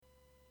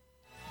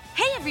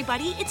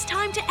everybody, it's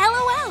time to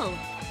LOL.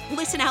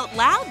 Listen out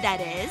loud, that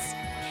is.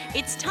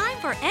 It's time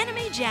for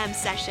Anime Jam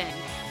Session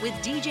with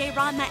DJ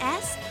Ranma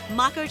S,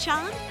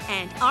 Mako-chan,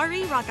 and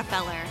Ari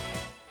Rockefeller.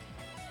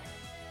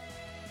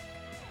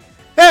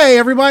 Hey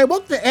everybody,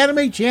 welcome to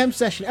Anime Jam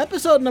Session,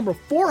 episode number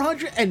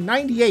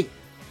 498.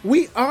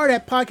 We are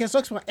that podcast that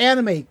talks about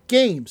anime,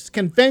 games,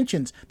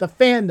 conventions, the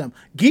fandom,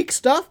 geek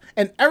stuff,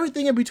 and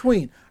everything in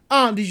between.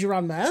 I'm DJ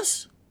Ranma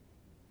S.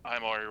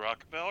 I'm Ari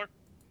Rockefeller.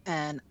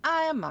 And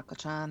I am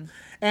Mako-chan.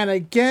 And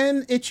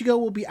again, Ichigo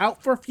will be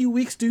out for a few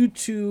weeks due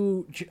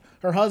to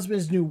her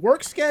husband's new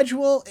work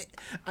schedule.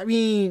 I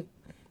mean,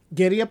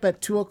 getting up at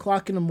 2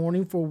 o'clock in the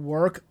morning for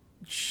work,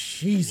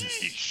 Jesus.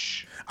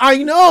 Yeesh. I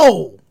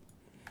know!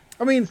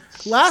 I mean,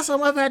 last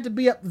time I've had to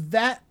be up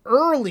that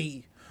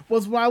early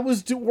was when I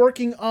was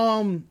working,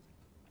 while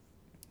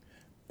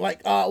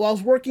I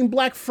was working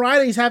Black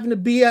Fridays, having to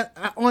be at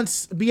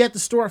the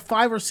store at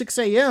 5 or 6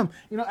 a.m.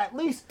 You know, at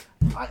least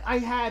I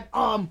had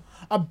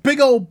a big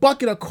old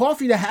bucket of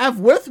coffee to have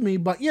with me,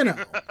 but you know,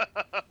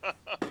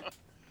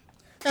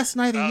 that's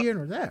neither here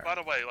nor there. By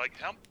the way, like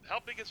how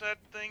big is that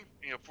thing?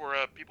 You know, for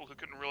people who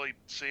couldn't really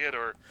see it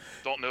or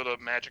don't know the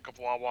magic of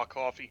Wawa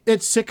coffee.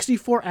 It's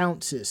 64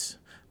 ounces.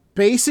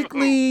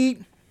 Basically,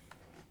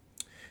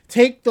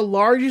 take the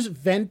largest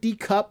venti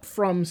cup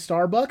from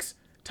Starbucks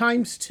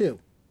times 2.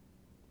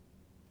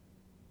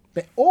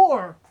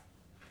 Or,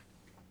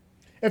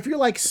 if you're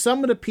like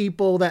some of the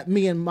people that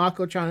me and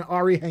Mako-chan and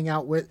Ari hang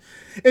out with,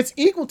 it's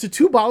equal to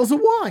 2 bottles of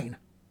wine.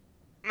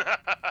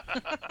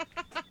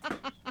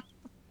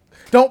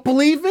 Don't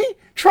believe me?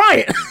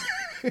 Try it.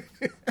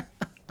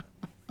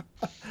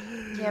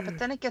 Yeah, but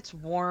then it gets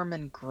warm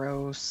and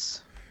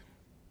gross.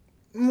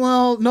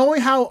 Well, knowing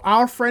how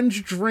our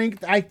friends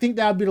drink, I think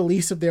that would be the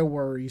least of their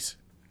worries.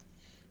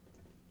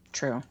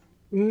 True.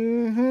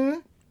 Mm-hmm.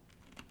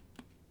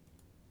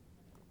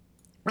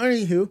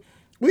 Anywho,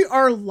 we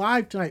are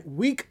live tonight,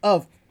 week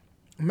of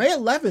May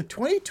 11th,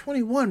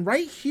 2021,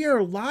 right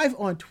here live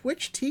on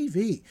Twitch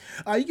TV.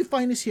 You can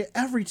find us here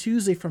every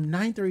Tuesday from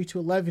 9:30 to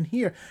 11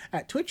 here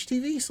at Twitch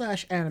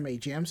TV/Anime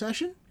Jam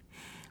Session.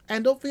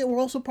 And don't forget, we're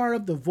also part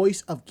of the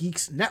Voice of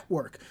Geeks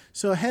Network.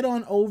 So head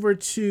on over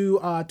to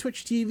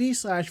Twitch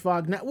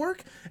TV/VOG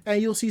Network,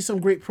 and you'll see some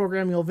great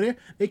programming over there.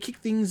 They kick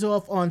things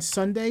off on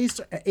Sundays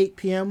at 8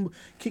 p.m.,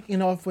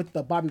 kicking off with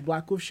the Bobby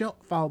Blackwolf Show,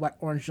 followed by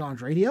Orange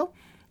Lounge Radio.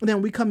 And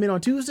then we come in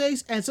on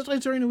Tuesdays, and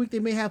sometimes during the week they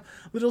may have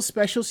little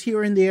specials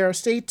here and there.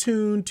 Stay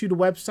tuned to the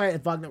website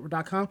at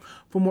vognetwork.com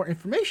for more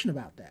information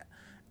about that.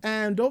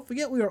 And don't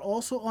forget, we are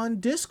also on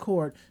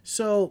Discord.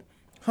 So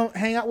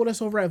hang out with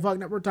us over at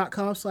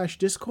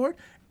vognetwork.com/Discord.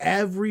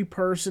 Every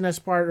person that's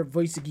part of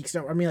Voice of Geeks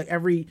Network, I mean, like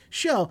every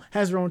show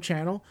has their own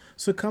channel.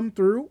 So come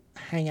through,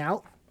 hang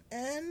out,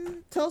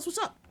 and tell us what's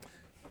up.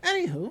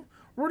 Anywho,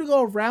 we're going to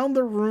go around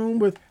the room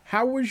with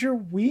how was your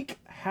week?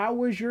 How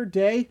was your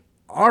day?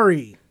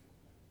 Ari.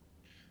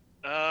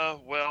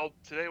 Well,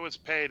 today was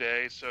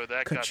payday, so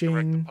that Ka-ching.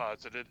 got direct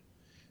deposited.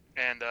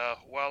 And,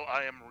 well,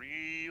 I am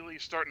really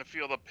starting to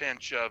feel the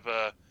pinch of,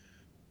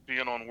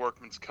 being on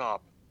workman's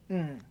comp.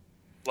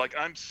 Like,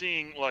 I'm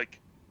seeing, like,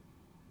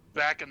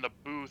 back in the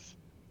booth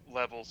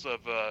levels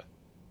of,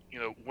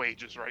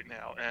 wages right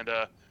now. And,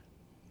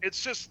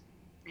 it's just,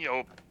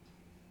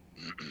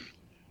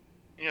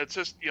 it's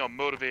just,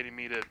 motivating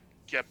me to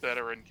get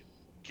better and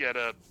get,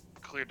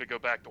 cleared to go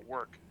back to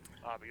work,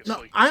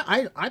 obviously. No,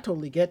 I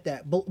totally get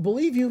that.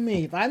 Believe you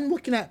me, if I'm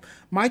looking at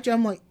my job,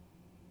 I'm like,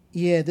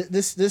 yeah,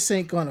 this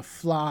ain't gonna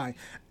fly.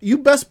 You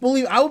best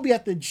believe I would be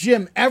at the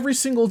gym every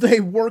single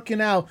day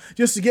working out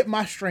just to get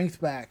my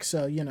strength back.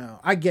 So,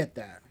 I get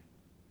that.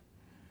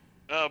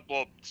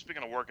 Well,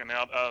 speaking of working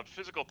out,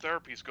 physical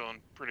therapy's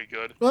going pretty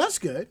good. Well, that's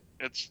good.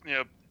 It's,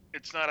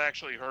 it's not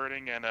actually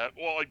hurting, and, I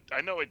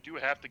know I do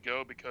have to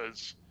go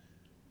because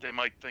they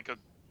might think of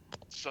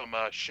some,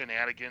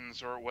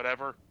 shenanigans or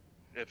whatever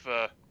if,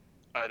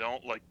 I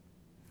don't,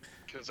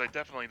 because I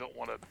definitely don't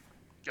want to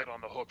get on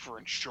the hook for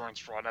insurance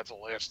fraud. That's the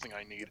last thing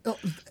I need. Oh,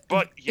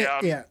 but yeah,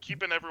 yeah.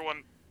 keeping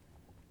everyone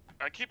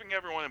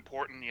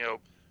important,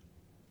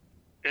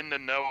 in the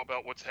know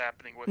about what's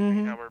happening with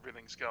me, how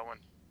everything's going.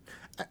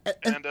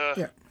 And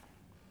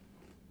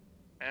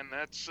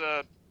that's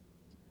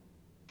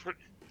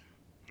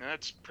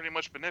pretty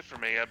much been it for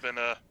me. I've been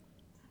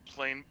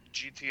playing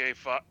GTA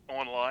 5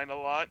 online a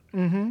lot,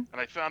 and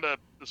I found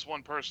this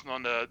one person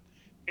on the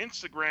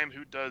Instagram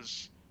who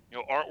does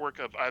artwork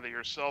of either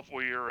yourself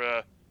or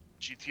your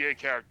GTA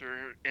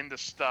character in the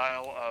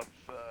style of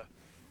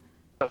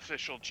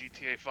official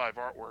GTA 5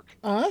 artwork.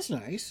 Oh, that's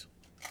nice.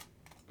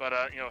 But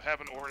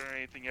haven't ordered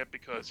anything yet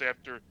because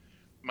after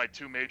my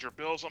 2 major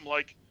bills, I'm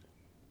like,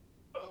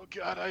 oh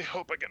god, I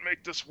hope I can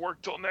make this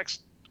work till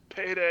next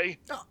payday.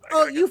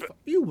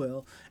 You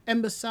will.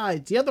 And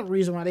besides, the other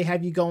reason why they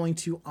have you going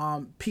to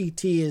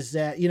PT is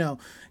that,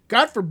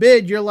 God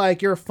forbid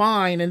you're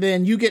fine, and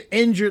then you get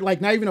injured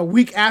like not even a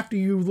week after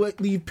you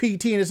leave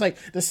PT, and it's like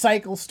the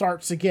cycle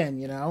starts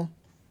again,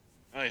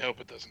 I hope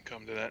it doesn't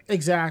come to that.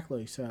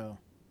 Exactly, so.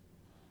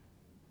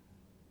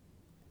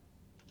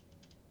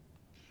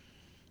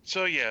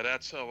 So yeah,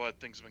 that's how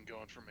things have been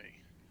going for me.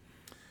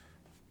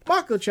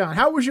 Mako-chan,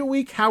 how was your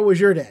week? How was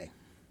your day?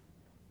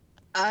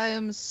 I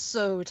am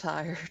so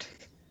tired.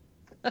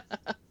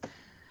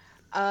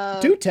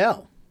 Do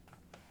tell.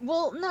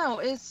 Well, no,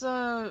 it's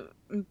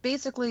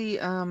basically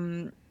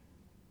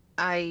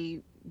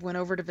I went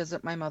over to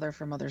visit my mother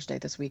for Mother's Day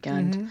this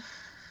weekend. Mhm.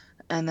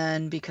 And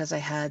then because I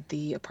had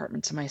the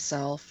apartment to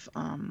myself,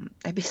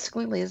 I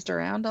basically lazed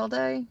around all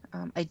day.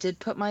 I did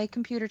put my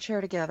computer chair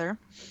together,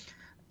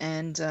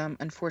 and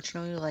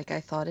unfortunately, like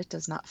I thought, it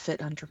does not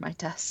fit under my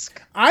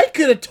desk. I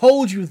could have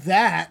told you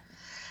that.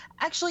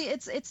 Actually,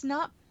 it's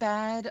not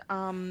bad.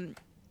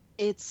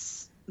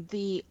 It's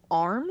the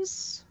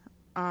arms,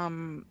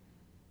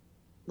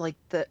 like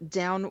the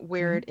down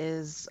where it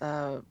is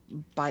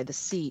by the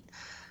seat.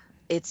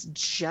 It's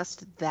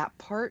just that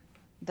part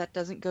that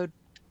doesn't go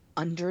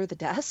under the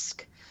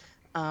desk.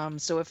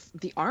 So if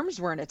the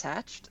arms weren't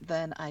attached,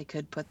 then I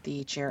could put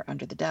the chair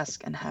under the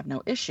desk and have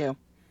no issue.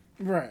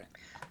 Right.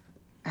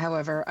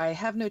 However, I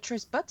have no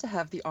choice but to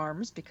have the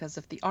arms, because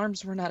if the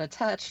arms were not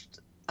attached,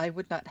 I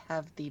would not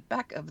have the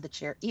back of the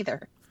chair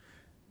either.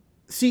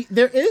 See,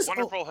 there is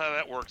Wonderful how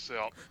that works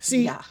out.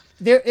 See, Yeah.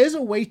 there is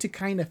a way to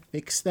kind of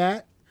fix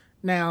that.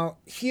 Now,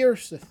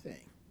 here's the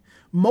thing.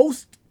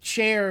 Most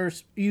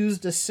chairs use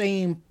the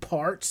same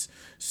parts,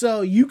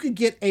 so you could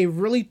get a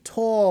really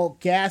tall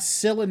gas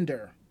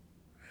cylinder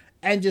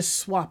and just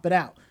swap it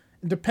out.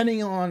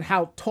 Depending on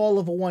how tall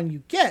of a one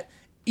you get,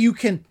 you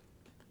can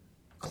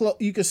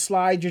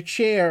slide your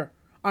chair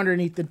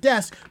underneath the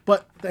desk,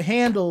 but the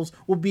handles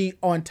will be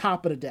on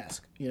top of the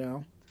desk, you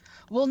know?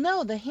 Well,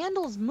 no, the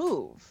handles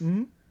move.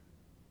 Mhm.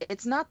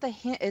 It's not the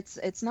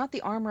it's not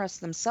the armrests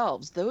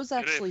themselves. Those Do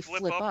they actually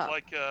flip up.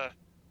 like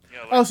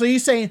Oh, so you're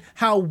saying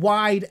how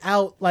wide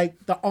out,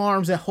 like, the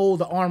arms that hold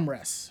the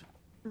armrests.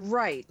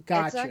 Right. It's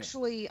Gotcha.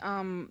 actually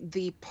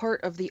the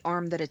part of the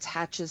arm that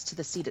attaches to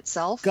the seat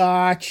itself.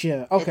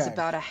 Gotcha. Okay. It's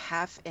about a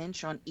 ½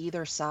 inch on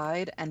either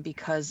side, and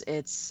because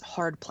it's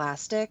hard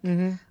plastic,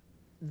 Mhm.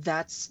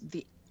 that's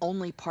the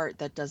only part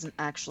that doesn't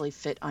actually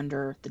fit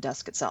under the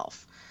desk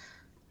itself.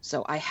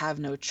 So I have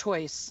no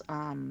choice,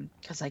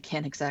 because I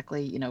can't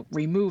exactly,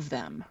 remove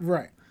them.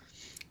 Right.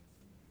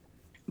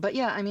 But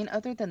yeah, I mean,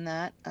 other than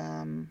that,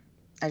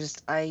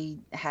 I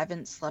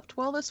haven't slept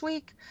well this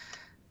week,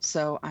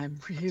 so I'm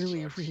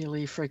really, sucks.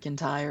 really freaking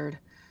tired.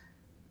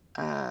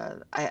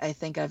 I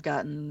think I've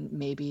gotten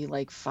maybe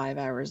like 5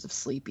 hours of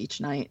sleep each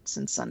night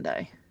since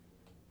Sunday.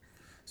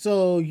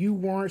 So you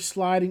weren't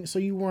sliding. So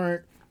you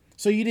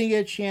didn't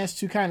get a chance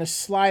to kind of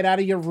slide out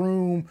of your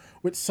room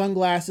with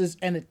sunglasses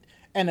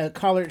and a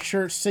collared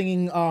shirt,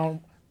 singing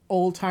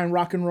old time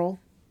rock and roll.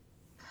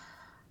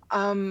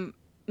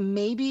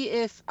 Maybe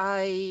if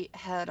I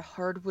had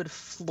hardwood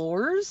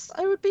floors,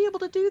 I would be able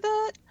to do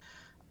that.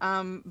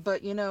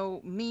 But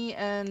me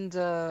and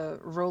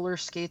roller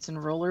skates and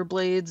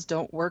rollerblades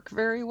don't work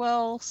very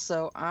well,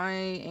 so I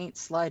ain't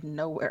sliding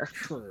nowhere.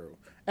 True.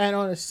 And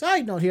on a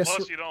side note here,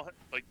 Plus, you don't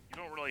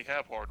really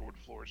have hardwood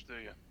floors, do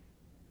you?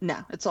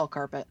 No, it's all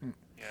carpet.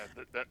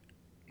 Yeah, that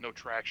no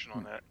traction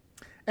on that.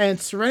 and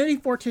Serenity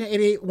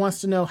 1488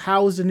 wants to know,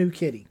 how is the new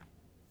kitty?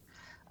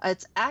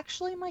 It's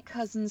actually my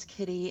cousin's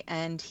kitty,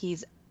 and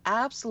he's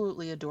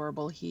absolutely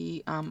adorable.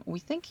 We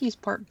think he's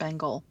part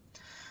Bengal.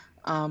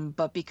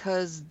 But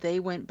because they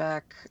went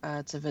back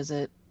to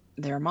visit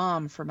their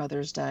mom for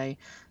Mother's Day,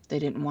 they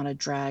didn't want to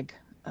drag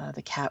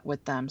the cat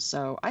with them.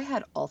 So I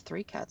had all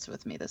 3 cats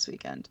with me this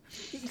weekend.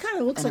 He kind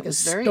of looks And like it a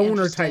was very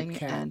stoner type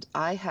interesting, cat. and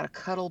I had a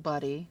cuddle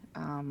buddy.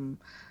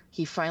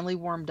 He finally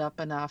warmed up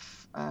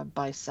enough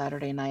by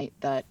Saturday night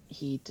that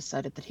he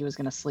decided that he was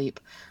going to sleep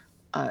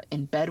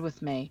in bed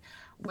with me,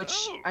 which,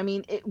 Oh. I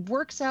mean, it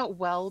works out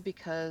well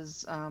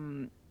because,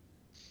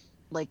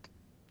 like,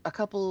 a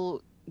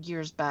couple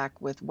years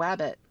back with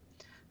Wabbit,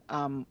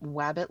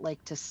 Wabbit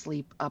liked to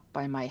sleep up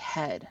by my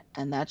head,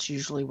 and that's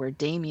usually where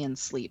Damien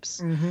sleeps.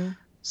 Mm-hmm.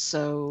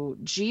 So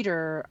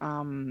Jeter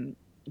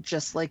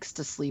just likes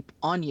to sleep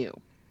on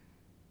you.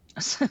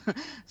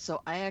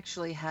 So I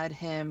actually had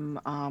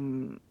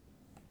him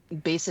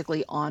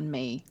basically on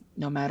me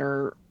no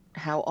matter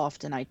how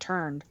often I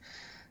turned.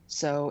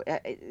 So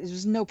it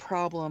was no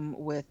problem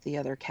with the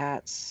other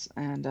cats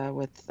and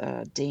with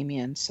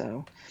Damien.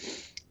 So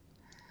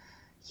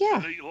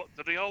yeah,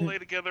 Do they all lay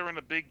together in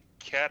a big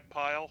cat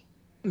pile?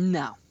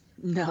 no,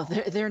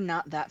 they're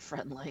not that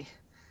friendly.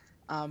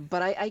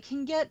 But I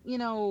can get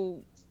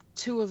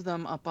 2 of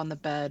them up on the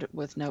bed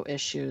with no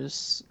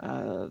issues.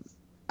 The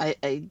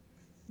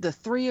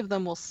 3 of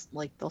them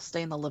they'll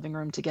stay in the living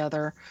room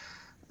together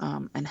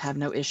and have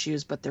no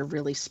issues, but they're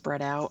really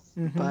spread out.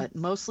 Mhm. But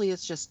mostly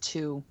it's just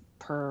 2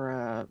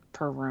 per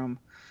room.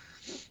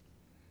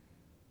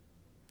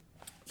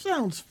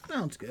 Sounds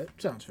good.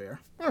 Sounds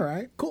fair. All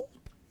right, cool.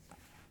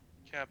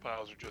 Cat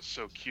piles are just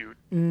so cute.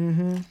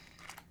 Mm-hmm.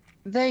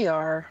 They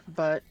are,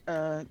 but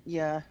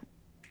yeah.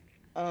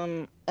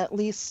 At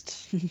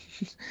least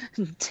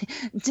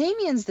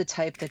Damien's the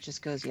type that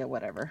just goes, yeah,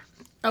 whatever.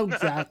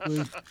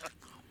 Exactly.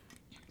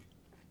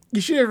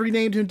 You should have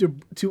renamed him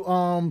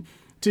to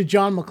to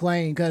John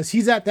McClane, because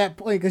he's at that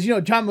point, because,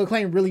 John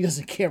McClane really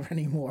doesn't care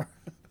anymore.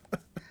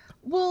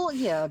 Well,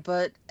 yeah,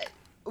 but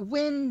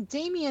when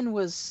Damien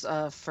was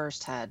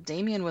first had,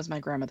 Damien was my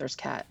grandmother's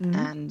cat,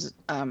 and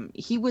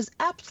he was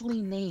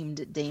aptly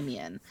named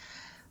Damien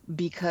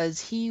because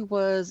he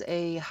was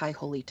a high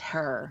holy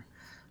terror.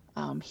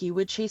 He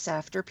would chase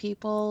after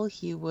people.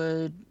 He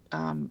would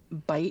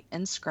bite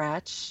and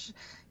scratch.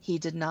 He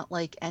did not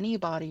like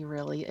anybody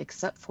really,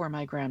 except for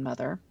my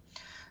grandmother.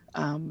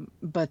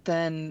 But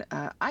then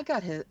I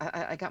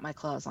got my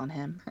claws on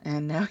him,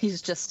 and now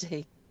he's just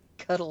a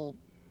cuddle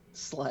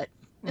slut.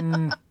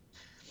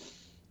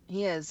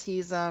 He is.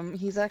 He's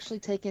actually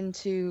taken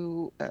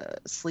to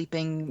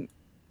sleeping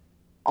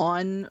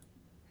on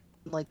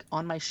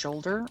my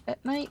shoulder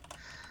at night,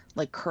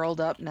 like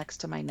curled up next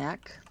to my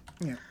neck.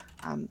 Yeah.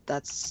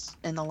 That's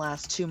in the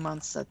last 2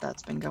 months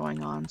that's been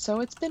going on.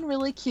 So it's been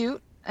really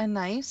cute and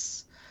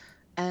nice.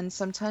 And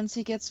sometimes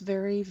he gets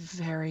very,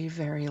 very,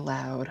 very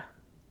loud.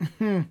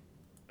 Does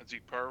he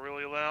purr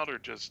really loud or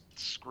just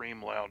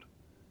scream loud?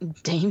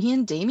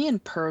 Damien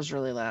purrs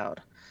really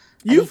loud.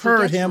 You've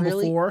heard him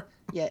before.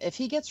 Yeah, if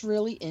he gets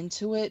really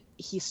into it,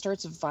 he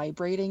starts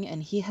vibrating,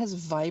 and he has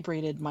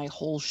vibrated my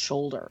whole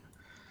shoulder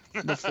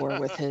before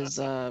with his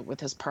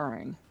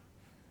purring.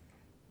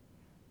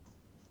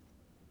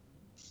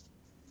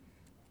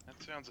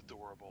 That sounds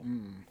adorable.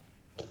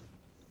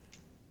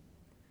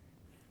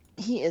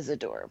 He is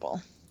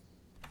adorable.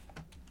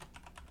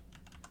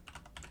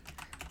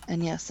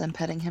 And yes, I'm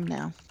petting him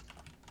now.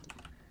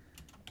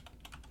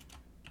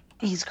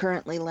 He's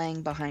currently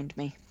laying behind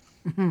me.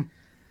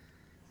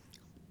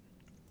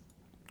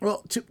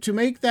 Well, to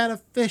make that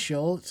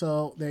official,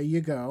 so there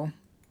you go.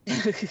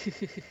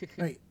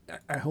 Wait,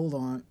 hold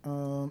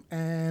on.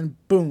 And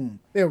boom.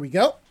 There we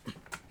go.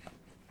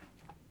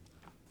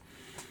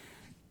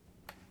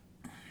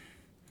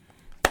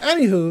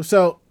 Anywho,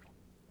 so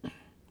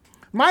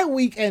my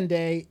weekend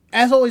day,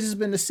 as always, has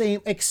been the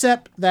same,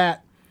 except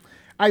that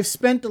I've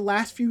spent the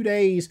last few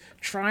days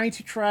trying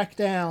to track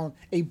down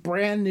a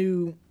brand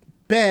new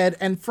bed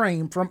and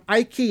frame from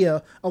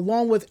IKEA,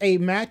 along with a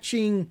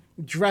matching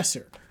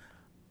dresser.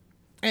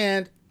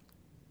 And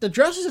the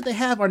dressers that they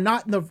have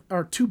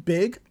are too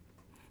big.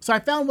 So I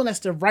found one that's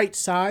the right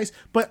size,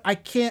 but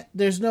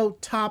there's no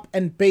top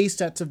and base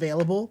that's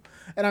available.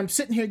 And I'm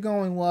sitting here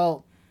going,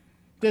 well,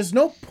 there's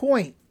no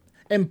point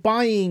in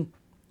buying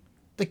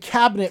the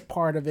cabinet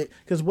part of it,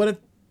 because what if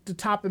the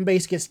top and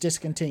base gets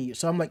discontinued?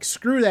 So I'm like,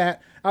 screw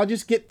that. I'll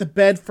just get the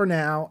bed for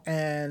now,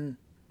 and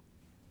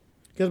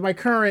because my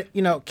current,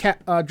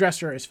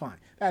 dresser is fine.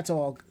 That's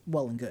all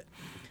well and good.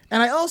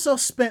 And I also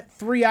spent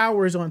 3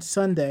 hours on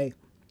Sunday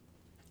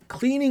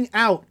cleaning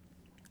out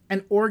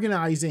and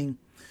organizing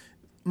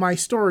my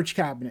storage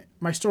cabinet,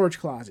 my storage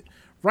closet.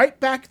 Right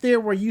back there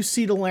where you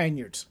see the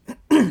lanyards.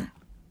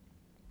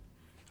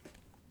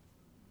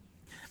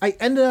 I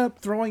ended up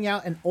throwing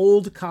out an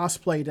old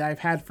cosplay that I've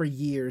had for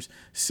years,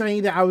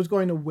 saying that I was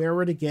going to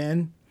wear it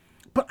again,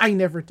 but I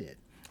never did.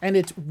 And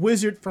it's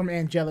Wizard from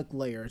Angelic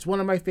Layer. It's one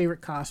of my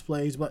favorite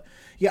cosplays, but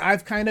yeah,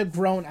 I've kind of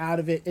grown out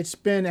of it. It's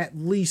been at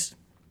least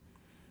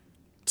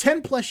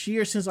 10 plus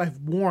years since I've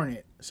worn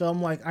it. So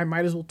I'm like, I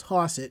might as well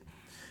toss it.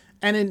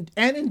 And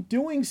in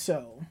doing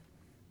so,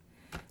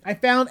 I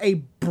found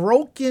a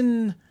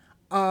broken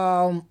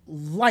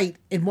light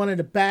in one of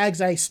the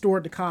bags I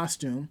stored the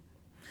costume.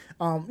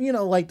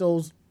 Like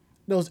those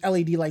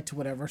LED lights or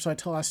whatever. So I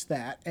tossed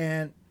that.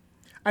 And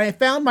I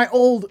found my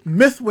old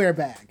Mythwear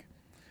bag.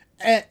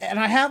 And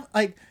I have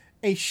like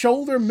a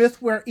shoulder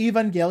Mythwear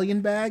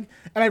Evangelion bag.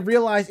 And I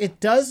realized it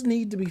does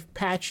need to be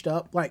patched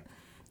up. Like,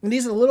 it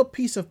needs a little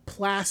piece of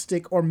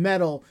plastic or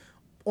metal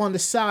on the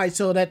side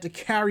so that the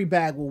carry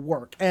bag will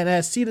work. And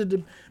as Cedar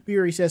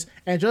DeBury says,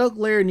 Angelic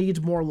Layer needs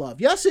more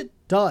love. Yes, it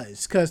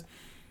does. Because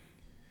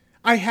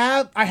I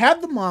have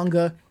the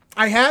manga.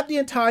 I have the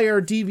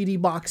entire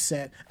DVD box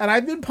set, and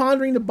I've been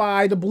pondering to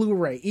buy the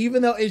Blu-ray,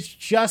 even though it's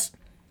just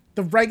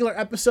the regular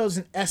episodes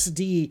in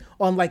SD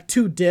on like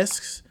 2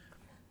 discs.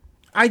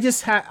 I'm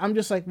just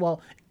like,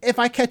 well, if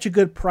I catch a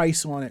good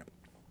price on it.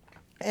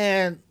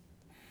 And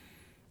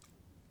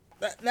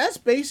that's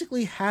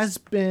basically has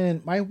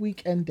been my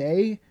weekend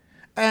day.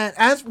 And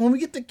as when we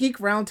get to Geek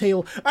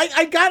Roundtable,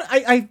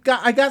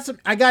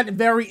 I got a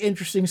very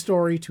interesting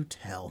story to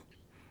tell.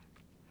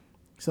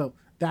 So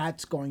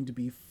that's going to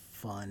be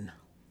fun.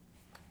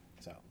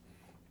 So,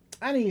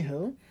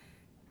 anywho,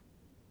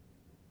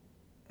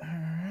 all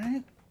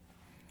right.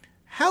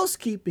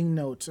 Housekeeping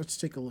notes. Let's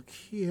take a look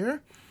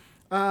here.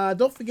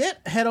 Don't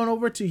forget, head on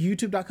over to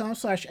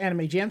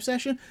youtube.com/Anime Jam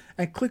Session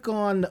and click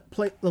on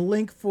the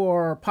link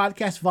for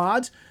podcast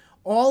VODs.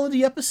 All of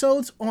the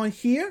episodes on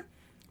here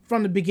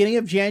from the beginning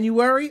of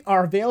January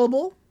are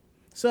available.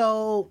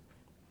 So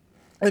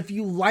if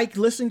you like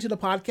listening to the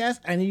podcast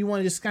and you want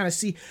to just kind of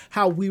see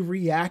how we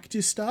react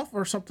to stuff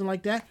or something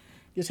like that,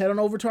 just head on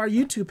over to our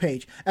YouTube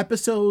page.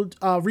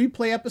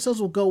 Replay episodes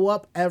will go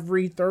up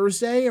every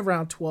Thursday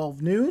around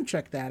 12 noon.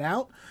 Check that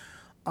out.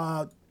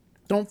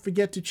 Don't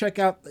forget to check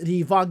out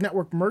the VOG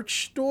Network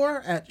merch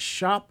store at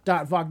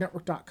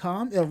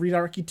shop.vognetwork.com. It'll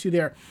redirect you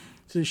to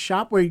the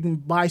shop where you can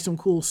buy some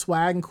cool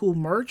swag and cool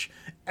merch.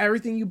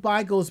 Everything you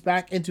buy goes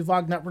back into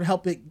VOG Network to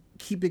help it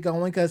keep it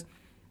going, because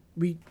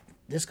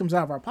this comes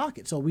out of our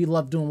pocket. So we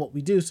love doing what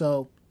we do.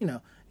 So,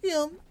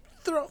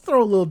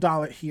 throw a little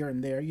dollar here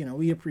and there.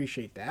 We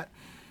appreciate that.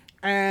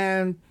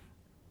 And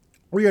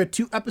we are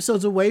 2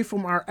 episodes away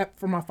from our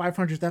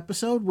 500th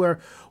episode, where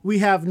we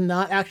have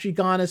not actually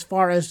gone as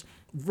far as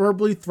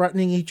verbally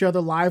threatening each other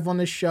live on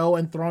the show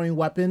and throwing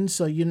weapons.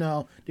 So,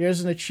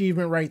 there's an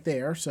achievement right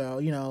there.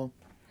 So,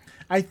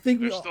 I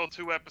think there's still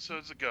 2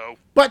 episodes to go.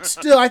 But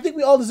still, I think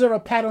we all deserve a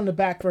pat on the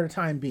back for the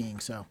time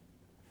being. So.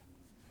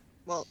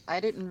 Well,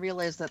 I didn't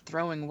realize that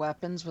throwing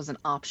weapons was an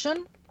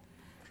option.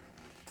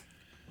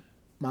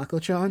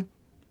 Mako-chan?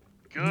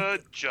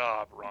 Good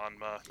job,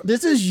 Ranma.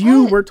 This is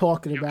you we're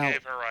talking about. You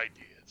gave her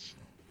ideas.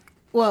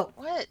 Well,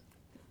 what?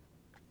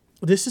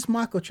 This is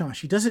Mako-chan.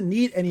 She doesn't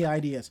need any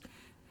ideas.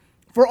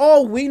 For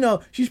all we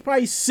know, she's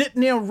probably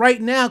sitting there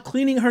right now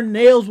cleaning her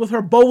nails with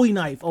her Bowie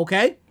knife,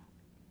 okay?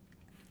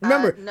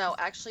 Remember. No,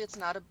 actually, it's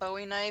not a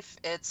Bowie knife.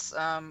 It's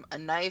a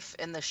knife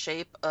in the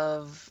shape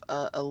of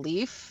a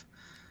leaf.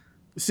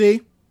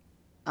 See?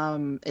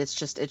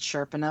 It's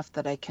sharp enough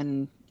that I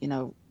can,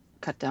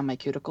 cut down my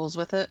cuticles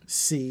with it.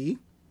 See?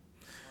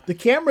 The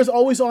camera's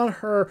always on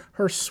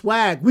her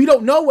swag. We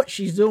don't know what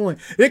she's doing.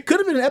 It could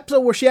have been an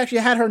episode where she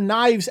actually had her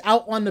knives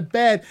out on the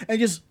bed and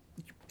just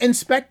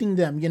inspecting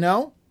them,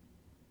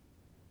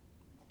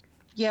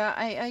 Yeah,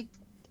 I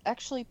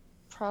actually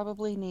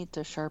probably need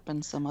to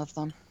sharpen some of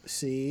them.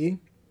 See?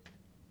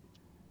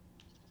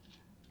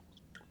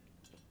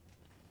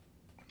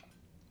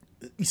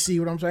 You see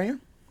what I'm saying?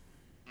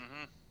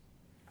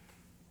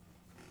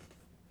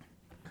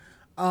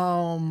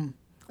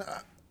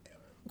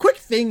 Quick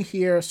thing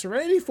here.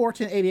 Serenity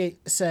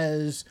 1488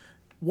 says,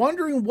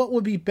 wondering what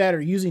would be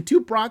better, using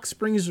 2 box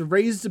springs to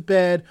raise the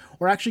bed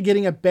or actually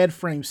getting a bed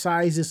frame.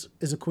 Size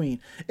is a queen.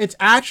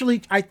 I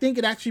think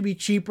it'd actually be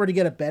cheaper to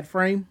get a bed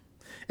frame.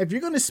 If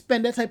you're going to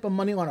spend that type of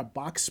money on a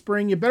box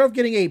spring, you're better off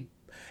getting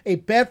a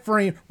bed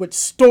frame with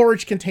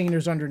storage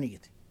containers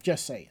underneath.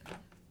 Just saying.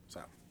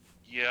 So.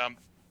 Yeah,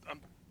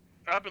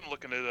 I've been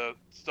looking at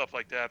stuff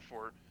like that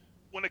for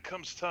when it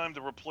comes time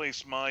to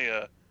replace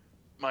my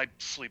my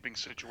sleeping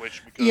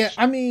situation. Because yeah,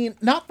 I mean,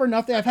 not for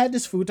nothing. I've had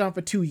this futon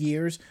for 2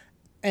 years,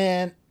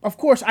 and of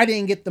course, I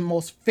didn't get the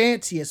most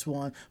fanciest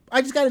one.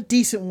 I just got a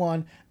decent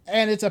one,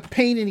 and it's a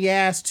pain in the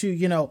ass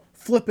to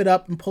flip it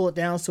up and pull it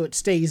down so it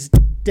stays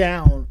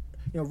down,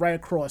 right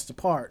across the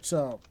part.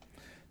 So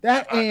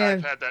that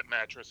I've had that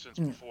mattress since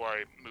before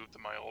I moved to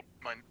my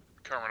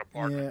current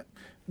apartment.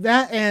 Yeah.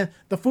 That and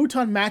the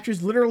futon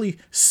mattress literally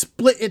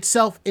split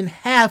itself in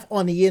half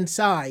on the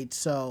inside,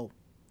 so,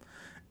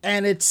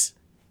 and it's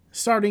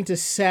starting to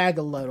sag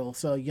a little,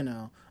 so,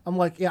 I'm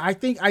like, yeah, I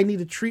think I need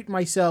to treat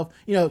myself,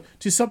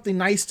 to something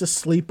nice to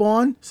sleep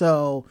on,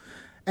 so,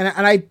 and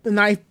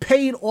I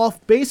paid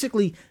off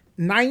basically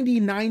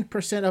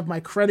 99% of my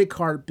credit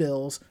card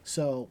bills,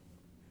 so,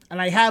 and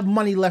I have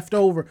money left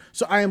over,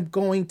 so I am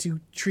going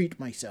to treat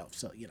myself,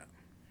 so,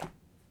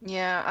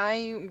 Yeah,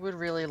 I would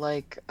really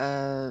like,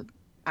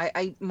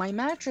 my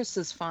mattress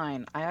is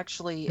fine. I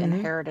actually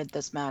inherited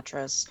this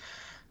mattress,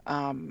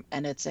 and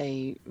it's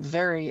a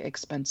very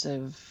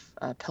expensive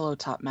pillow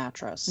top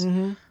mattress.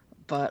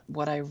 But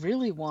what I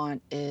really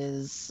want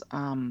is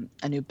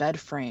a new bed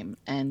frame,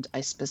 and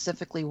I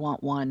specifically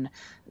want one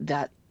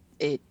that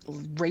it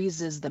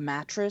raises the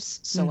mattress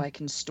so I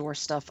can store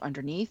stuff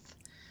underneath,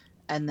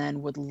 and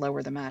then would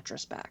lower the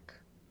mattress back.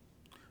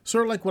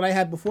 Sort of like what I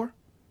had before?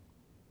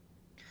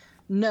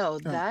 No,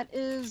 that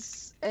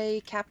is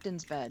a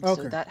captain's bed,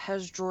 Okay. so that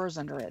has drawers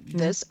under it.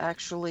 This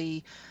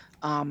actually,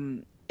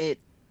 it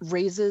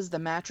raises the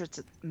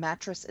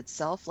mattress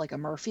itself like a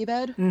Murphy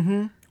bed,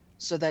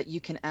 so that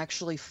you can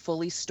actually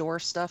fully store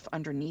stuff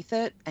underneath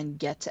it and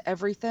get to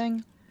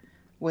everything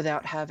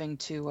without having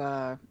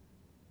to,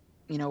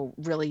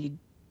 really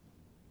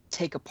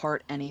take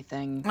apart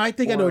anything. I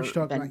think I know what you're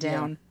talking bend about.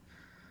 down.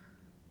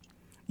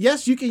 Yeah.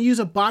 Yes, you can use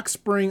a box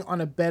spring on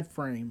a bed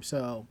frame,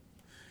 so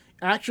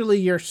actually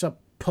you're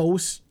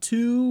supposed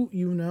to,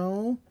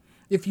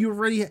 if you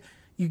already,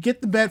 you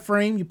get the bed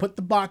frame, you put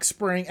the box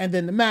spring, and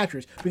then the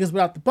mattress, because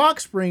without the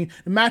box spring,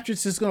 the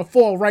mattress is going to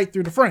fall right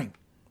through the frame.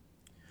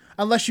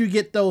 Unless you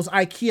get those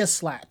IKEA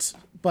slats,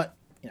 but,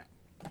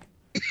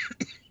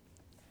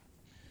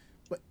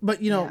 but what,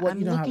 how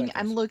that goes.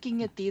 I'm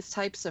looking at these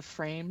types of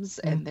frames,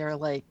 and they're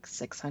like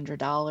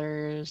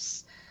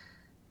 $600,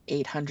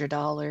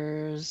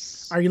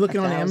 $800. Are you looking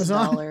on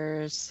Amazon?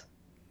 $1,000.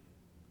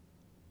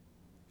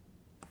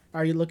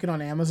 Are you looking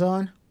on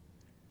Amazon?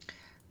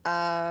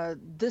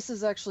 This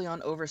is actually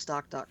on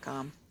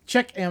Overstock.com.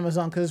 Check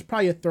Amazon, because it's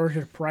probably a third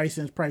of the price,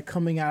 and it's probably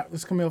coming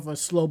off a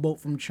slow boat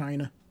from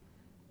China.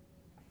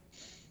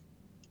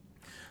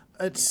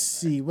 Let's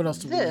see, what else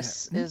do we have?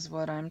 This is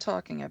what I'm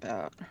talking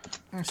about.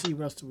 Let's see,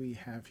 what else do we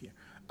have here?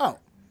 Oh,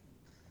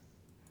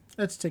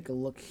 let's take a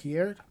look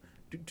here.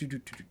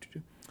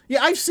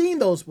 Yeah, I've seen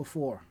those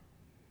before.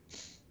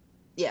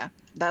 Yeah,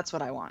 that's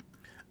what I want.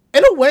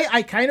 In a way,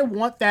 I kind of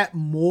want that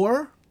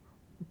more,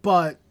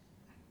 but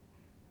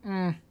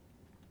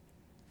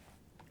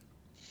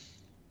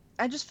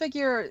I just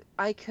figure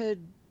I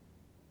could,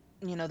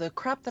 the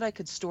crap that I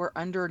could store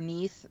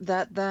underneath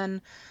that,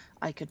 then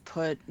I could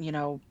put,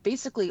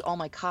 basically all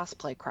my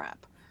cosplay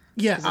crap.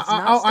 yeah, 'Cause it's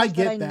not I stuff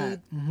get I that.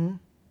 need. Mm-hmm.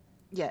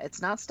 Yeah,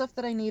 it's not stuff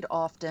that I need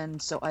often,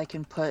 so I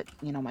can put,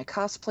 my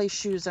cosplay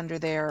shoes under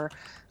there.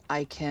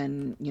 I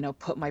can,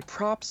 put my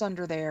props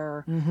under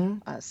there.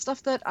 Mm-hmm.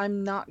 Stuff that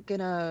I'm not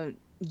gonna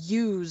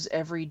use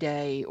every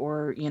day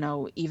or,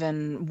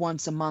 even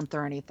once a month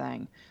or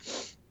anything.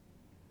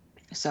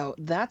 So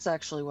that's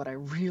actually what I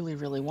really,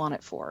 really want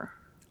it for.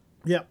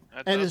 Yep.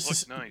 That And does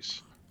it's look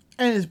nice.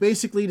 and it's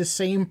basically the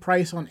same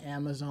price on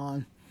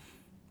Amazon.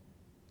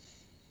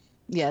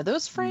 Yeah,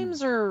 those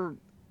frames are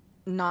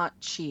not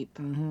cheap.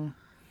 Mm-hmm.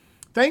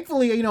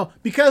 Thankfully,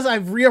 because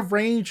I've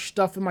rearranged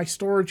stuff in my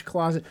storage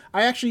closet,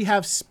 I actually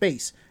have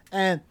space.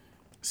 And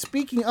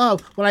speaking of,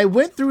 when I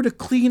went through to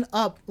clean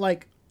up,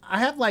 like, I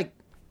have, like,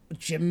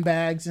 gym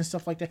bags and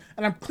stuff like that,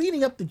 and I'm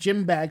cleaning up the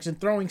gym bags and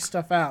throwing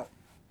stuff out.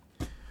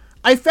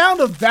 I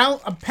found a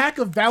pack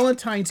of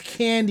Valentine's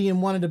candy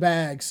in one of the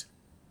bags.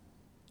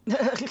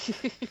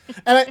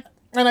 And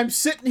I'm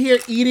sitting here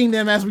eating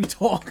them as we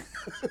talk.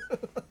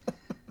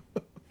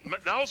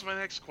 That was my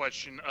next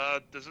question.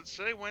 Does it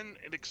say when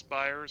it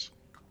expires?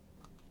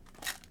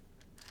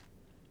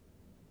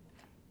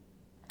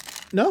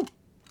 No.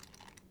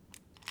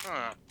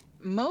 Huh.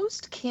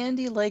 Most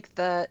candy like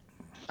that,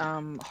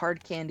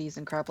 hard candies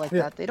and crap like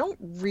that, they don't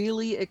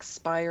really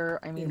expire.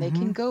 I mean, they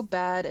can go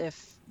bad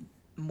if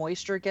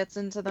moisture gets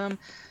into them,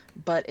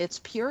 but it's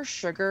pure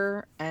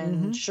sugar,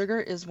 and sugar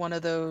is one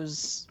of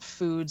those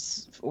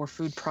foods or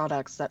food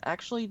products that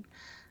actually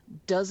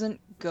doesn't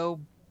go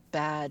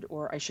bad,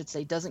 or I should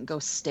say doesn't go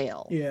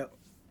stale. Yeah.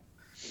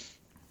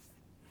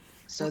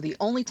 So the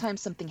only time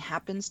something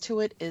happens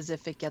to it is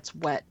if it gets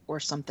wet or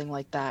something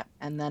like that,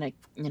 and then it,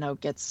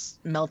 gets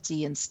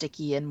melty and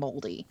sticky and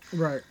moldy.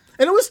 Right.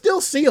 And it was still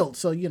sealed,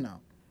 so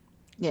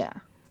Yeah.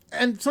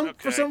 And for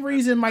Okay, some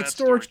reason, my that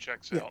storage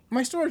checks yeah, out.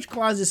 my storage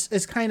closet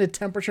is kind of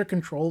temperature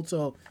controlled,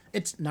 so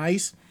it's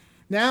nice.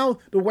 Now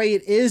the way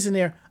it is in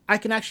there, I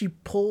can actually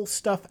pull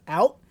stuff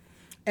out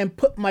and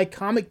put my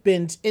comic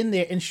bins in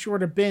there in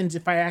shorter bins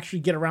if I actually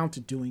get around to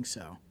doing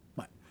so.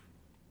 But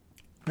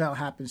that'll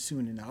happen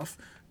soon enough.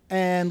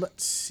 And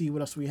let's see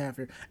what else we have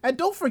here. And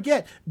don't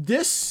forget,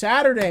 this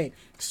Saturday,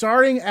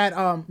 starting at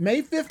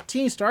May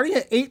 15th, starting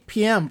at 8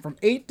 p.m., from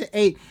 8 to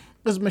 8,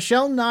 is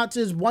Michelle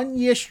Knotz's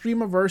 1-year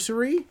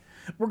streamiversary.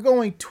 We're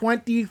going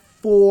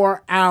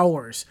 24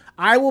 hours.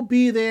 I will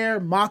be there.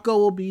 Mako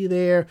will be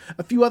there.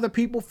 A few other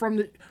people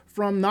from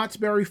Knott's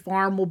Berry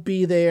Farm will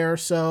be there.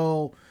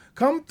 So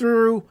come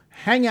through,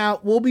 hang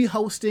out. We'll be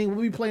hosting.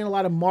 We'll be playing a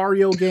lot of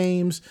Mario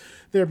games.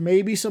 There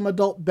may be some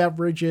adult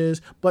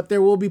beverages, but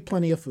there will be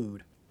plenty of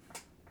food.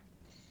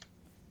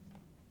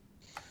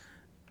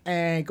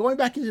 And going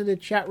back into the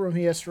chat room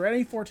here,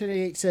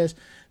 Serenity428 says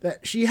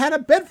that she had a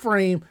bed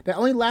frame that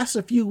only lasts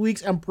a few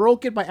weeks and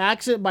broke it by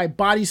accident by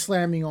body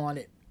slamming on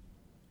it.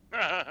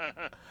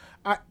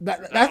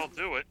 That'll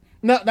do it.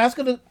 No, that's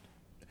gonna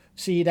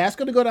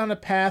go down the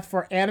path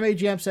for Anime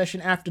Jam Session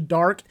After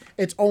Dark.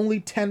 It's only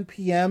 10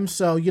 p.m.,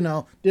 so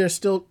there's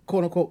still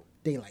quote unquote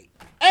daylight.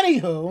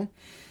 Anywho,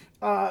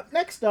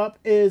 next up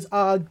is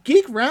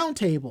Geek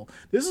Roundtable.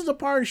 This is a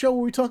part of the show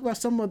where we talk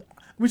about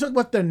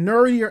the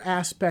nerdier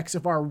aspects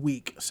of our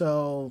week.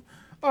 So,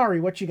 Ari,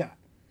 what you got?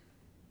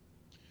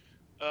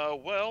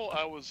 Well,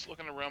 I was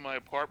looking around my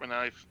apartment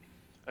and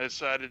I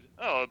decided,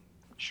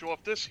 show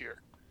off this here.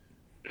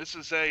 This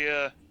is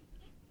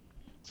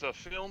it's a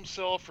film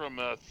cell from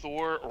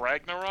Thor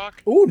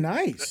Ragnarok. Oh,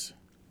 nice.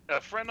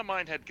 A friend of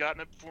mine had gotten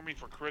it for me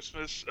for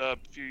Christmas a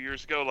few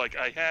years ago. Like,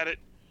 I had it,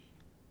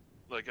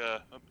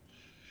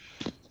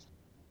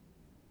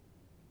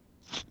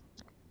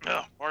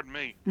 pardon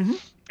me. Mm-hmm.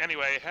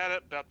 Anyway, I had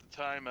it about the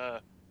time, I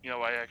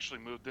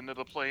actually moved into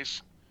the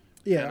place.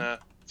 Yeah. And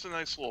it's a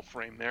nice little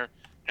frame there.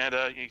 And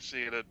you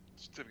see a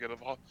certificate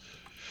of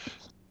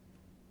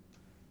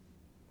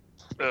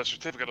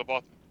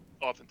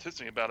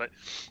authenticity about it.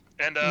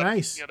 And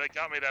nice. they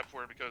got me that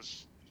for it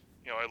because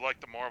I like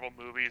the Marvel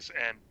movies,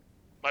 and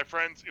my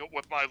friends,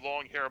 with my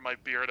long hair and my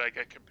beard, I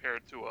get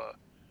compared to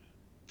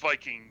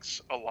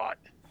Vikings a lot.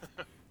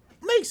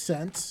 Makes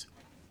sense.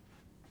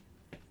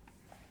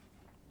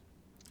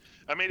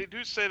 I mean, they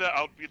do say that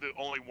I'll be the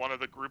only one of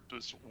the group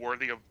that's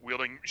worthy of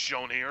wielding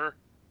Mjolnir,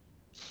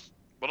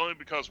 but only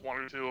because one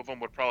or two of them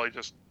would probably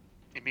just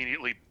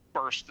immediately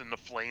burst into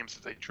flames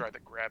if they tried to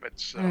grab it.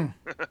 So,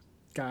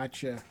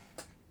 Gotcha.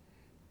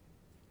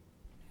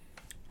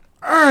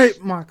 All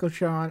right,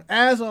 Mako-chan.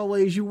 As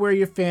always, you wear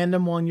your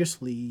fandom on your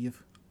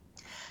sleeve.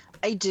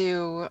 I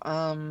do.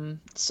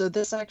 So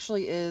this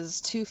actually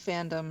is two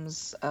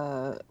fandoms.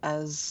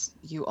 As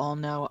you all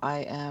know, I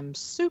am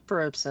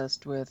super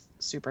obsessed with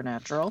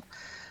Supernatural.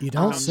 You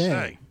don't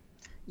say.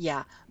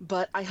 Yeah,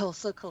 but I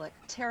also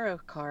collect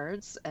tarot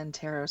cards and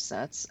tarot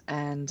sets,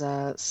 and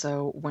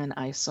so when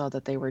I saw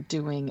that they were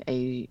doing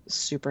a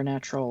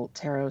supernatural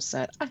tarot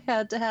set, I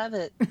had to have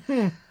it.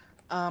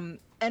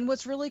 And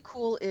what's really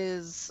cool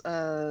is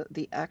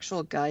the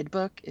actual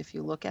guidebook, if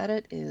you look at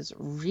it, is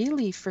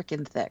really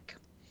freaking thick.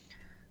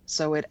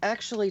 So it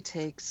actually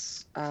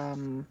takes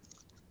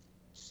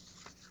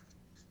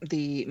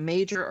the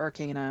major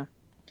arcana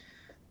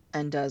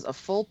and does a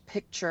full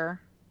picture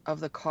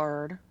of the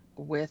card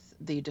with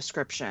the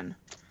description.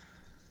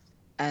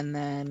 And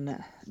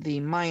then the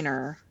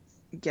minor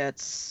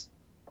gets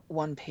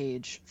 1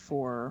 page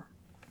for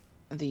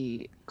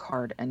the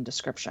card and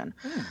description.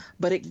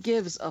 But it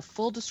gives a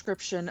full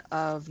description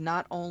of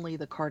not only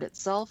the card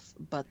itself,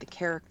 but the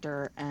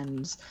character,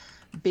 and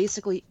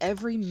basically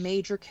every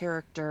major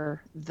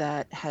character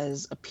that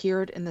has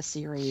appeared in the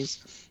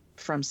series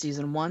from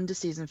season 1 to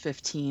season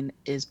 15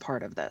 is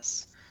part of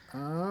this.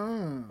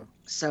 Oh.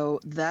 So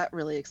that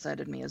really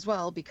excited me as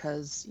well,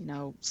 because, you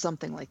know,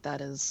 something like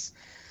that is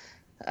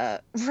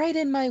right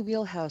in my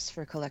wheelhouse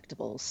for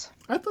collectibles.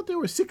 I thought there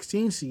were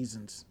 16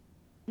 seasons.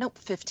 Nope,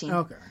 15.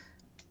 Okay.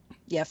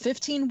 Yeah,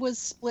 15 was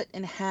split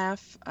in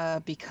half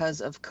because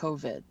of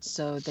COVID.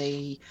 So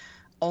they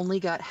only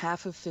got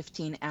half of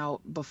 15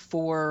 out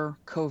before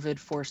COVID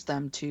forced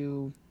them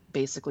to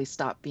basically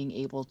stop being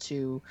able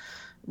to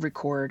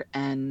record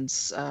and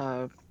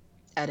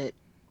edit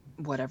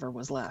whatever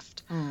was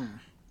left.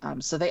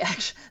 So they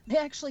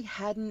actually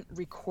hadn't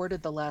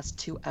recorded the last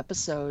 2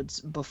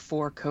 episodes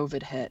before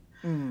COVID hit,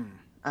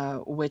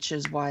 which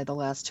is why the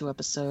last 2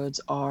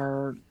 episodes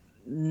are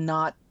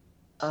not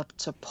up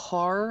to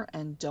par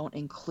and don't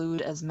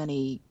include as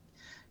many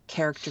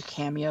character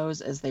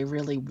cameos as they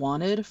really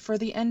wanted for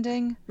the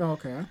ending.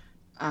 Okay.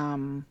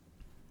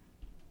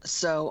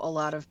 So a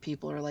lot of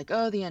people are like,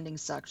 oh, the ending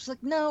sucks. It's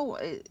like, no,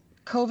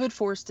 COVID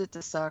forced it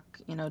to suck.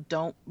 You know,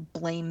 don't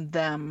blame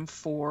them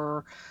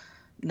for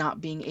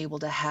not being able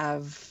to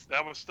have...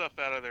 That was stuff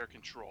out of their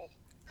control.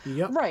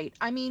 Yep. Right.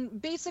 I mean,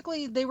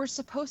 basically, they were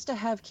supposed to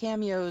have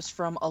cameos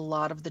from a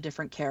lot of the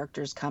different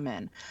characters come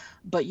in.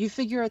 But you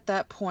figure at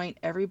that point,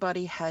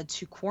 everybody had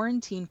to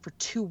quarantine for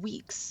 2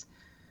 weeks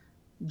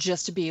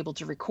just to be able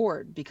to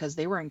record because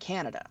they were in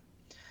Canada.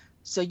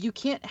 So you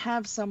can't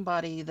have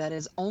somebody that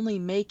is only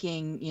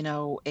making,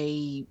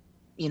 gonna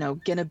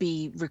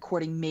be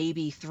recording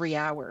maybe 3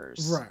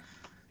 hours. Right.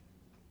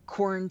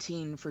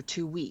 Quarantine for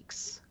 2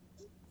 weeks.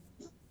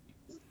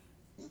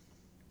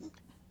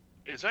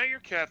 Is that your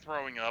cat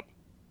throwing up?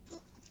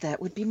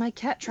 That would be my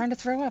cat trying to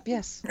throw up,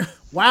 yes.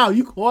 Wow,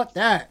 you caught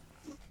that.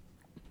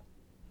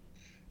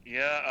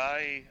 Yeah,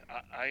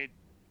 I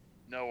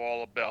know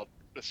all about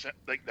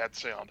that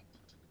sound.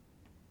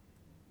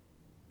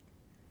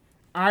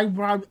 I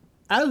probably,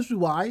 as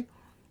do I,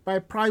 but I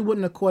probably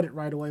wouldn't have caught it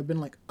right away. I've been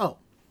like, oh.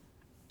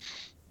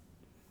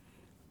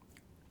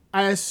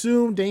 I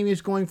assume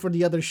Damien's going for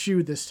the other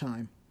shoe this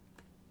time.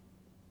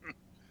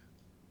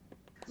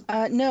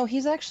 No,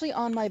 he's actually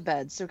on my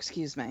bed, so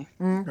excuse me.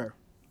 Okay.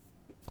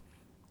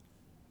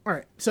 All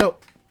right, so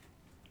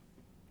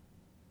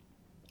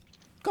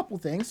a couple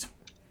things.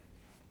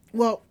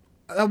 Well,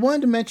 I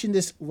wanted to mention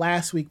this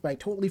last week, but I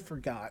totally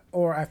forgot.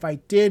 Or if I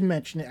did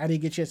mention it, I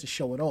didn't get a chance to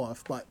show it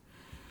off. But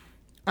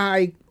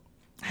I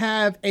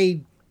have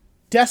a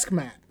desk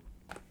mat.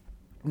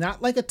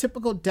 Not like a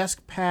typical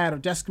desk pad or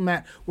desk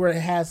mat where it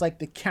has like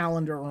the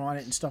calendar on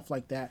it and stuff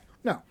like that.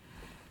 No.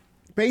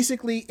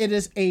 Basically, it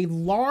is a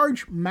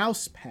large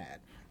mouse pad.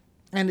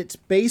 And it's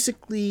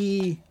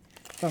basically,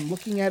 if I'm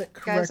looking at it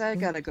correctly... Guys, I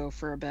gotta go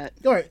for a bit.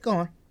 All right, go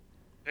on.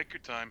 Take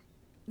your time.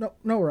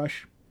 No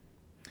rush.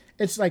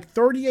 It's like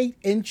 38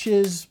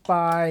 inches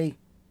by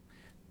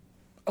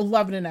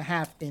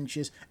 11.5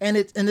 inches. And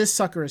this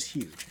sucker is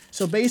huge.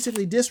 So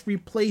basically, this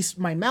replaced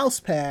my mouse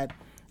pad.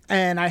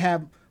 And I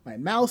have my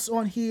mouse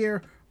on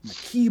here, my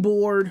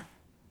keyboard,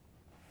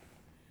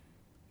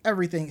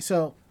 everything.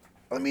 So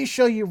let me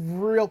show you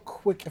real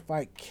quick if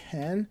I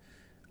can.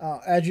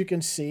 As you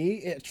can see,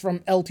 it's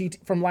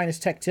from Linus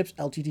Tech Tips,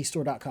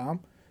 lttstore.com.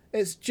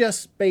 It's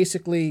just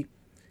basically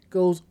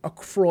goes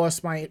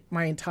across my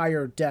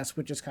entire desk,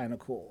 which is kind of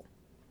cool.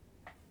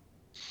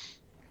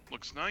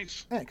 Looks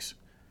nice. Thanks.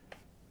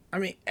 I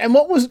mean, and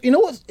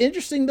what's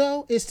interesting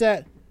though is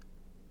that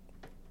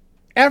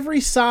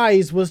every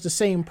size was the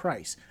same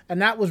price,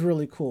 and that was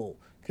really cool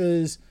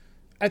because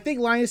I think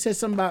Linus said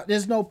something about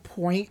there's no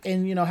point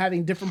in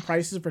having different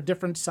prices for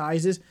different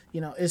sizes.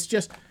 It's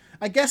just,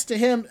 I guess to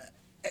him,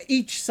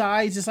 each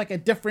size is like a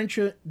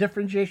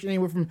differentiation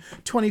anywhere from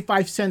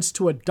 25 cents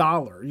to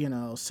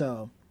 $1.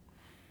 So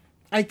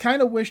I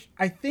kind of wish.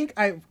 In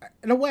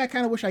a way, I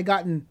kind of wish I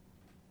gotten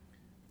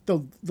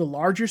the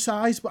larger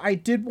size, but I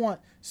did want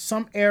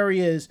some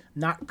areas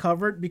not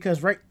covered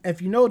because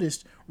if you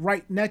noticed,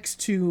 right next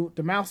to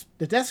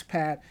the desk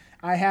pad,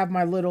 I have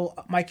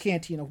my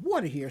canteen of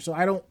water here. So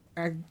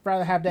I'd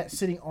rather have that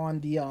sitting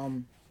on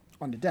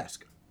the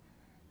desk.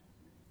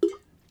 A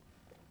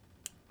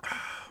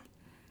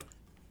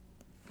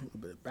little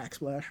bit of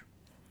backsplash.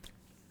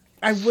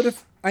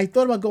 I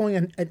thought about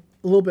going a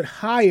little bit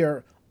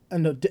higher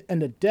and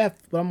the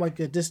depth, but I'm like,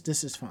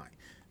 this is fine.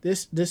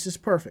 This is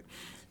perfect,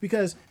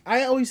 because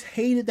I always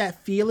hated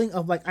that feeling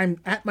of like I'm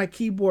at my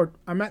keyboard,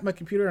 I'm at my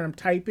computer, and I'm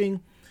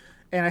typing,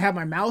 and I have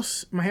my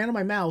hand on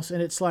my mouse,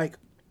 and it's like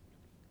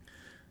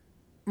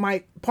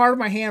my part of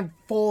my hand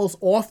falls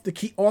off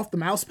the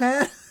mouse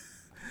pad,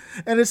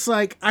 and it's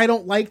like I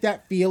don't like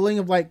that feeling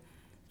of like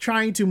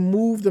trying to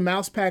move the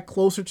mouse pad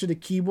closer to the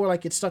keyboard,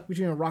 like it's stuck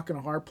between a rock and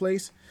a hard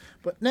place.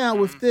 But now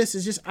with this,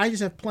 it's just I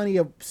just have plenty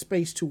of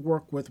space to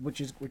work with,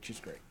 which is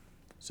great.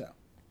 So,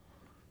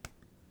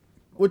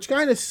 which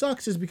kind of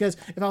sucks is because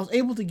if I was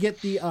able to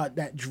get the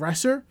that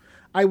dresser,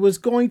 I was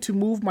going to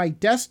move my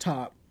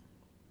desktop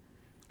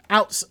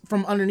out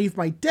from underneath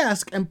my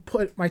desk and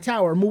put my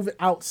tower, move it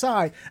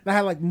outside, and I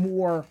had like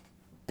more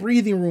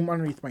breathing room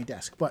underneath my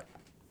desk. But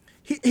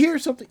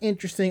here's something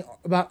interesting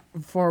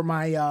for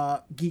my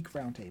Geek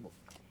Roundtable.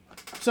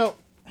 So,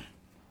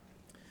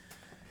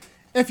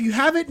 if you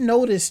haven't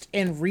noticed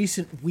in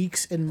recent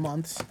weeks and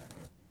months,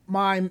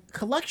 my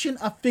collection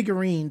of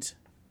figurines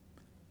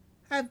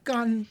have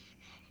gotten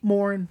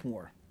more and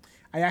more.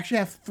 I actually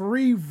have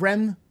 3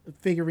 Rem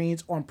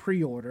figurines on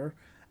pre-order.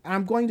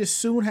 I'm going to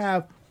soon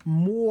have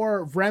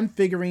more Rem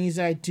figurines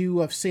than I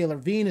do of Sailor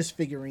Venus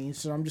figurines,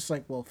 so I'm just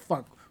like, well,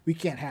 fuck, we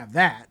can't have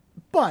that.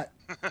 But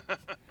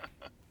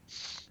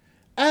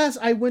as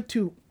I went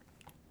to,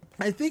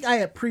 I think I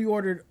had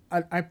pre-ordered,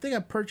 I think I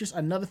purchased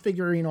another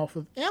figurine off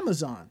of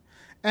Amazon,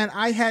 and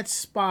I had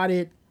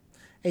spotted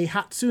a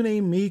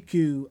Hatsune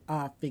Miku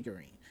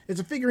figurine. It's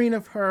a figurine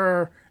of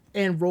her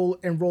in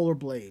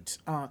rollerblades,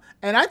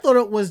 and I thought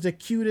it was the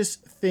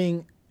cutest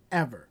thing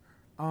ever.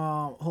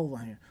 Hold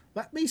on here.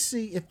 Let me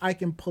see if I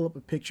can pull up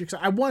a picture, because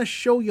I want to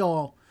show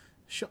y'all.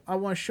 I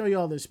want to show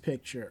y'all this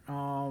picture.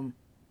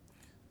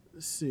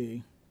 Let's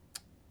see.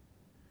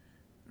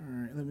 All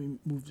right, let me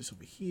move this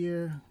over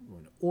here. Go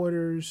into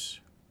orders.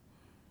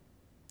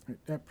 All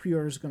right, that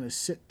pre-order is going to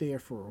sit there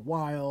for a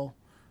while.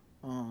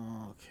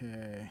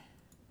 Okay.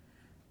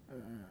 All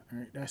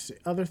right, that's the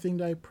other thing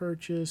that I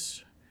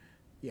purchased.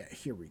 Yeah,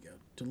 here we go.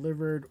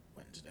 Delivered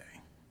Wednesday.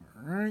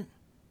 All right.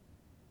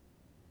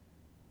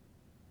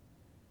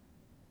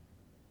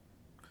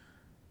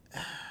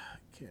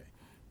 Okay.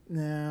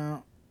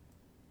 Now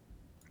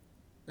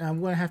I'm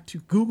going to have to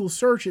Google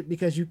search it,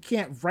 because you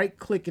can't right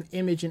click an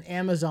image in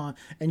Amazon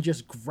and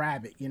just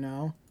grab it,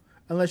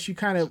 unless you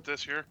kind of.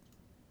 This here.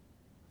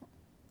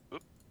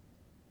 Oop.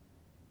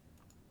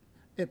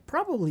 It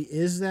probably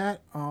is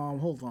that.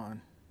 Hold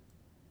on.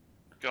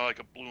 Got like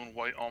a blue and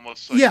white,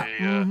 almost like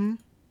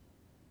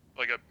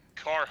like a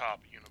car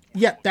hop uniform.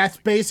 Yeah, that's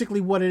basically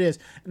what it is.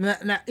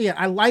 And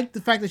I like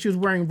the fact that she was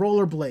wearing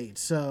rollerblades,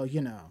 so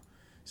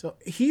So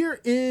here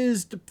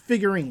is the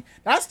figurine.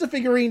 That's the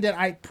figurine that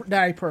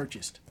I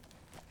purchased.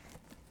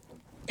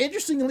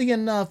 Interestingly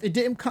enough, it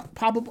didn't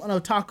pop up on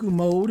otaku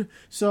mode,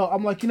 so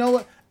I'm like, you know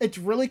what? It's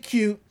really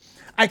cute.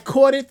 I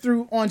caught it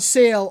on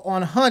sale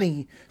on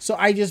Honey, so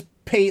I just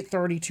paid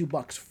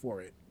 $32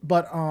 for it.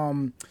 But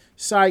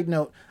side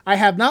note, I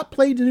have not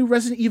played the new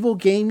Resident Evil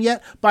game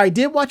yet, but I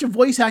did watch a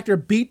voice actor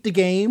beat the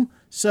game,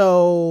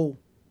 so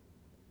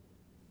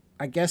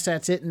I guess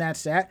that's it and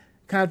that's that.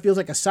 Kind of feels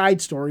like a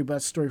side story, but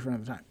it's a story for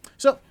another time.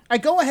 So I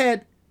go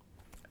ahead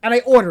and I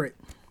order it.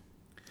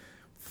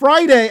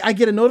 Friday, I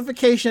get a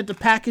notification that the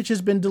package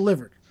has been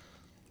delivered.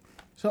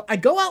 So I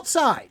go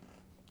outside.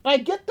 I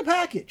get the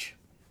package.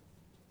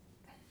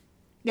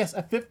 Yes,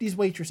 a 50s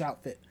waitress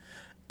outfit.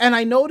 And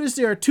I notice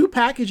there are 2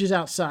 packages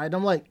outside.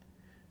 I'm like,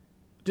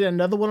 did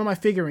another one of my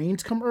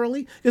figurines come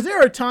early? Because there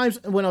are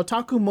times when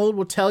otaku mode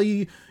will tell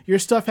you your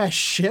stuff has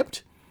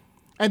shipped,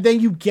 and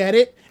then you get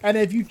it, and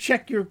if you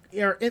check your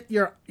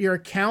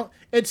account,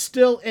 it's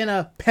still in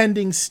a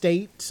pending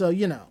state. So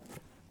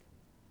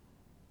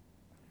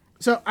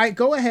So I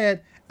go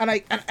ahead and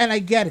I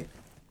get it,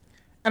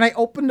 and I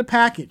open the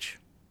package.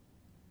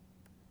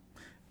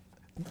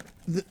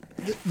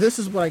 This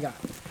is what I got.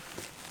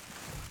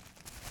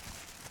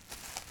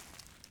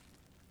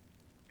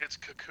 It's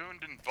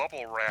cocooned in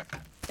bubble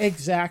wrap.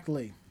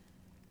 Exactly.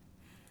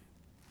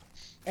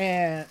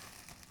 And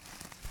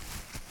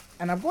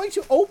I'm going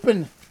to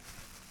open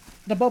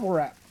the bubble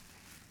wrap.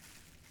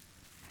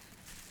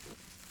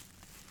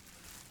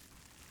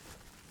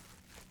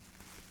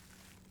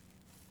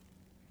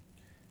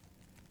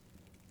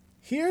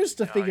 Here's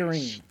the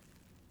figurine.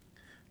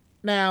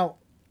 Now,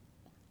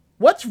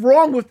 what's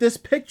wrong with this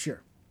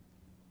picture?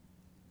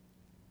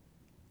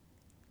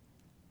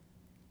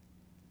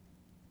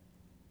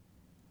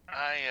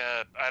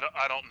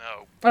 I don't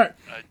know. All right.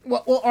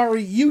 Well,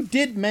 Ari, you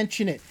did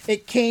mention it.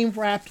 It came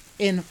wrapped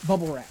in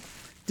bubble wrap.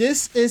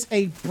 This is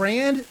a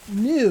brand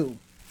new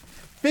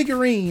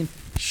figurine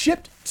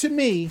shipped to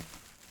me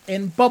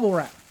in bubble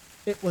wrap.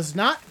 It was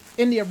not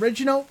in the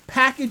original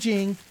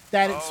packaging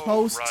that it's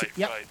supposed to.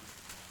 Yep. Right.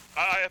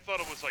 I thought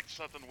it was like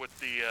something with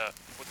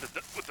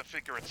the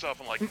figure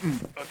itself. I'm like,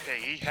 okay,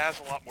 he has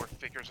a lot more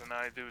figures than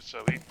I do,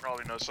 so he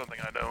probably knows something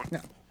I don't.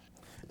 No.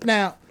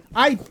 Now,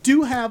 I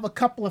do have a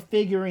couple of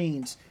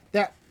figurines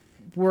that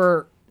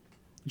were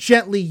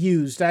gently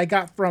used that I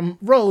got from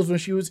Rose when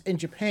she was in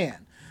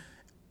Japan.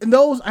 And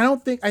those,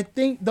 I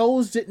think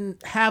those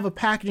didn't have a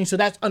packaging, so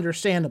that's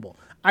understandable.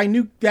 I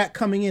knew that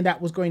coming in,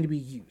 that was going to be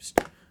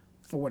used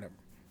for whatever.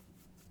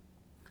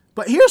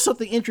 But here's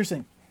something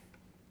interesting.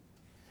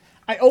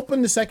 I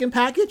opened the second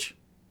package.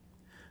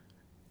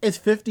 It's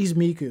 50s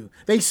Miku.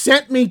 They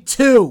sent me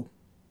 2.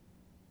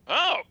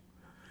 Oh,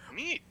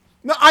 neat.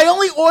 No, I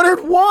only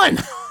ordered 1.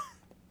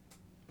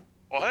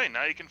 Well, hey,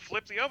 now you can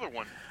flip the other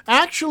one.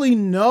 Actually,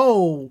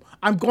 no.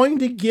 I'm going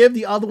to give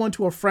the other one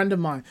to a friend of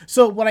mine.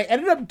 So what I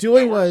ended up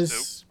doing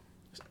was...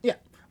 Yeah.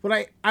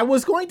 But I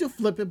was going to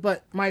flip it,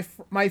 but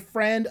my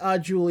friend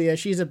Julia,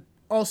 she's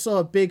also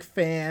a big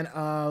fan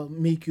of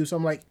Miku, so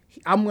I'm like,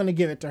 I'm going to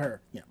give it to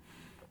her. Yeah.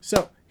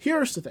 So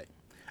here's the thing.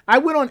 I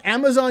went on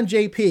Amazon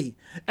JP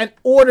and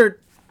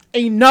ordered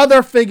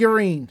another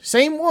figurine.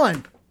 Same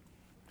one.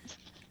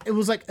 It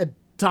was like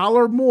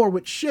 $1 more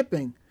with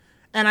shipping.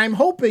 And I'm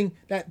hoping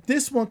that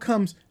this one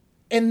comes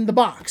in the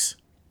box.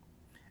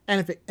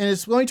 And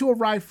it's going to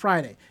arrive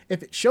Friday.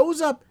 If it shows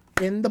up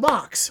in the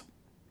box,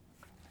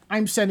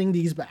 I'm sending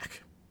these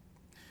back.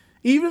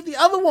 Even if the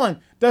other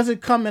one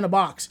doesn't come in a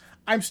box,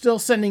 I'm still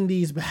sending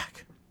these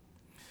back.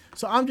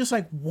 So I'm just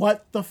like,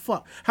 what the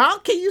fuck? How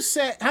can you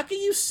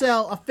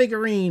sell a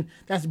figurine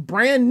that's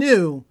brand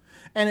new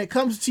and it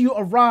comes to you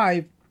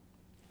arrive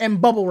in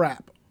bubble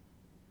wrap?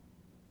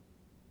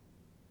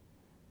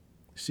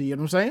 See what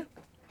I'm saying?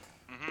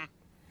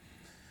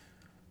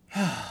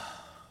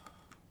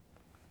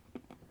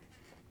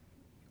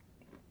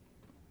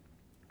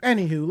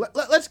 Anywho,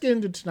 let's get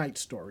into tonight's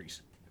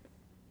stories.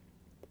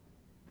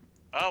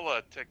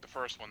 I'll take the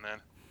first one then.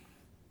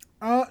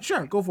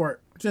 Sure, go for it.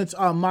 Since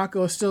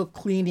Mako is still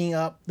cleaning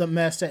up the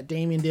mess that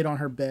Damien did on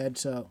her bed,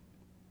 so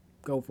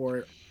go for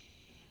it.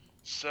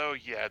 So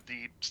yeah,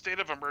 the state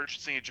of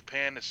emergency in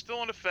Japan is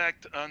still in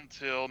effect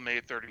until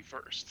May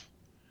 31st.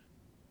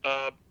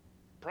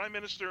 Prime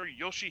Minister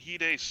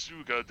Yoshihide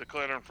Suga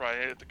declared on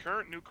Friday that the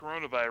current new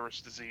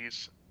coronavirus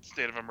disease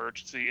state of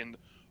emergency in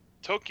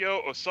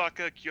Tokyo,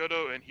 Osaka,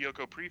 Kyoto, and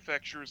Hyogo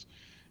prefectures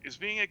is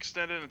being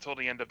extended until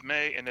the end of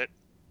May, and that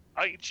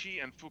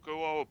Aichi and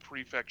Fukuoka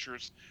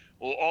prefectures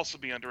will also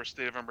be under a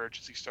state of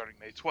emergency starting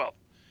May 12th.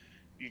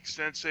 The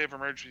extended state of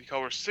emergency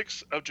covers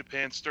 6 of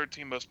Japan's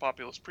 13 most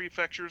populous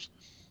prefectures,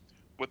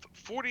 with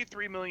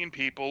 43 million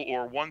people,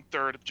 or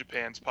 1/3 of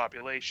Japan's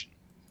population.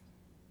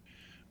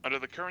 Under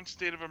the current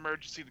state of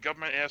emergency, the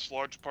government asked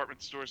large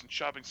department stores and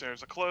shopping centers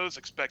to close,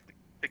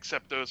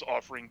 except those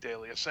offering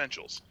daily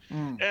essentials,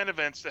 and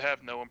events to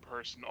have no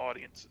in-person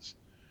audiences.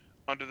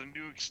 Under the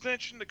new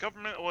extension, the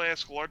government will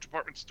ask large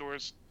department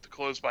stores to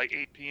close by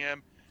 8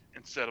 p.m.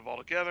 instead of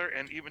altogether,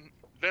 and even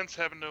events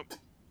to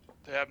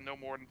have no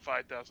more than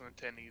 5,000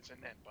 attendees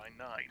and end by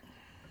 9.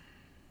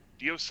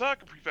 The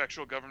Osaka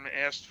prefectural government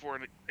asked for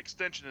an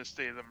extension of the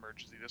state of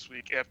emergency this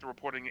week after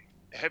reporting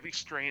heavy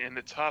strain in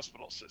its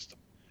hospital system.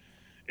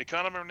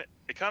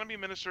 Economy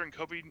Minister and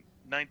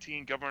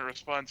COVID-19 government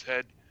response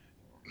head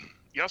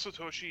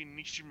Yasutoshi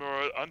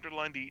Nishimura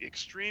underlined the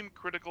extreme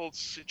critical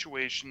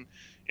situation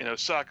in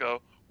Osaka,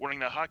 warning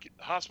that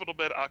hospital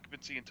bed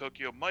occupancy in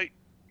Tokyo might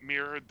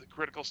mirror the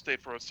critical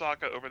state for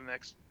Osaka over the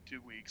next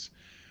 2 weeks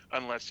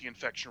unless the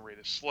infection rate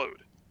is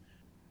slowed.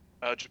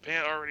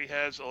 Japan already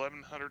has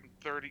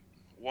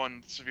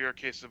 1,131 severe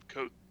cases of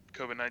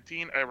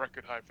COVID-19, a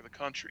record high for the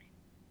country.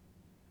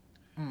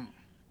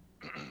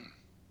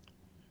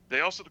 They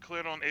also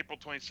declared on April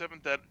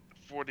 27th that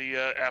for the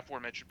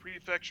aforementioned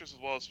prefectures, as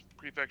well as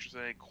prefectures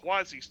in a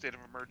quasi-state of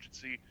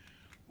emergency,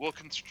 will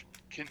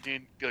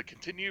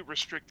continue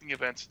restricting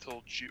events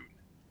until June.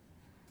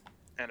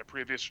 And the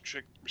previous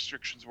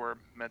restrictions were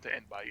meant to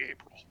end by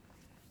April.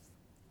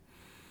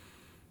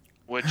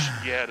 Which,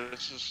 yeah,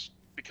 this is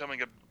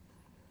becoming a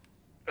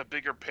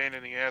bigger pain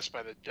in the ass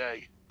by the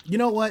day. You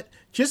know what?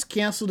 Just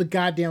cancel the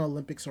goddamn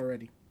Olympics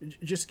already.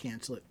 Just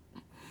cancel it.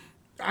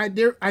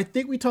 I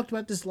think we talked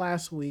about this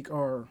last week,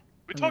 or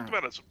we talked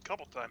about it a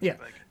couple times. Yeah,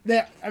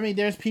 I think.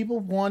 There's people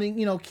wanting,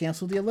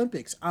 cancel the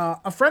Olympics.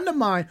 A friend of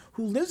mine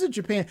who lives in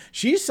Japan,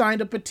 she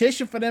signed a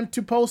petition for them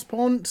to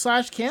postpone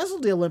 / cancel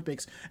the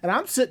Olympics, and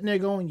I'm sitting there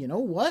going, you know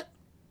what?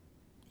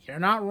 You're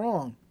not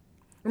wrong.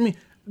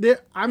 The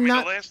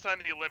last time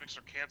the Olympics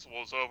were canceled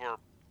was over,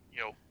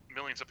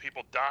 millions of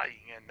people dying,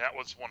 and that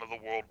was one of the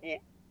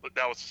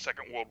that was the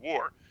Second World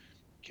War.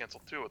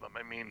 Canceled 2 of them.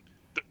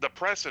 The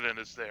precedent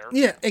is there.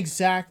 Yeah,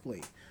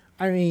 exactly.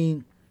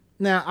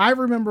 Now I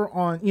remember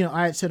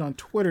I had said on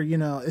Twitter,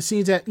 it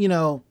seems that,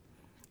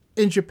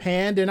 in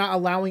Japan, they're not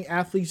allowing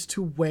athletes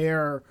to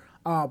wear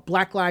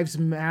Black Lives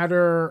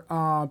Matter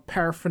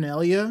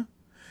paraphernalia.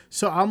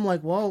 So I'm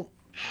like, well,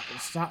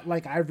 it's not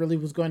like I really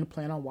was going to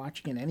plan on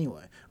watching it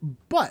anyway.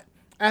 But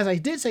as I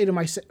did say to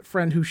my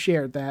friend who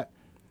shared that,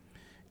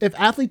 if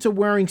athletes are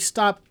wearing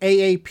Stop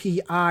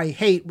AAPI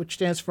Hate, which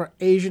stands for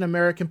Asian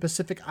American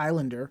Pacific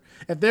Islander,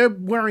 if they're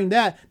wearing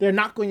that, they're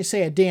not going to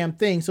say a damn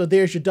thing. So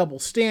there's your double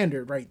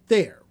standard right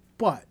there.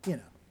 But,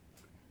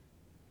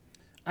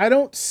 I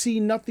don't see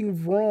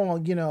nothing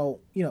wrong,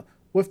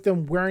 with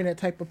them wearing that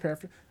type of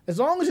paraphernalia. As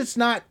long as it's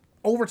not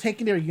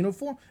overtaking their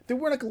uniform, they're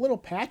wearing like a little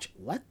patch,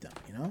 let them,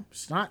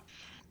 It's not.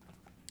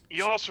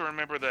 You also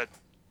remember that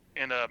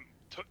in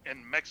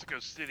Mexico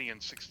City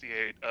in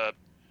 '68,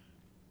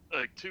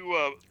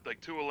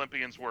 two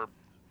Olympians were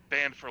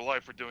banned for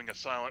life for doing a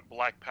silent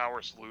Black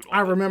Power salute.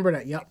 I remember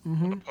that. Yep.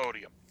 On the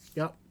podium.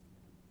 Yep.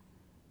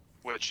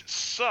 Which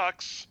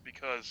sucks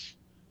because,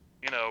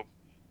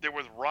 there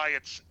was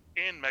riots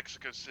in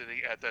Mexico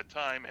City at that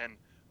time, and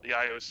the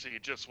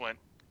IOC just went,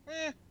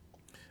 eh.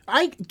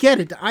 I get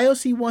it. The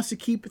IOC wants to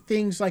keep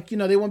things like, they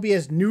want to be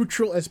as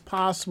neutral as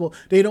possible.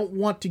 They don't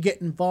want to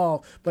get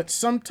involved. But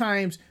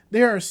sometimes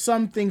there are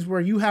some things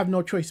where you have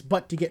no choice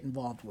but to get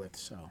involved with.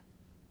 So,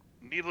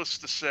 needless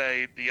to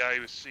say, the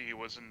IOC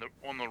was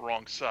on the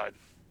wrong side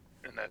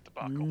in that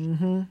debacle.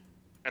 Mm-hmm.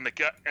 And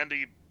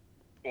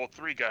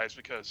three guys,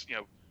 because,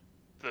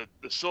 the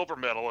silver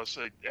medalists,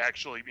 they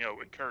actually,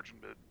 encouraged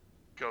them to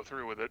go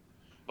through with it.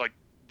 Like,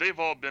 they've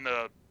all been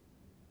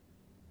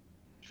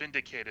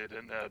vindicated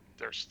in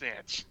their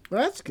stance.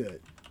 Well, that's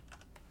good.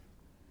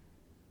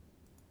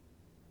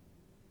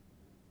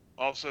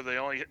 Also, they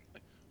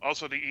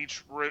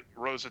each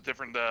rose a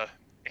different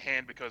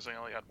hand because they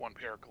only had one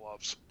pair of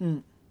gloves.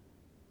 Mm.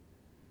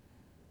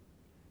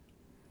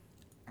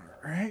 All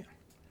right.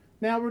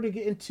 Now we're going to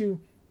get into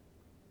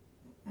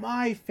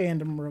my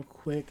fandom real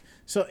quick.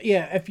 So,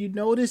 yeah, if you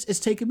notice, it's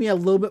taken me a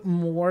little bit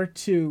more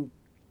to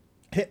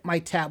hit my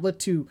tablet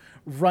to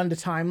run the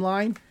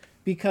timeline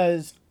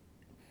because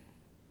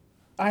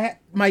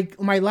my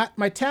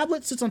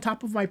tablet sits on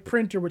top of my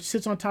printer, which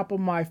sits on top of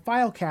my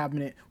file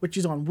cabinet, which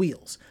is on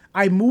wheels.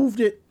 I moved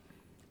it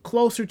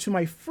closer to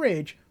my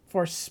fridge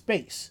for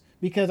space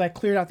because I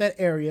cleared out that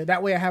area.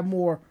 That way I have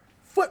more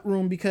foot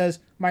room because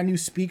my new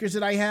speakers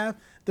that I have,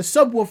 the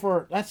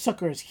subwoofer, that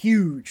sucker is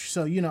huge.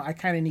 So, I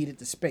kind of needed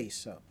the space.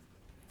 So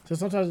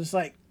sometimes it's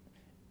like,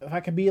 if I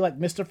could be like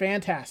Mr.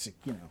 Fantastic,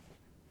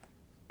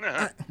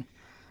 Uh-huh.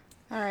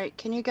 All right,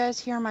 can you guys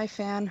hear my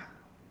fan?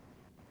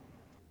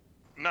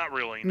 Not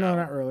really, No,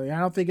 not really. I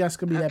don't think that's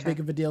going to be that Okay.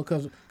 big of a deal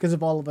because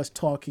of all of us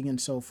talking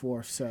and so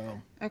forth.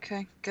 So,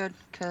 Okay, good,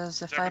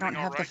 because if Is I don't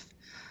everything have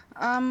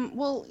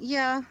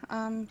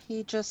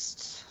he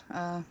just,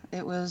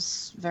 it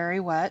was very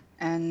wet,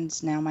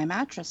 and now my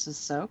mattress is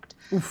soaked.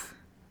 oof.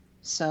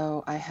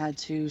 So I had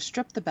to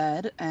strip the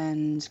bed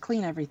and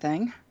clean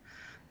everything,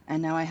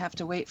 and now I have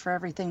to wait for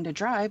everything to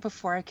dry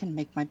before I can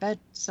make my bed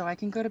so I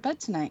can go to bed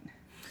tonight.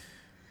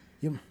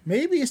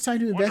 Maybe it's time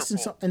to invest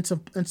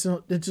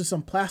Wonderful. into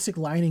some plastic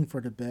lining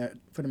for the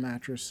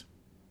mattress.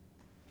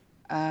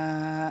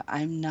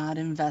 I'm not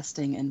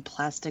investing in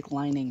plastic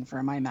lining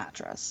for my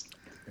mattress.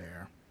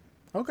 There.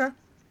 Okay.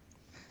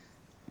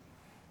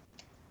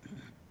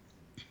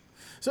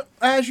 So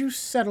as you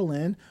settle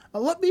in,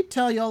 let me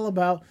tell you all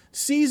about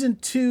season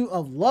 2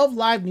 of Love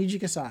Live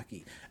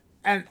Nijigasaki.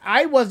 And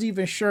I wasn't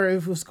even sure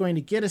if it was going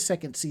to get a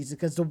second season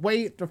because the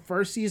way the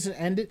first season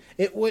ended,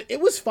 it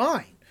was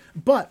fine.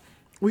 But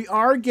we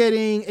are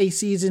getting a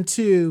season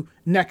 2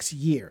 next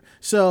year.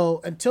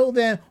 So until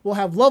then, we'll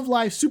have Love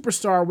Live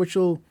Superstar, which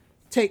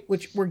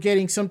we're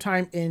getting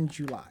sometime in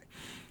July.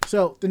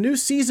 So the new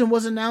season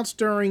was announced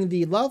during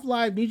the Love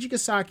Live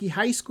Nijigasaki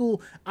High School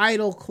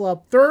Idol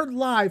Club 3rd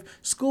Live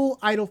School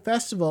Idol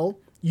Festival,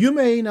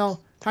 Yume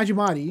no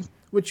Hajimari,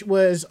 which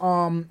was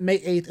May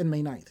 8th and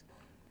May 9th.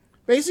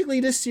 Basically,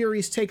 this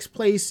series takes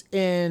place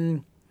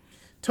in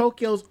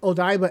Tokyo's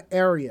Odaiba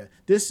area.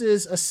 This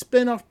is a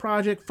spin-off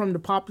project from the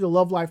popular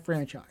Love Live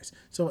franchise.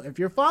 So if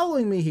you're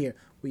following me here,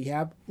 we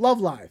have Love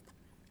Live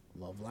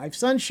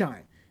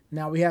Sunshine.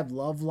 Now we have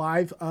Love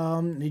Live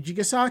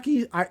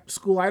Nijigasaki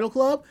School Idol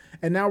Club,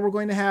 and now we're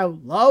going to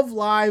have Love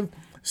Live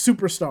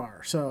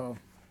Superstar. So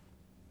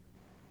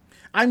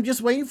I'm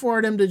just waiting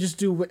for them to just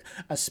do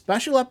a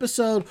special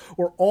episode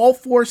or all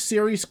 4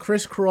 series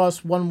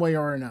crisscross one way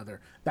or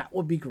another. That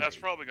would be great. That's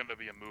probably going to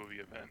be a movie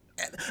event.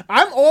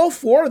 I'm all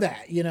for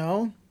that,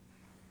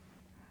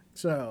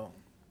 So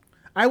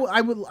I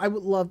would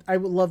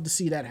love to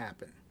see that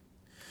happen.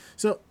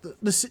 So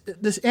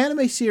this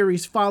anime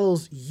series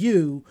follows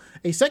Yu,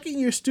 a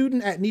second-year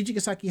student at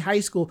Nijigasaki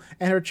High School,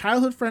 and her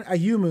childhood friend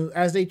Ayumu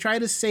as they try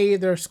to save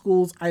their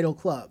school's idol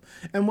club.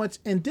 And what's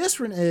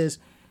indifferent is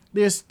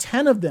there's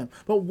 10 of them,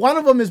 but one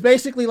of them is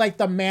basically like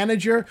the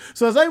manager.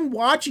 So as I'm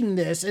watching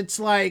this, it's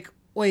like,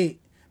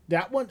 wait,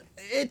 that one?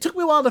 It took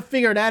me a while to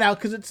figure that out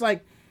because it's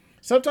like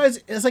sometimes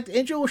it's like the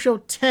intro will show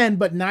 10,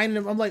 but 9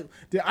 of them. I'm like,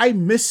 did I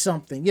miss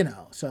something?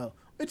 So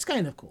it's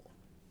kind of cool.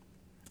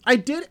 I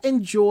did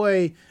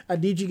enjoy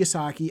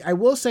Nijigasaki. I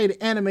will say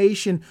the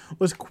animation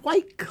was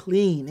quite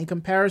clean in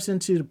comparison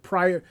to the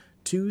prior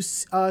 2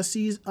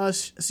 series.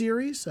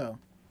 So,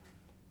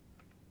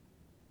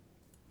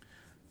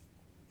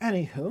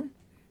 anywho,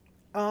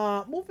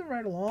 moving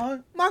right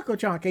along,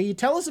 Mako-chan, can you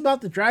tell us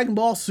about the Dragon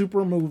Ball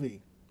Super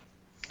movie?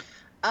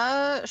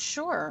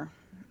 Sure.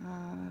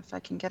 If I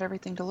can get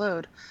everything to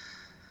load.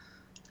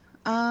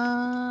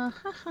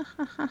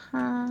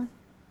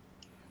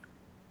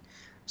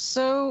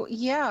 So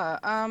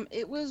yeah,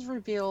 it was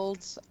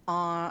revealed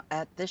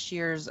at this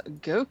year's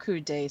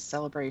Goku Day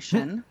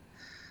celebration,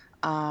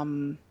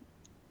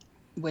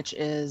 which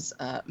is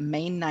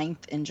May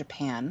 9th in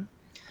Japan.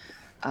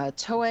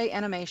 Toei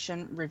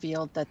Animation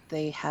revealed that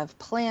they have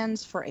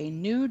plans for a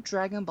new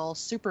Dragon Ball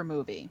Super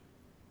movie.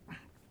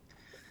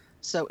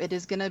 So it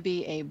is going to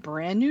be a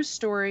brand new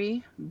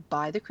story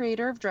by the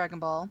creator of Dragon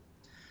Ball.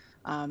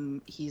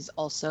 He's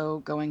also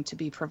going to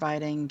be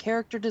providing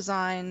character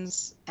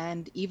designs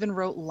and even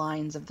wrote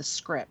lines of the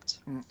script.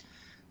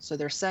 So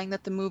they're saying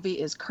that the movie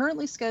is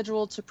currently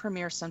scheduled to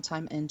premiere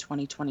sometime in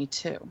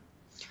 2022.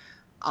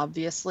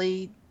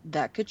 Obviously,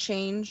 that could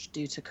change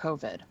due to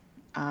COVID.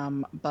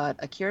 But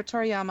Akira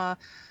Toriyama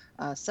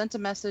sent a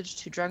message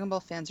to Dragon Ball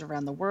fans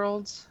around the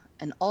world.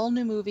 An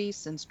all-new movie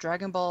since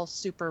Dragon Ball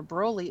Super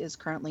Broly is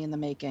currently in the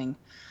making.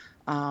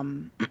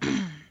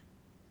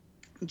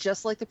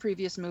 Just like the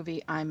previous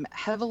movie, I'm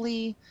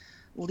heavily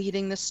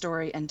leading the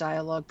story and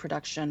dialogue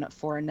production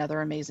for another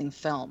amazing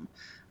film.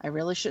 I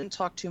really shouldn't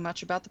talk too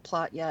much about the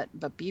plot yet,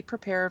 but be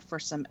prepared for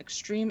some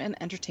extreme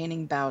and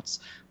entertaining bouts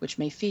which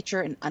may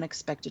feature an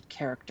unexpected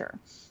character.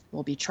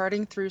 We'll be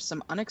charting through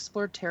some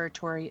unexplored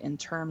territory in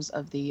terms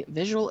of the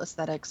visual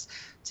aesthetics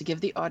to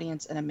give the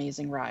audience an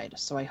amazing ride.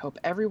 So I hope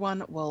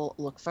everyone will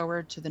look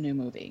forward to the new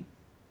movie.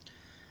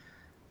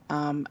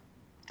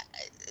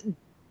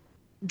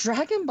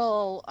 Dragon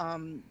Ball,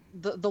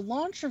 the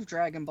launch of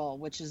Dragon Ball,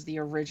 which is the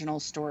original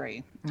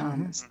story,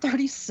 it's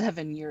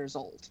 37 years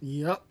old.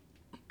 Yep.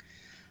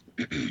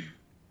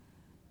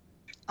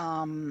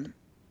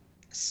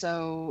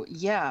 So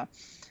yeah,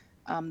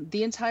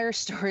 the entire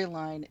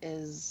storyline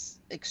is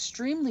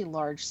extremely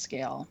large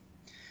scale.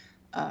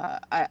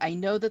 I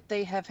know that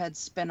they have had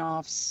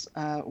spin-offs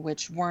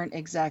which weren't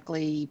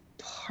exactly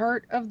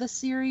part of the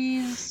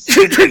series.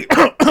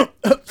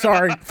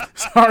 Sorry.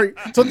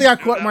 Something I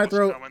caught in my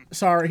throat. Coming.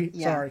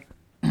 Sorry.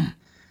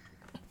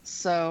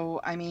 So,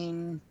 I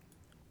mean,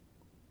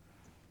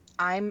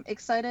 I'm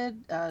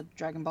excited.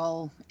 Dragon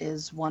Ball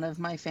is one of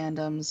my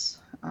fandoms.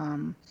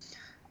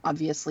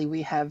 Obviously,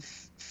 we have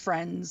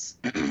friends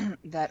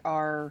that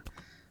are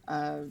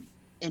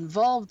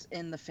involved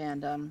in the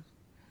fandom.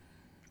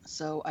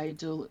 So I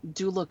do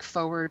look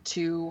forward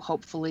to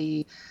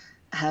hopefully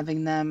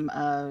having them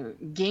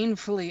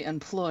gainfully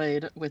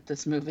employed with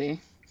this movie.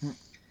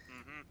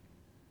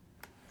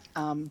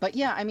 But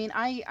yeah, I mean,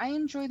 I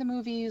enjoy the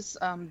movies.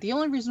 The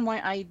only reason why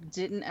I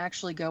didn't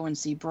actually go and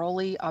see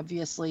Broly,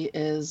 obviously,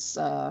 is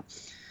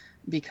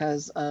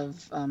because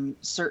of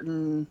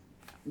certain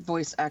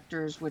voice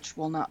actors, which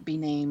will not be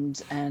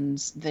named, and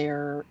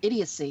their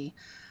idiocy.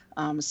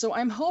 So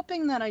I'm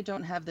hoping that I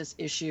don't have this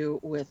issue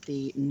with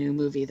the new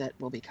movie that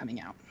will be coming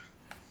out.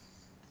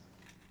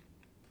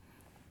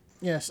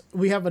 Yes,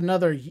 we have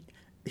another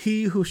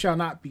He Who Shall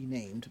Not Be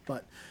Named,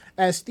 but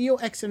as Theo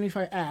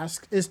X75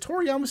 asks, is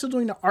Toriyama still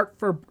doing the art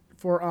for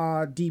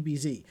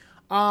DBZ?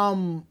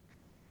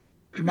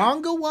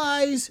 Manga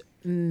wise,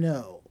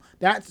 no.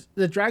 That's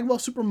the Dragon Ball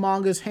Super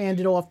manga is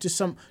handed off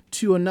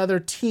to another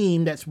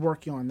team that's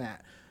working on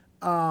that.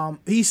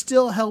 He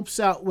still helps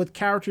out with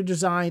character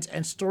designs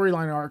and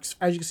storyline arcs,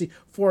 as you can see,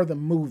 for the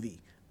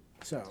movie.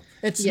 So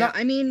it's not.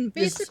 I mean,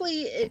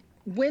 basically,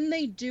 when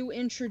they do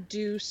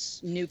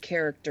introduce new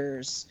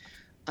characters,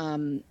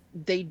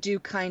 they do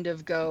kind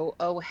of go,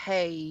 "Oh,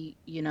 hey,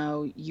 you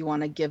know, you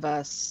want to give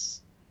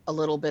us a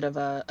little bit of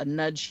a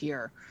nudge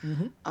here."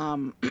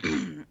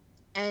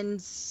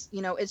 And,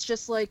 you know, it's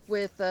just like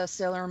with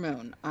Sailor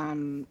Moon.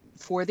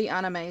 For the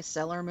anime,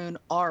 Sailor Moon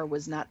R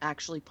was not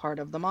actually part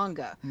of the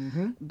manga.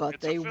 But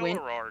It's they a filler went...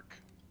 arc.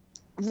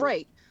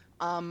 Right.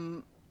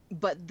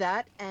 But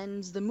that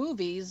ends the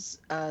movies.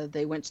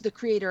 They went to the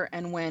creator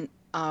and went,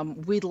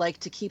 we'd like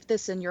to keep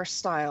this in your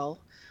style.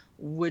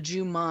 Would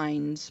you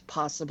mind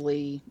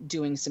possibly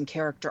doing some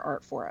character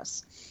art for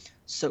us?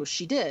 So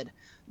she did.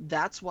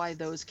 That's why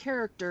those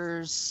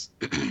characters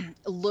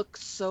look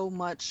so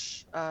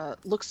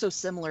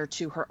similar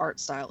to her art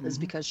style, is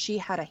because she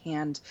had a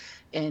hand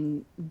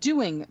in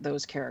doing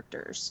those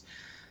characters.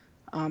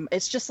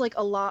 It's just like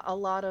a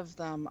lot of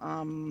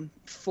them.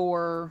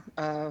 For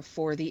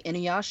the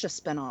Inuyasha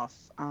spinoff,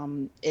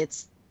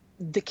 it's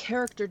the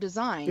character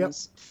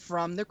designs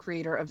from the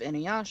creator of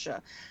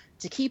Inuyasha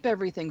to keep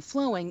everything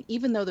flowing,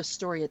 even though the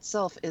story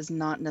itself is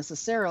not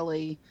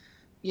necessarily,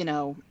 you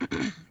know,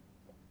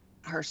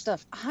 her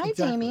stuff. Hi,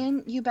 Exactly.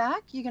 Damien, you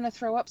back? You gonna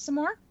throw up some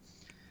more?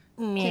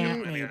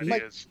 Any Maybe.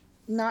 ideas?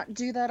 Not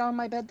do that on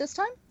my bed this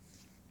time?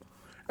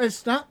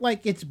 It's not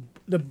like it's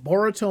the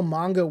Boruto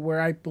manga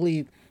where I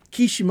believe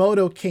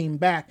Kishimoto came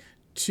back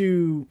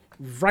to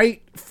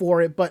write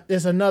for it, but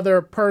there's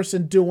another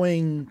person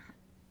doing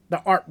the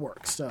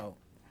artwork. So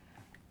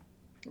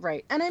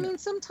Right. And I mean,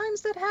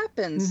 sometimes that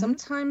happens.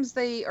 Sometimes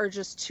they are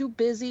just too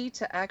busy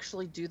to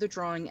actually do the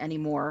drawing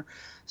anymore.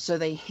 So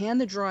they hand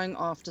the drawing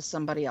off to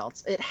somebody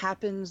else. It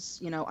happens,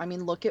 you know, I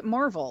mean, look at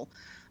Marvel.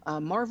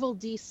 Marvel,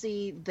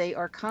 DC, they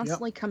are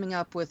constantly coming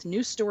up with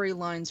new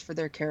storylines for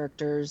their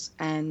characters.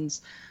 And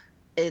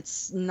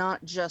it's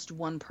not just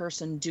one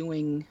person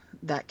doing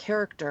that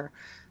character.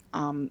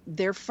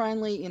 They're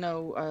finally,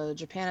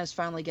 Japan is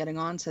finally getting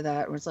onto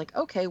that, where it's like,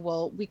 okay,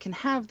 well, we can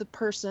have the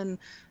person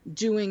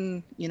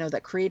doing,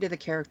 that created the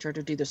character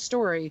to do the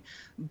story,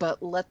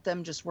 but let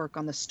them just work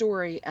on the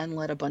story and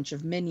let a bunch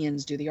of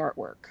minions do the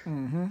artwork.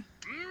 Mm-hmm.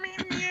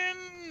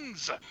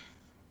 Minions.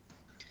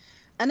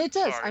 And it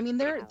does. Sorry, I mean,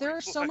 bit of a there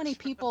are so many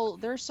reflex. people.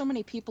 There are so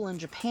many people in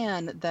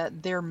Japan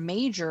that their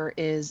major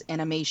is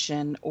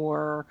animation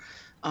or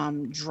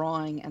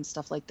drawing and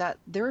stuff like that.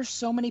 There are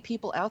so many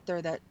people out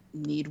there that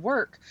need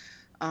work.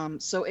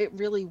 So it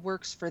really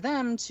works for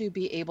them to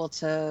be able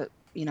to,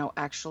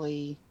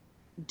 actually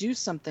do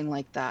something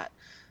like that,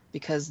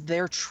 because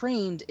they're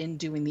trained in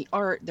doing the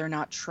art. They're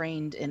not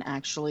trained in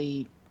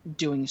actually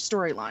doing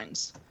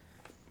storylines.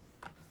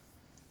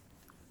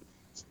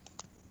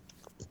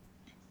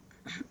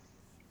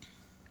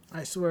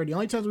 I swear, the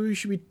only times we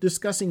should be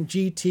discussing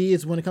GT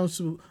is when it comes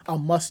to a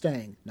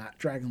Mustang, not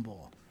Dragon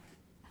Ball.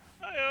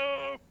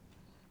 Hi-oh.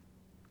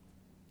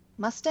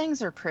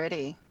 Mustangs are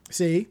pretty.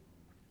 See?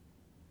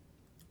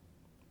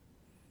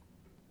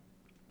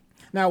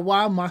 Now,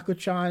 while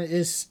Mako-chan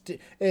is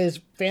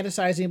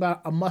fantasizing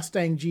about a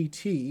Mustang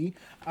GT,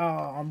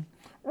 we're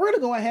going to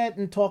go ahead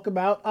and talk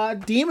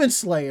about Demon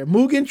Slayer,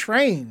 Mugen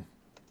Train.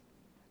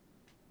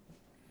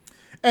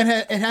 And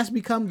it has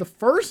become the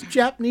first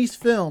Japanese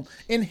film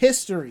in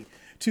history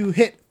to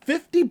hit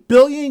 50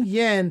 billion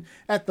yen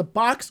at the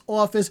box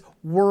office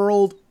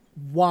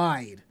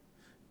worldwide.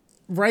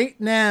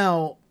 Right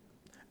now,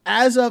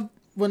 as of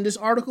when this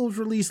article was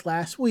released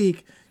last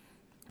week,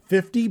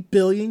 50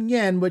 billion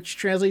yen, which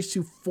translates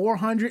to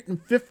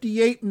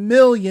 $458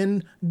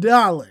 million.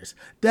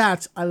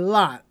 That's a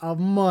lot of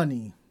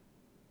money.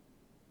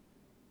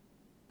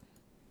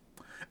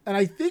 And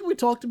I think we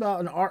talked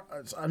about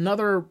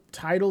another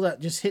title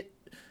that just hit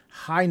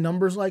high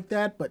numbers like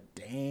that, but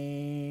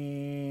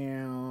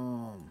damn.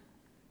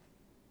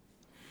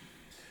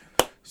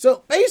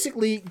 So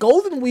basically,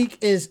 Golden Week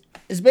is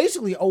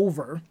basically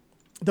over.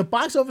 The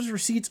box office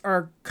receipts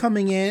are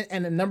coming in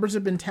and the numbers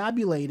have been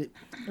tabulated.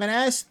 And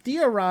as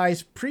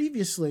theorized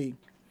previously,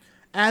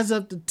 as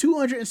of the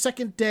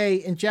 202nd day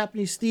in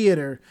Japanese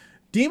theater,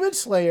 Demon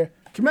Slayer,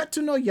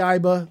 Kimetsu no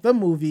Yaiba, the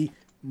movie,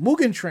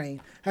 Mugen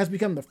Train, has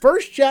become the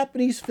first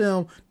Japanese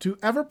film to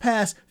ever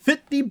pass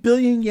 50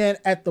 billion yen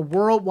at the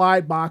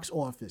worldwide box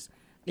office.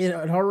 It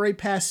had already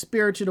passed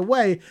Spirited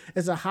Away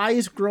as the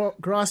highest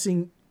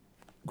grossing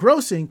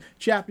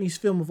Japanese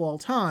film of all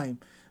time.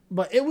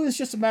 But it was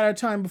just a matter of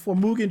time before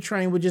Mugen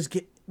Train would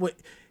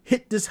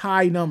hit this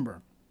high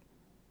number.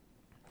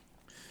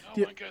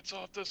 No one gets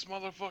off this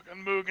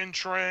motherfucking Mugen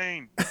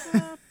Train.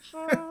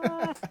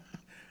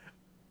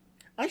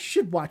 I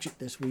should watch it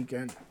this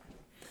weekend.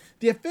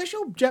 The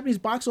official Japanese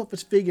box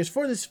office figures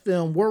for this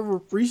film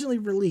were recently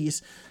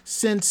released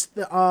since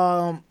we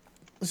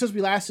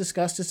last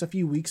discussed this a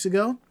few weeks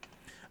ago.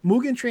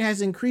 Mugen Train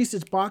has increased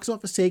its box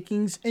office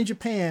takings in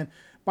Japan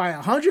by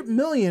 100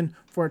 million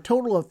for a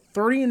total of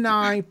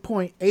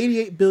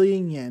 39.88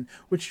 billion yen,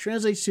 which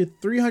translates to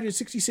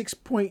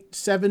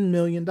 $366.7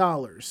 million.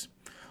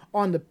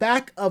 On the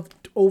back of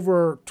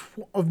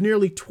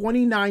nearly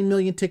 29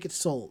 million tickets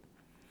sold.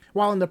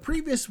 While in the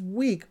previous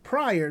week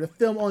prior, the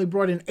film only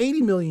brought in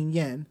 80 million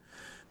yen,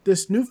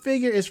 this new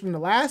figure is from the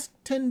last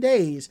 10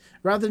 days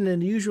rather than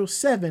the usual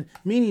 7,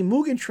 meaning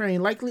Mugen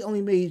Train likely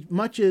only made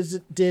much as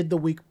it did the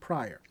week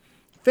prior.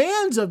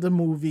 Fans of the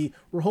movie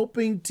were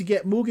hoping to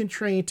get Mugen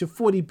Train to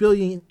 40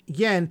 billion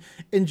yen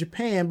in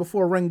Japan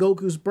before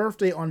Rengoku's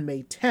birthday on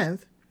May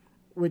 10th,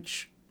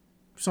 which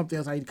something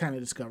else I kind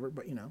of discovered,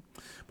 but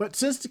But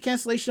since the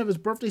cancellation of his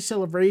birthday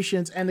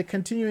celebrations and the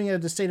continuing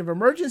of the state of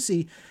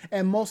emergency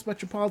and most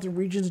metropolitan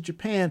regions of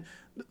Japan,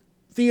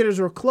 theaters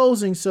were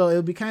closing, so it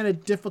would be kind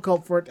of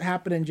difficult for it to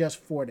happen in just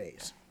 4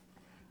 days.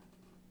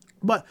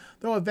 But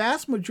though a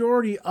vast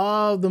majority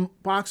of the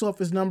box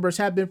office numbers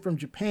have been from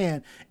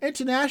Japan,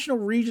 international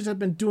regions have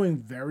been doing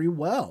very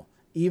well,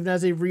 even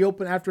as they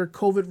reopen after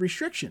COVID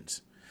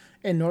restrictions.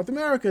 In North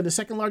America, the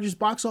second largest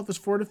box office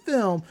for the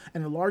film,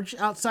 and the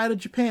largest outside of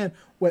Japan,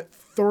 with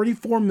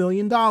 $34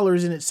 million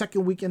in its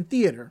second week in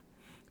theater.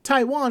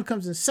 Taiwan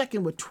comes in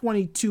second with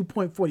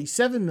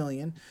 $22.47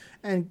 million,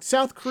 and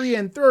South Korea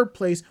in third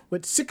place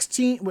with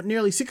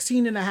nearly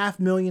 $16.5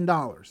 million.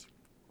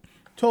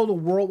 Total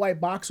worldwide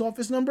box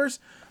office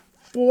numbers,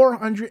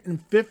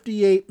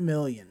 $458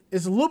 million.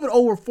 It's a little bit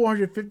over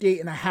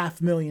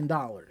 $458.5 million.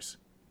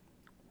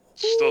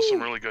 Still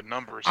some really good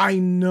numbers. I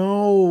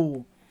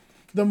know.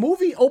 The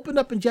movie opened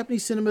up in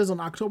Japanese cinemas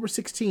on October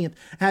 16th and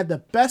had the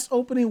best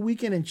opening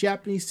weekend in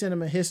Japanese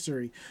cinema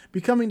history,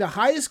 becoming the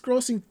highest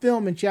grossing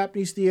film in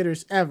Japanese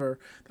theaters ever,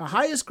 the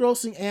highest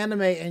grossing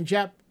anime and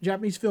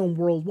Japanese film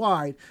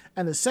worldwide,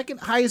 and the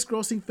second highest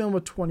grossing film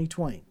of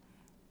 2020.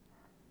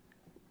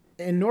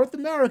 In North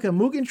America,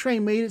 Mugen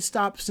Train made its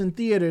stops in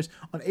theaters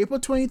on April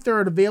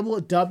 23rd,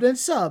 available dubbed and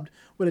subbed,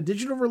 with a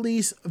digital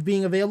release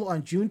being available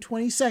on June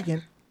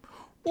 22nd,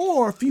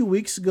 or a few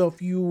weeks ago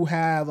if you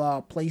have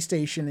a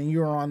PlayStation and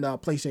you're on the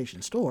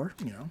PlayStation Store,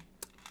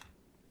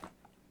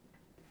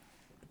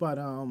 But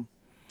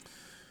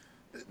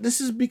this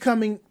is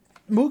becoming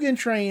Mugen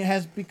Train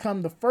has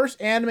become the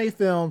first anime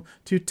film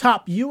to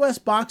top U.S.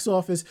 box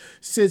office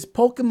since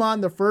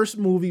Pokemon the first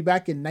movie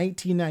back in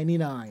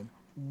 1999.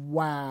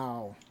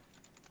 Wow.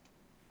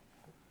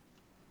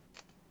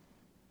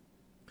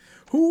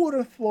 Who would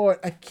have thought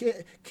a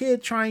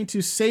kid trying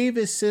to save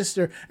his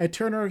sister and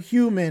turn her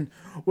human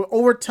would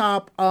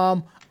overtop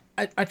a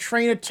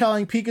trainer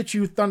telling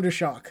Pikachu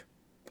Thundershock?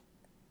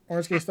 Or in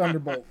this case,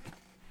 Thunderbolt.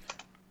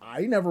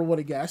 I never would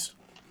have guessed.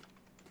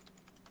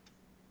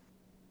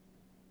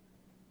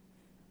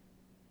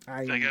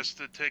 I guess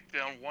to take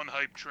down one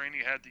hype train,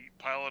 you had to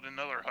pilot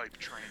another hype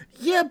train.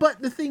 Yeah,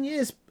 but the thing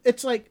is,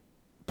 it's like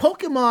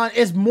Pokemon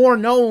is more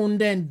known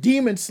than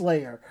Demon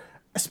Slayer.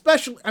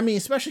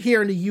 Especially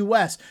here in the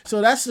U.S.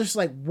 So that's just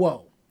like,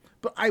 whoa.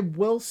 But I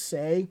will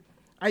say,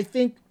 I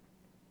guess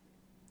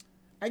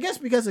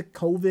because of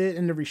COVID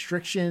and the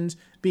restrictions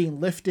being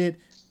lifted,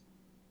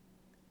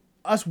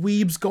 us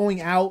weebs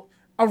going out,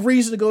 a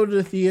reason to go to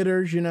the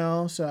theaters,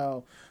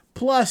 so.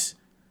 Plus,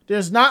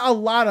 there's not a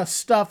lot of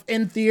stuff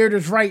in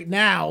theaters right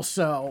now,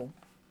 so.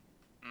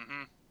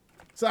 Mm-hmm.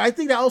 So I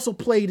think that also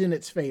played in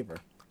its favor.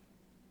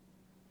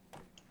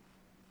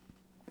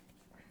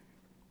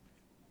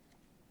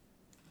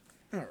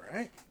 All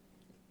right,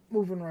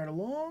 moving right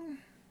along.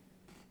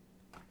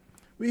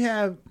 We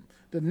have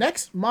the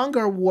next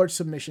manga award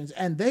submissions,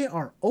 and they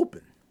are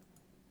open.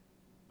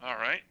 All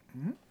right.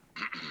 Mm-hmm.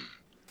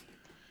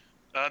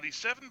 The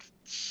 7th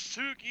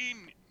Tsugi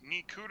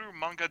Nikuru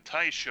Manga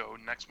Taisho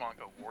Next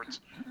Manga Awards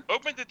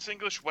opened its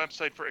English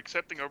website for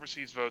accepting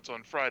overseas votes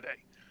on Friday.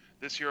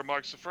 This year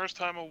marks the first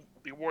time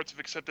the awards have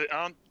accepted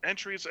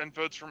entries and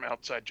votes from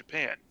outside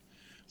Japan.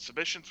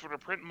 Submissions for the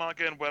print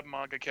manga and web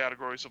manga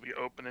categories will be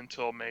open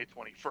until May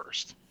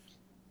 21st.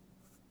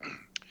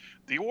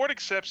 The award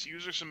accepts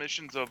user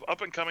submissions of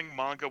up-and-coming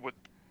manga with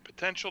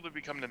potential to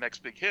become the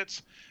next big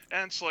hits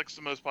and selects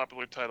the most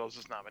popular titles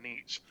as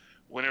nominees.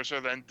 Winners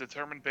are then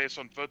determined based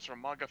on votes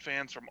from manga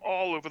fans from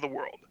all over the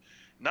world.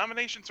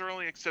 Nominations are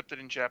only accepted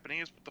in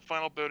Japanese, but the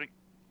final voting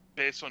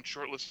based on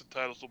shortlisted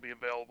titles will be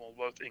available in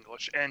both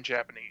English and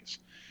Japanese.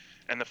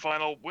 And the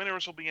final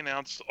winners will be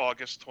announced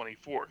August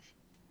 24th.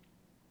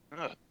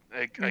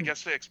 I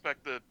guess they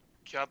expect to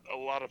count a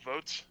lot of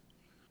votes.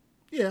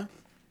 Yeah.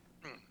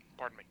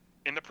 Pardon me.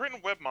 In the print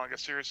and web manga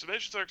series,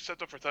 submissions are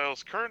accepted for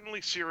titles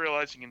currently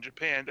serializing in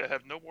Japan that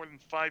have no more than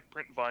 5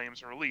 print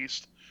volumes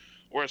released,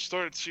 or have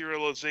started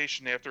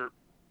serialization after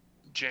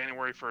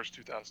January 1st,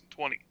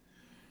 2020.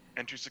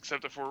 Entries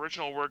accepted for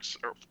original works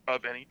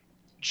of any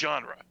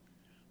genre.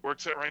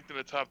 Works that ranked in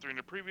the top 3 in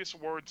the previous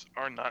awards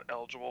are not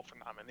eligible for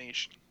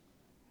nomination.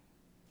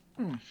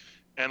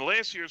 And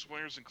last year's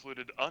winners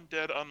included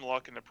Undead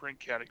Unluck in the print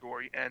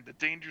category and The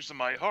Dangers of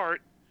My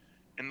Heart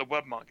in the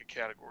web manga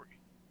category.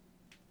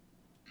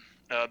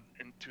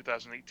 In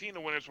 2018,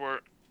 the winners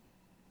were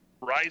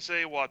Rise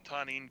wa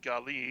Tanin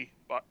Gali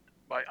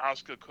by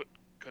Asuka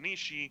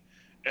Konishi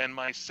and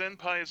My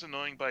Senpai is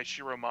Annoying by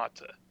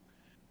Shiromata.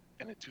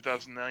 And in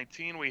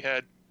 2019, we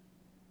had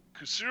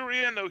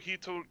Kusuria no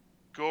Hito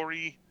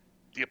Gori,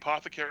 The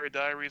Apothecary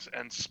Diaries,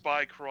 and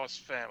Spy Cross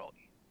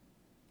Family.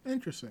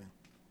 Interesting.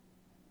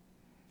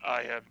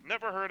 I have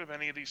never heard of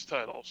any of these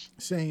titles.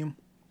 Same.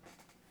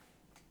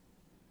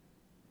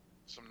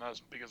 So I'm not as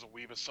big as a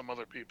weeb as some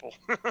other people.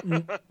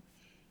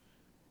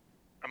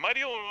 Am I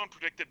the only one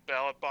predicted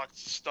ballot box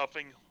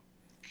stuffing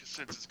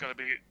since it's going to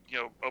be,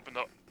 open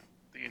up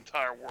the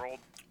entire world?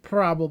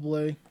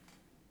 Probably.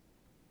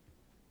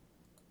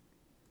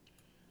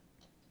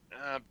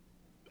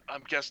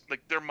 I'm guessing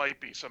there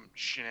might be some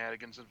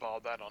shenanigans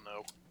involved. I don't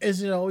know.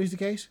 Is it always the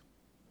case?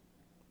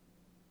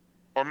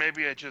 Or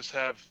maybe I just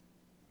have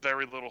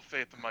very little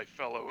faith in my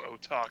fellow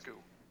otaku.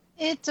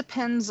 It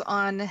depends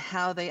on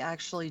how they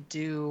actually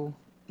do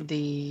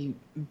the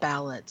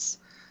ballots.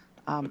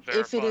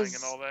 If it is,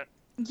 and all that.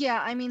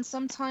 Yeah, I mean,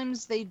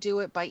 sometimes they do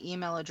it by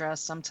email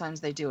address,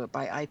 sometimes they do it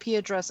by IP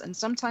address, and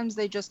sometimes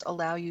they just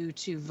allow you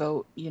to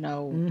vote,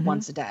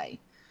 once a day.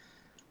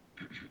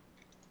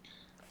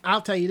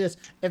 I'll tell you this: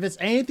 if it's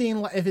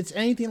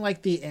anything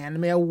like the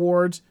anime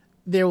awards,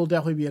 there will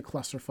definitely be a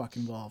clusterfuck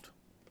involved.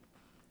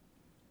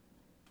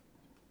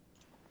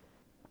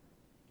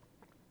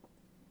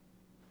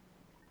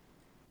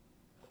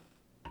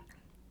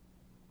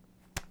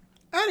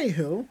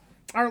 Anywho,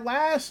 our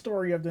last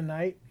story of the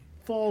night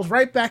falls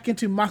right back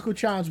into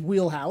Mako-chan's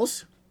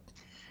wheelhouse.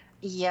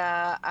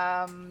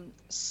 Yeah,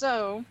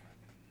 so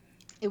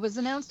it was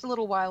announced a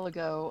little while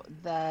ago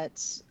that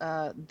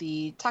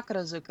the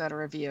Takarazuka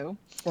review,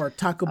 or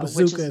Taco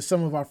Bazooka, as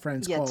some of our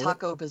friends call it. Yeah,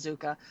 Taco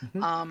Bazooka.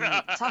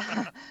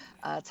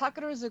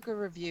 Takarazuka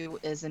review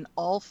is an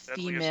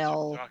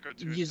all-female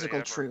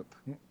musical troupe.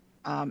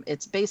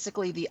 It's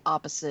basically the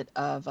opposite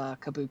of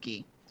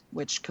Kabuki,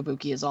 which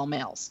Kabuki is all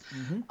males.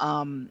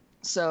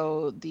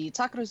 So the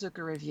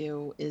Takarazuka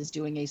review is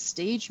doing a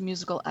stage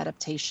musical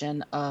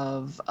adaptation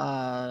of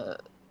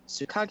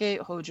Tsukage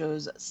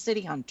Hojo's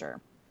City Hunter.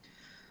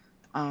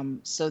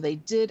 So they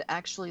did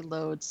actually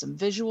load some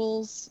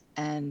visuals,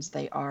 and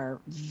they are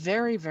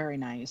very, very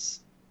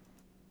nice.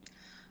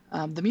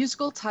 The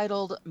musical,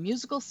 titled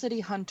Musical City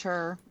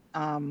Hunter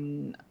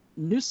Nusum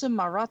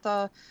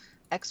Maratha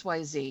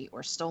XYZ,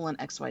 or Stolen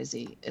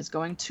XYZ, is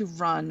going to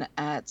run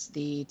at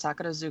the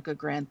Takarazuka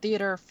Grand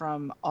Theater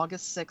from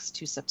August 6th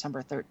to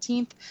September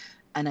 13th,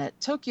 and at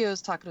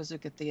Tokyo's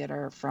Takarazuka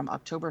Theater from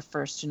October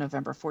 1st to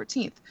November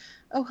 14th.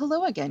 Oh,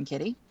 hello again,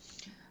 Kitty.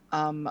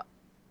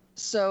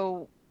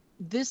 So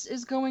this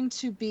is going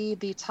to be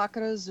the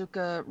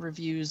Takarazuka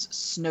Review's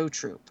Snow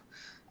Troop.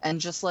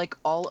 And just like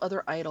all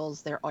other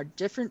idols, there are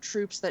different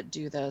troops that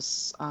do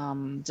this,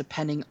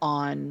 depending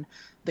on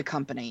the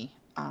company.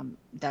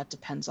 That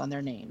depends on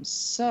their names.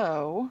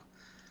 So,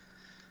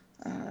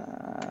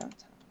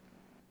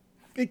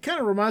 it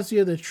kind of reminds me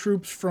of the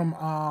troops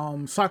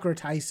from Sakura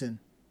Tyson.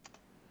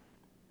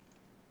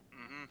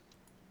 Mm-hmm.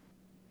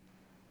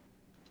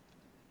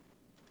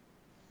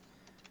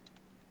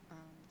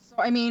 So,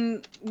 I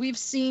mean, we've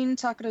seen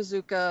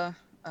Takarazuka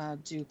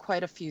do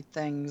quite a few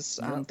things.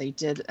 Yep. They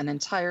did an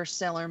entire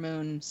Sailor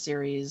Moon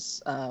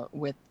series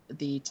with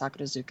the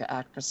Takarazuka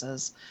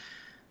actresses.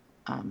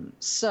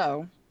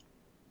 So,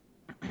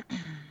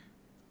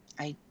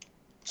 I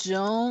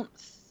don't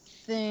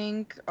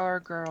think our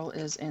girl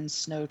is in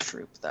Snow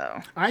Troop,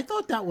 though. I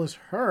thought that was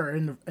her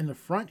in the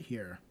front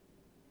here.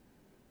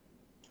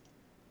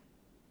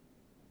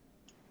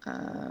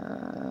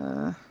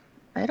 I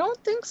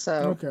don't think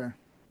so. Okay.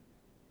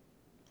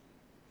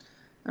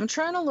 I'm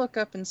trying to look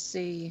up and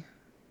see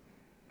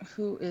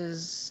who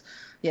is...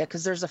 Yeah,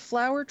 because there's a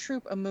Flower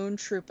Troop, a Moon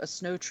Troop, a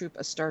Snow Troop,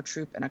 a Star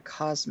Troop, and a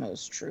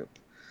Cosmos Troop.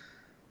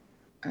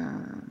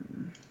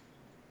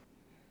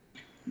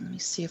 Let me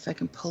see if I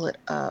can pull it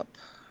up.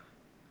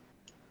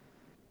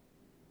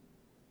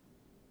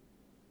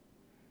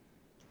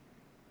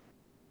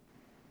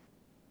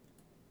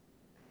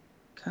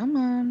 Come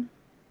on.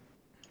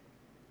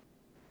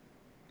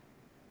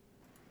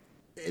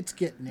 It's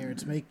getting there.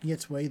 It's making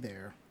its way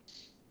there.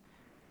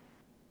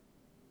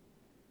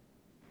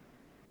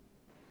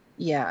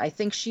 Yeah, I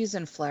think she's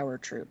in Flower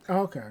Troop.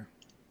 Okay.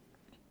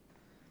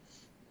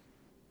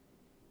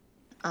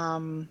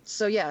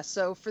 So yeah,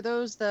 so for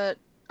those that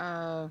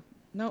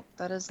nope,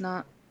 that is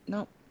not,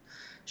 nope.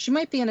 She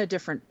might be in a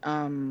different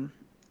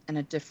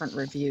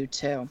review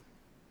too.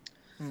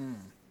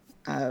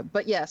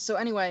 But yeah, so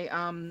anyway,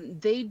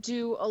 they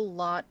do a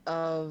lot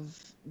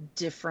of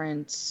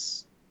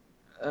different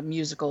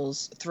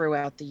musicals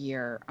throughout the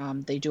year.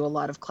 They do a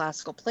lot of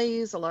classical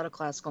plays, a lot of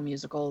classical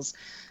musicals,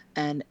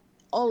 and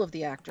all of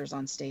the actors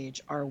on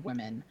stage are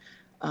women.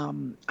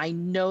 I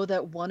know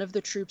that one of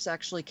the troupes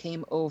actually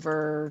came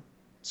over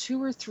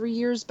 2 or 3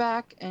 years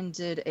back and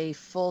did a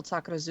full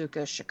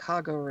Takarazuka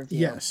Chicago review.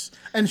 Yes,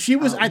 and she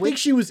was. I think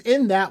she was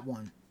in that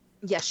one.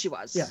 Yes, she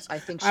was. Yes, I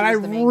think she and was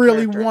I the main really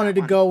character in wanted that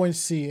to one. go and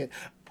see it.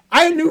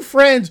 I knew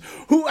friends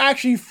who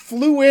actually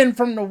flew in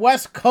from the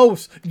West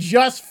Coast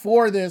just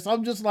for this.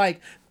 I'm just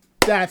like,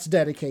 that's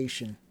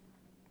dedication.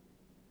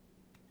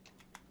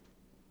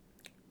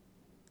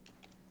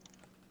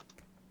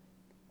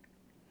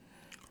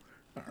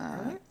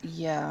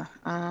 Yeah.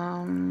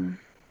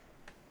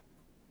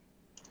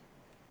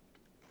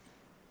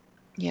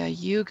 Yeah,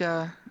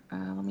 Yuga.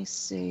 Let me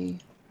see.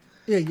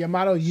 Yeah,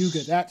 Yamato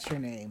Yuga. That's her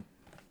name.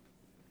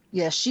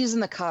 Yeah, she's in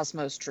the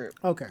Cosmos Troop.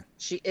 Okay.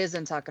 She is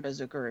in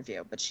Takarazuka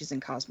Review, but she's in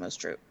Cosmos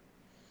Troop.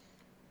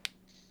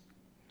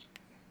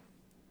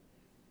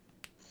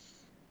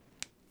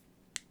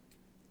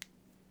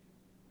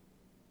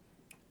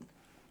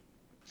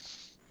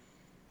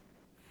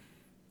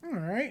 All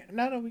right.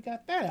 Now that we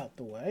got that out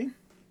the way,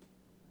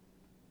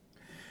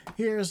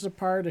 here's the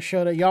part of the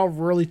show that y'all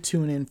really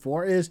tune in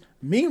for is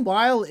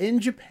Meanwhile in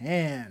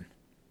Japan.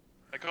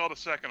 I called a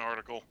second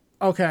article.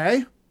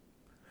 Okay.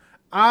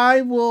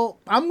 I'm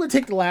going to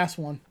take the last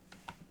one.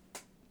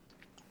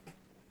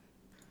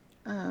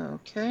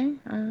 Okay.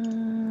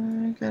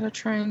 I gotta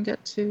try and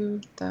get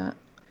to that.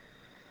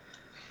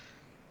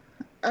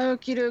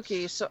 Okie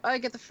dokie. So I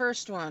get the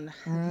first one.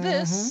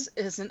 This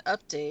is an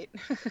update.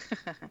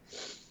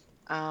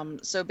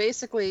 So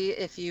basically,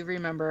 if you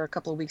remember a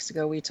couple of weeks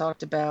ago, we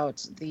talked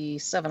about the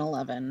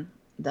 7-Eleven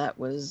that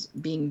was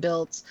being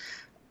built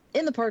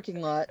in the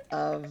parking lot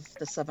of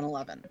the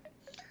 7-Eleven.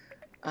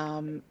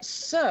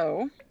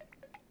 So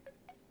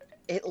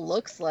it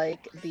looks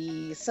like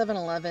the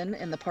 7-Eleven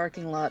in the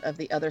parking lot of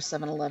the other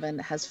 7-Eleven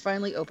has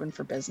finally opened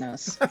for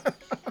business.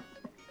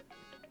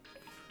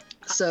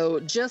 So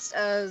just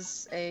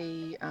as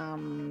a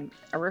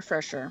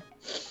refresher,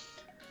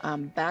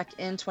 back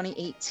in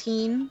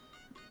 2018,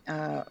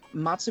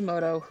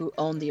 Matsumoto, who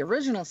owned the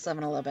original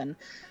 7-Eleven,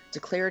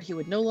 declared he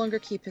would no longer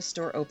keep his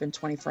store open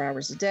 24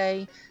 hours a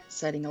day,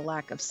 citing a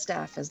lack of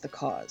staff as the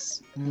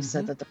cause. He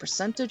said that the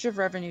percentage of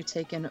revenue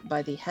taken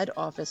by the head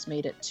office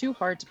made it too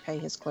hard to pay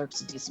his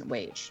clerks a decent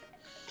wage.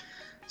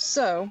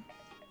 So,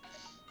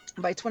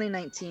 by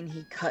 2019,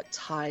 he cut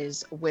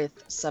ties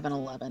with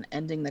 7-Eleven,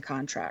 ending the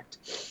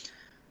contract.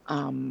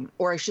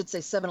 Or I should say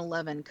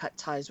 7-Eleven cut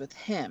ties with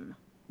him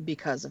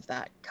because of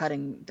that,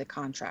 cutting the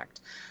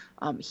contract.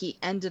 He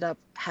ended up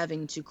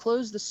having to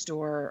close the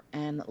store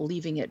and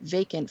leaving it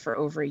vacant for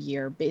over a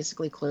year,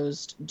 basically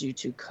closed due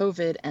to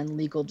COVID and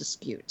legal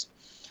dispute.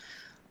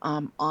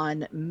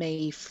 On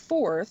May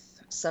 4th,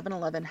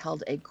 7-Eleven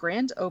held a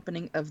grand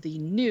opening of the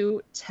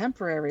new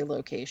temporary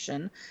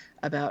location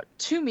about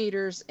 2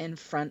 meters in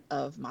front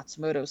of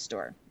Matsumoto's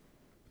store.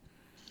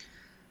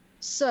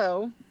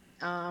 So,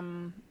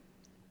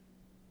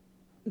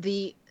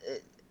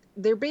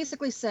 they're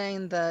basically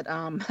saying that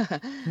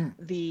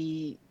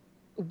the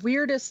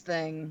weirdest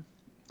thing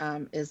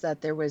is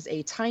that there was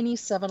a tiny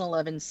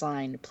 7-Eleven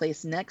sign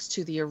placed next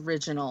to the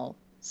original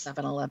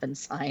 7-Eleven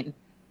sign.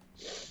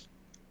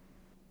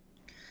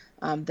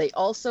 They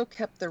also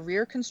kept the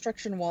rear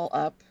construction wall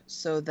up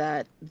so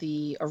that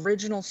the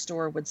original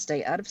store would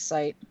stay out of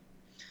sight.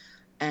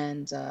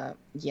 And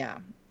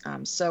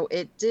so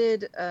it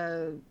did.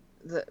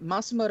 The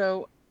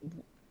Matsumoto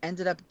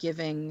ended up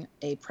giving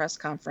a press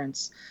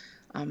conference,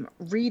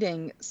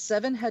 reading,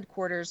 "7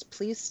 headquarters,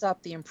 please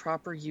stop the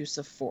improper use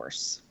of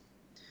force."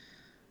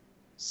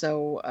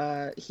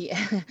 So he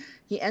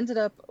ended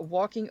up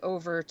walking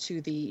over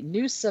to the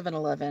new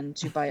 7-Eleven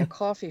to buy a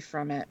coffee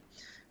from it,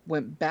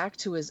 went back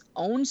to his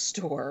own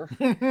store,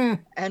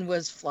 and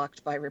was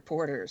flocked by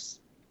reporters.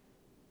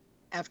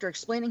 After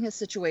explaining his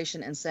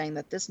situation and saying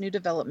that this new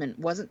development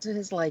wasn't to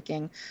his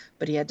liking,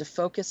 but he had to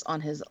focus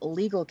on his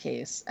legal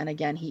case, and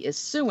again, he is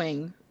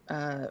suing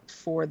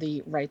for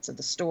the rights of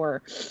the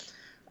store.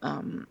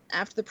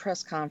 After the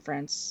press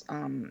conference,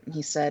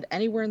 he said,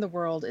 "Anywhere in the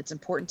world, it's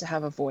important to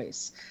have a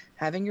voice.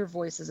 Having your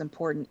voice is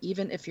important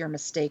even if you're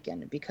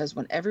mistaken, because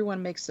when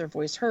everyone makes their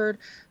voice heard,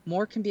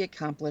 more can be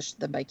accomplished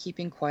than by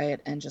keeping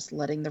quiet and just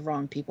letting the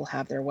wrong people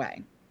have their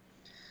way."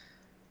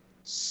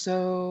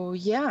 So,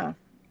 yeah.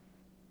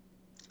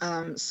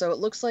 So it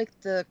looks like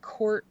the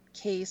court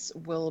case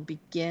will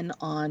begin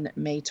on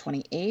May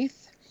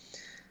 28th.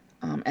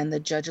 And the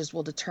judges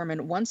will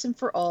determine once and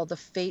for all the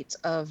fate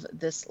of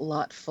this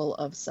lot full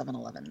of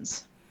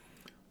 7-Elevens.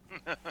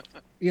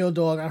 Yo,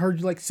 dog, I heard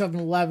you like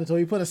 7-Eleven, so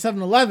you put a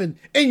 7-Eleven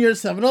in your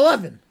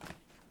 7-Eleven.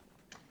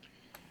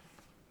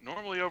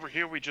 Normally over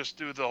here we just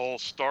do the whole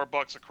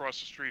Starbucks across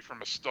the street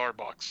from a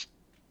Starbucks.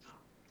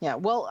 Yeah,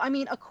 well, I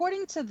mean,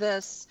 according to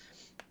this,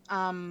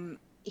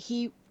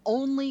 he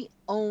only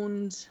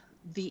owned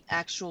the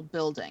actual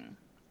building.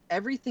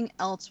 Everything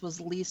else was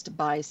leased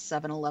by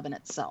 7-Eleven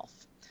itself.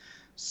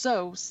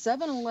 So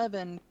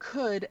 7-Eleven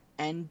could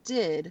and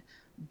did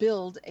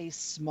build a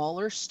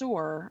smaller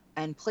store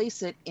and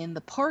place it in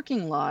the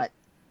parking lot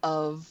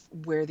of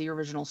where the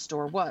original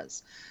store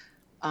was.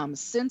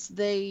 Since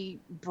they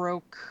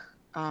broke,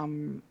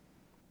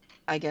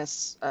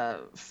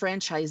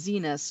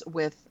 franchisiness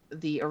with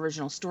the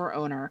original store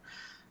owner,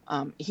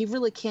 he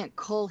really can't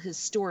call his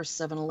store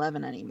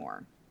 7-Eleven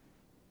anymore.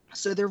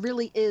 So there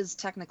really is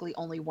technically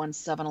only one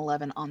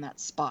 7-Eleven on that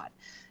spot.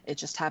 It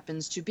just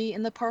happens to be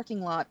in the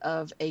parking lot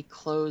of a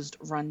closed,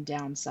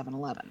 run-down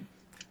 7-Eleven.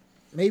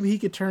 Maybe he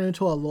could turn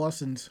into a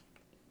Lawson's.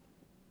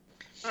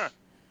 Huh.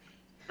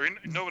 Or you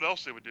know what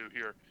else they would do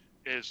here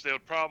is they'll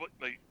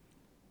probably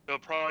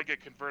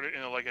get converted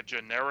into like a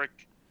generic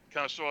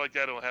kind of store like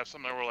that. It'll have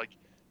something where like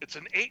it's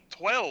an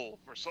 812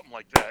 or something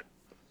like that.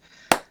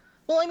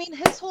 Well, I mean,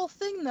 his whole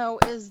thing though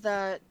is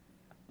that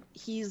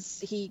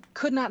he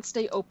could not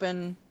stay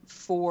open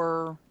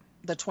for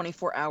the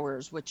 24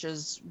 hours, which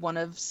is one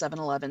of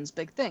 7-Eleven's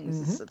big things.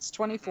 Mm-hmm. It's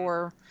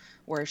 24,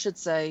 or I should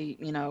say,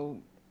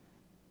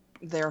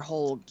 their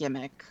whole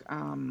gimmick,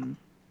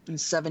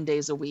 7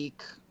 days a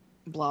week,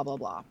 blah, blah,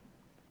 blah.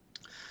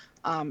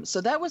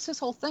 So that was his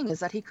whole thing, is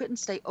that he couldn't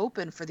stay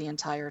open for the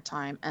entire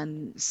time.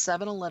 And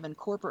 7-Eleven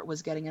corporate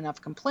was getting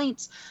enough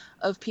complaints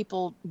of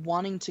people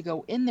wanting to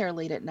go in there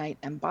late at night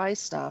and buy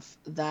stuff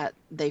that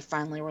they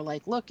finally were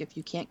like, look, if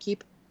you can't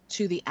keep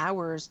to the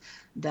hours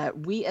that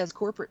we as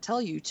corporate tell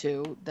you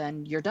to,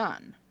 then you're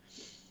done.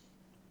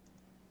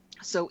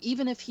 So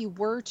even if he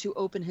were to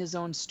open his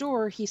own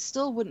store, he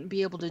still wouldn't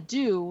be able to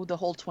do the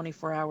whole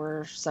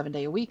 24-hour,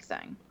 7-day-a-week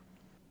thing.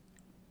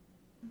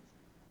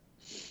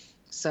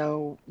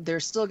 So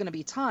there's still going to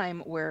be time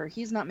where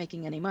he's not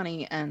making any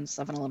money and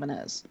 7-Eleven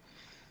is.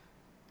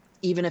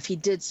 Even if he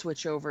did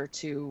switch over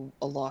to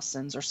a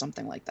Lawson's or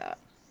something like that.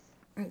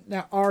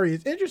 Now, Ari,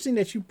 it's interesting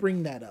that you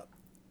bring that up.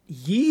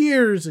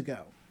 Years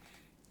ago,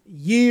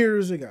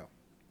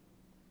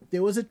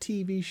 there was a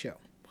TV show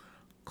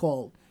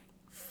called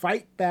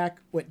Fight Back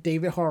with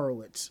David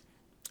Horowitz.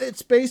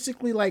 It's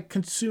basically like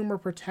consumer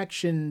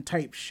protection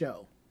type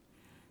show.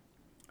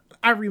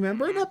 I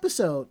remember an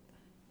episode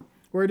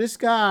where this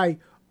guy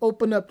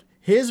opened up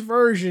his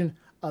version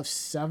of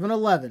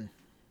 7-Eleven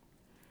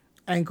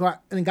and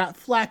got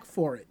flack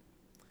for it.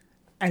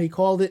 And he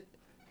called it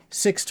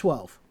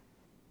 612.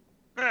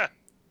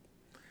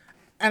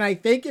 And I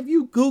think if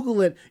you Google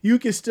it, you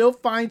can still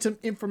find some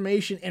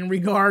information in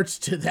regards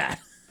to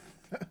that.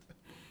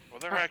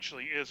 Well, there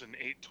actually is an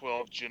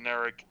 812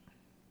 generic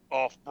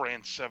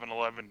off-brand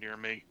 7-Eleven near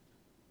me.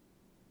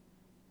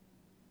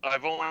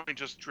 I've only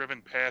just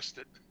driven past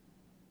it.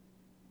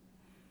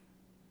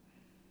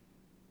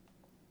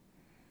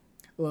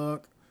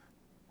 Look,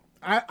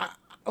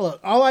 Look,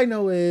 all I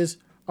know is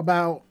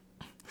about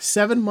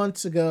 7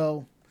 months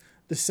ago,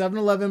 the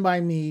 7-Eleven by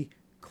me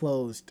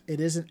closed. It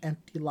is an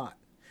empty lot.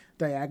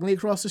 Diagonally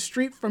across the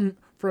street from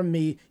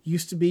me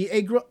used to be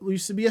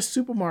a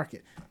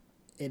supermarket.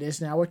 It is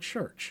now a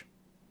church.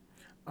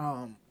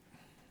 I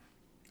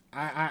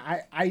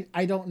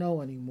don't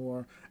know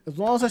anymore. As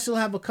long as I still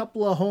have a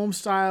couple of home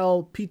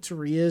style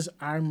pizzerias,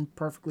 I'm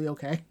perfectly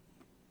okay.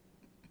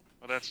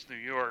 Well, that's New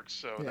York,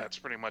 so that's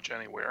pretty much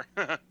anywhere.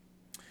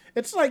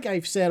 It's like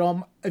I've said,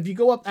 if you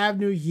go up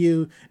Avenue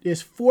U,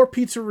 there's 4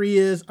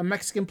 pizzerias, a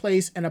Mexican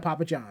place, and a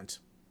Papa John's.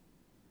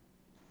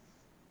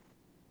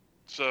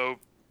 So,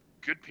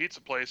 good pizza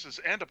places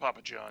and a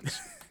Papa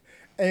John's.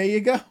 There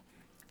you go.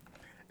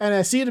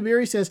 And Cia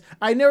DeBerry says,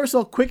 I never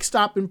saw Quick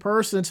Stop in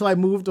person until I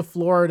moved to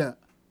Florida.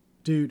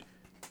 Dude,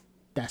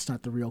 that's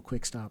not the real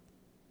Quick Stop.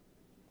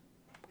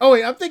 Oh,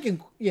 wait, I'm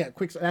thinking,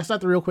 Quick Stop. That's not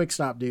the real Quick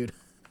Stop, dude.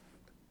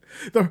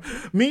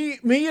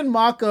 Me and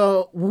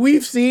Mako,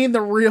 we've seen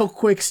the real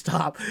Quick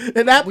Stop,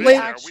 and that we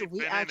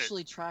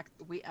actually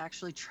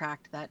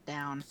tracked that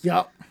down.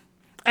 Yep,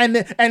 and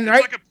it's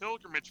right, like a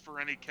pilgrimage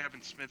for any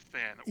Kevin Smith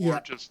fan or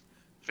just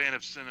fan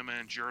of cinema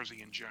and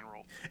Jersey in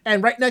general.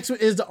 And right next to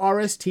it is the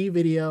RST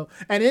video,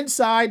 and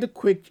inside the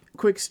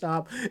Quick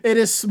Stop, it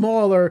is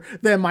smaller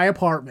than my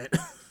apartment.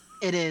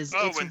 It is.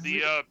 Oh,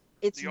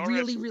 it's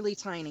really, really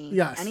tiny.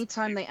 Yes.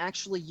 Anytime they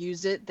actually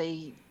use it,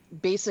 they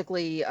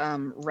basically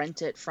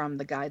rent it from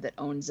the guy that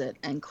owns it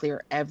and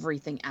clear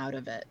everything out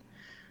of it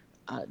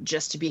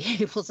just to be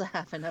able to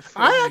have enough.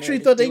 I actually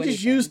thought they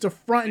just used the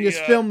front and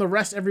just filmed the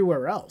rest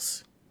everywhere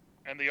else.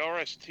 And the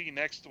RST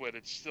next to it,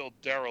 it's still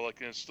derelict,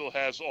 and it still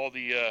has all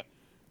the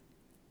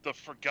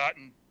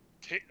forgotten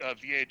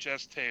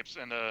VHS tapes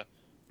and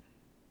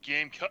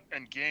game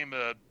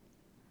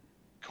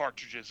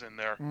cartridges in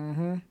there.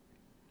 Mm-hmm.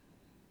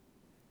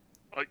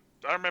 Like,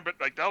 I remember,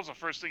 like, that was the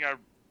first thing I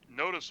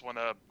noticed when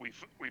we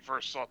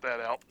first sought that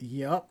out.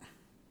 Yep.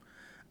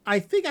 I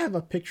think I have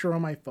a picture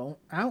on my phone.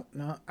 I don't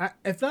know.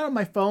 If not on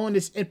my phone,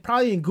 it's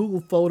probably in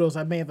Google Photos.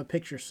 I may have a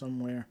picture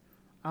somewhere.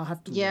 I'll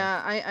have to look.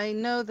 I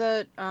know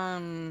that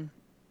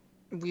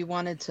we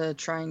wanted to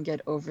try and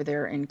get over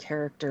there in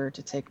character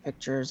to take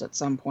pictures at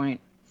some point.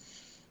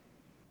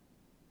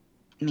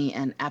 Me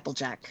and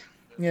Applejack.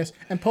 Yes,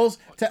 and post.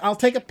 I'll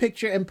take a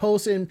picture and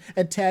post it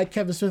and tag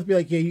Kevin Smith. Be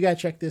like, yeah, you gotta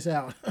check this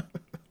out.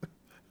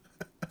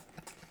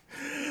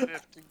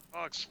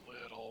 $50,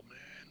 little man.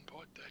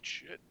 Put that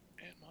shit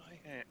in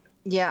my hand.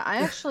 Yeah, I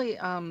actually,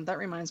 that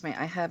reminds me,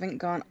 I haven't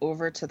gone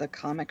over to the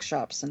comic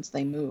shop since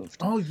they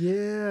moved. Oh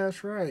yeah,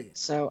 that's right.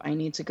 So I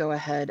need to go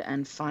ahead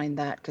and find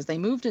that because they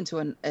moved into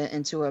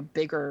a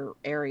bigger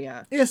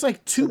area. Yeah, it's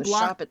like 2 blocks. The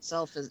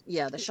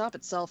shop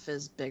itself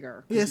is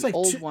bigger. Yeah, it's like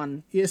old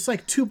one. Yeah, it's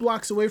like 2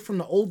 blocks away from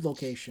the old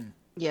location.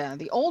 Yeah,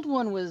 the old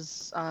one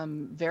was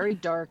very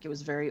dark. It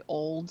was very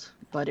old,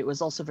 but it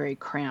was also very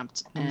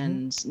cramped. Mm-hmm.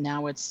 And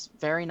now it's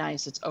very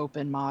nice. It's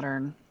open,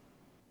 modern.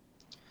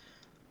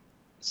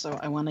 So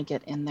I want to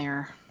get in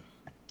there.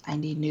 I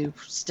need new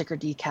sticker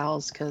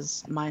decals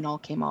because mine all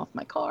came off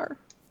my car.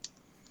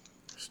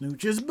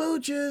 Snooches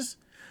booches.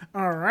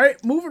 All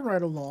right, moving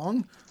right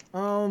along.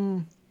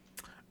 All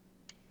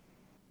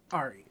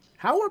right.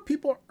 How are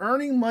people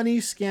earning money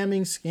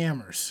scamming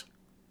scammers?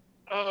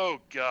 Oh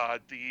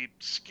God, the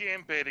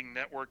scam baiting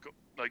network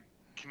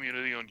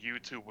community on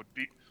YouTube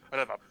I'd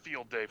have a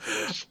field day for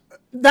this.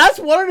 That's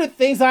one of the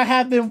things I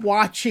have been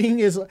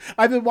watching.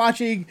 I've been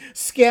watching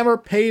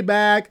Scammer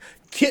Payback,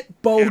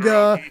 Kit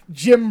Boga,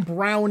 Jim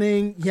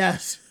Browning.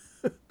 Yes.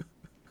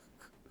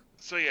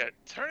 So yeah,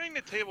 turning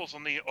the tables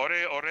on the Ore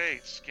Ore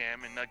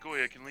scam in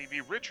Nagoya can leave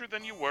you richer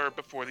than you were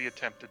before the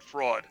attempted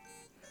fraud.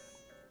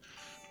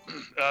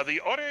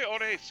 The Ore Ore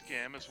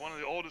scam is one of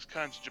the oldest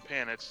kinds of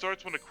Japan. It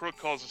starts when a crook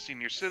calls a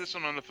senior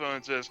citizen on the phone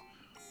and says,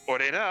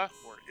 "Oreda,"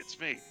 or "It's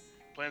me."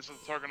 Plans that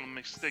the target will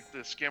mistake the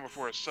scammer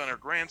for a son or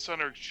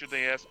grandson, or should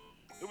they ask,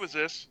 "Who is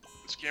this?"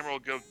 The scammer will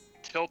go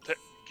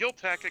guilt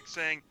tactic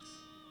saying,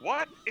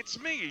 "What? It's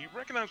me. You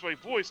recognize my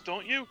voice,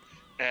 don't you?"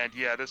 And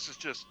yeah, this is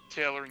just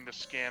tailoring the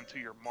scam to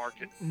your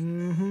market.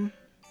 Mm-hmm.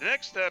 The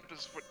next step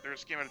is for their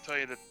scammer to tell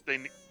you that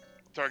they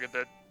target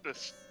that the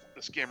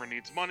scammer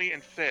needs money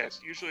and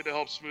fast, usually to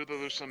help smooth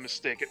over some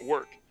mistake at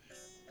work.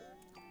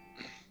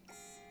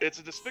 It's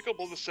a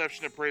despicable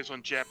deception that preys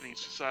on Japanese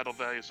societal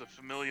values of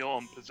familial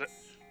and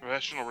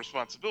professional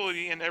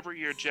responsibility, and every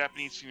year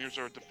Japanese seniors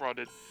are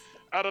defrauded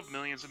out of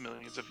millions and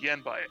millions of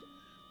yen by it.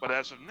 But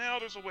as of now,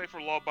 there's a way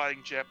for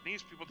law-abiding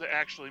Japanese people to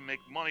actually make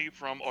money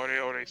from Ore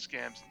Ore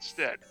scams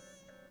instead.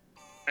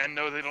 And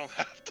no, they don't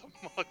have to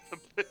mug the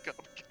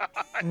pickup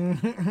guy.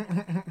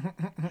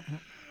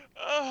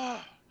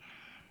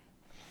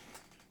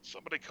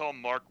 Somebody call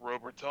Mark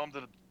Rober. Tell him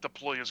to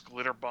deploy his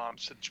glitter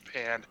bombs to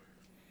Japan.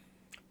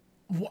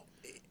 What?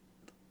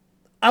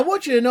 I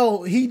want you to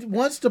know, he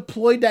once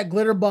deployed that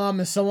glitter bomb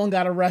and someone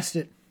got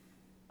arrested.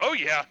 Oh,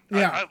 yeah.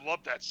 I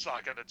love that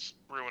saga that's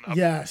brewing up.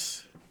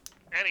 Yes.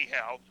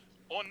 Anyhow,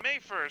 on May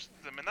 1st,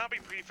 the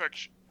Minabe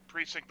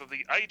precinct of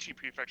the Aichi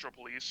Prefectural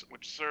Police,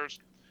 which serves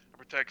and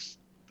protects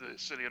the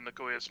city of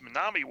Nagoya's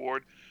Minami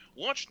ward,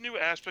 launched a new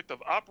aspect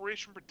of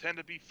Operation Pretend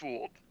to be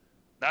Fooled.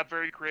 Not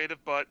very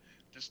creative, but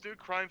this new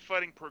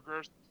crime-fighting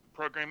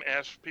program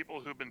asks people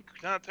who've been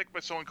contacted by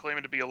someone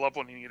claiming to be a loved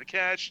one who needed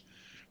cash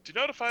to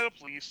notify the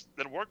police,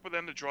 then work with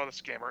them to draw the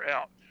scammer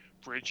out.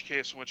 For each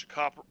case in which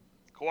a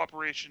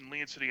cooperation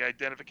leads to the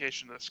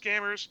identification of the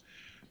scammers,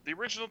 the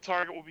original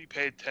target will be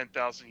paid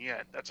 10,000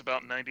 yen. That's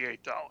about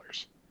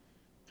 $98.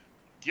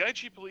 The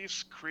IG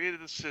police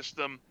created the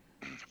system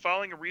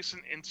following a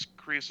recent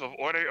increase of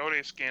ore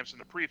scams in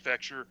the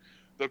prefecture,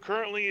 though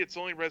currently it's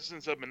only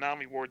residents of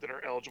Minami Ward that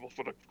are eligible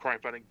for the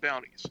crime-fighting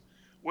bounties,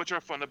 which are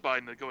funded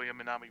by Nagoya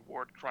Minami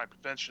Ward Crime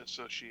Prevention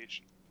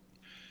Association.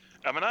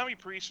 A Minami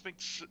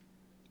precinct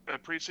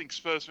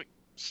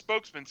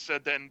spokesman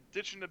said that in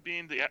addition to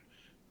being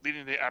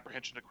leading the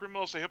apprehension of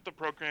criminals, they hope the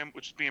program,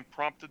 which is being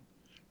prompted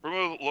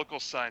promote local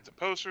signs and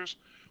posters,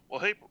 will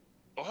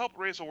help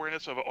raise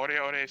awareness of ore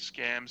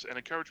scams and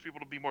encourage people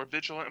to be more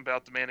vigilant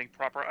about demanding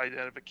proper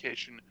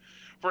identification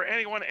for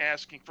anyone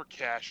asking for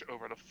cash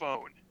over the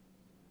phone.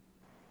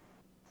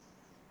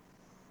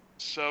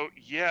 So,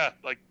 yeah,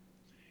 like,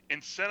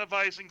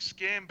 incentivizing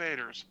scam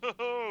baiters.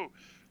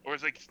 Or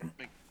it's like,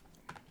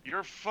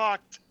 you're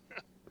fucked.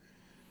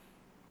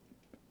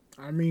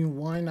 I mean,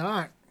 why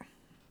not?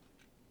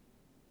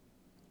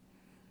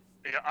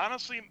 Yeah,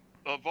 honestly,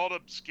 of all the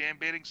scam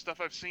baiting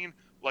stuff I've seen,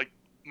 like,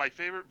 my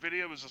favorite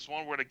video was this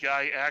one where the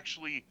guy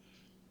actually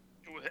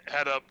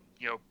had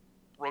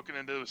broken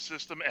into the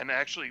system and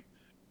actually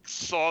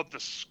saw the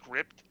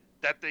script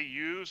that they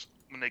use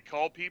when they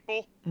call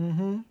people.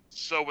 Mm-hmm.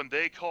 So when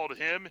they called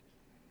him,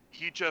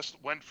 he just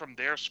went from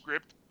their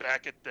script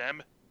back at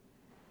them.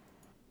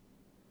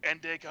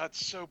 And they got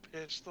so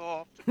pissed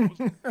off. It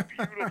was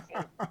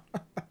beautiful.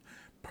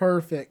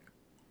 Perfect.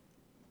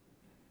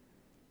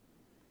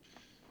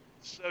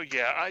 So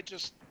yeah, I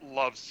just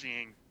love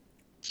seeing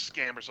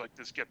scammers like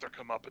this get their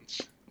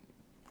comeuppance.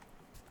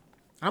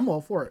 I'm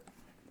all for it.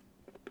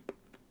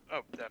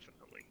 Oh,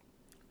 definitely.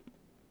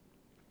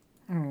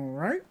 All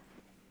right.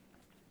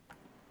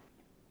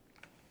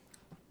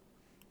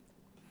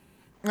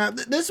 Now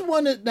this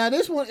one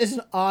is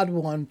an odd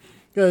one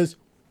because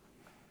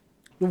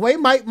the way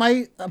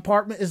my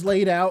apartment is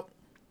laid out,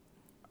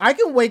 I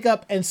can wake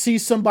up and see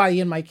somebody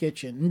in my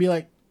kitchen and be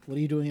like, "What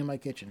are you doing in my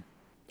kitchen?"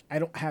 I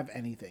don't have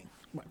anything,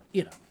 but,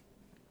 you know.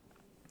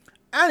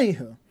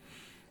 Anywho,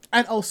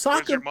 and Osaka.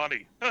 Where's your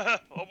money?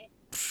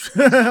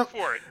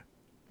 For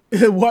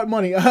it. What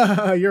money?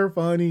 You're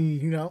funny,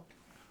 you know.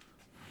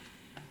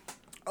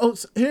 Oh,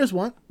 so here's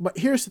one, but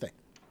here's the thing.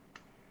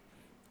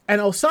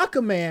 An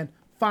Osaka man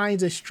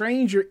finds a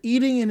stranger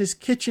eating in his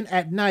kitchen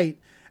at night,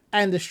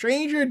 and the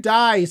stranger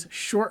dies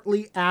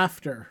shortly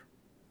after.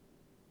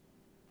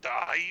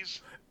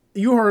 Dies?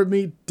 You heard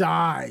me,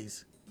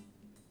 dies.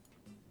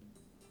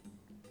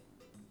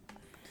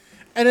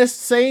 And as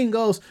saying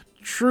goes,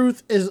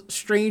 truth is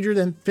stranger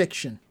than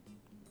fiction.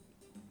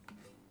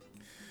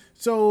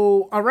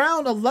 So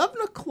around 11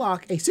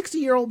 o'clock, a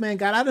 60-year-old man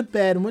got out of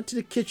bed and went to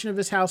the kitchen of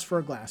his house for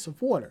a glass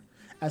of water.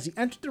 As he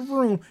entered the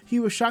room, he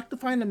was shocked to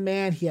find a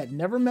man he had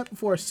never met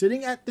before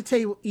sitting at the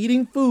table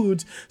eating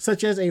foods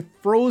such as a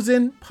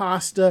frozen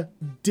pasta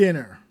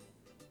dinner.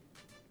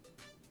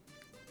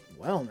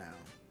 Well now.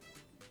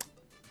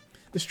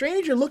 The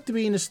stranger looked to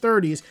be in his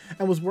 30s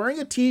and was wearing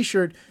a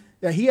t-shirt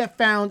that he had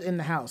found in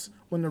the house.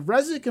 When the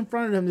resident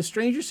confronted him, the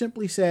stranger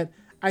simply said,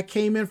 I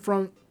came in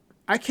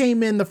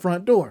the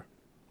front door.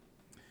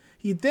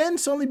 He then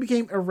suddenly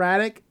became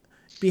erratic,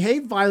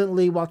 behaved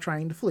violently while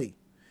trying to flee.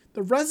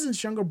 The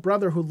resident's younger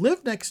brother, who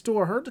lived next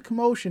door, heard the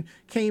commotion,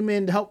 came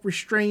in to help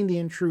restrain the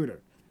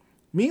intruder.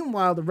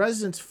 Meanwhile, the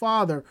resident's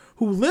father,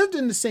 who lived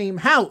in the same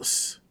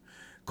house,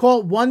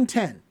 called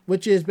 110,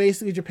 which is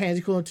basically Japan's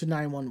equivalent to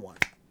 911.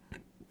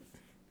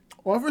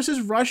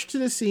 Officers rushed to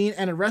the scene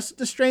and arrested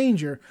the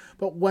stranger,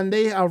 but when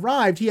they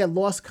arrived, he had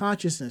lost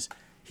consciousness.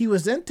 He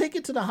was then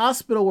taken to the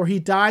hospital where he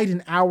died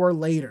an hour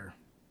later.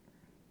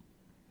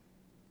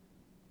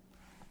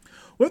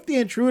 With the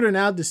intruder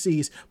now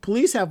deceased,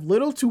 police have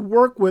little to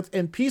work with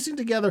in piecing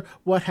together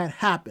what had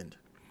happened.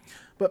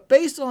 But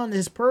based on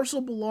his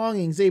personal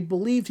belongings, they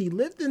believed he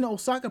lived in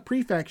Osaka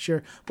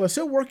Prefecture, but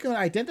still working on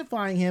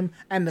identifying him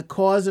and the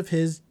cause of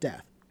his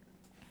death.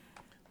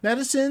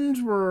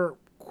 Netizens were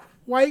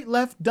quite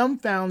left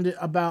dumbfounded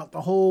about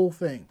the whole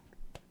thing.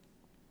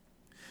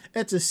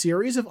 It's a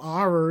series of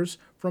horrors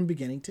from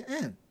beginning to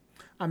end.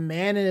 A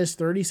man in his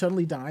 30s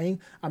suddenly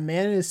dying, a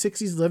man in his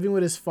 60s living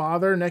with his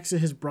father next to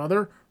his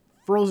brother,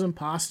 frozen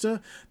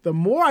pasta. The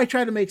more I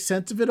try to make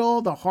sense of it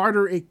all, the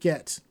harder it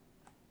gets.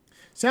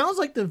 Sounds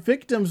like the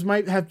victims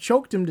might have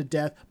choked him to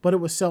death, but it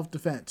was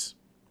self-defense.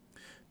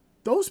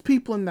 Those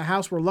people in the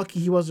house were lucky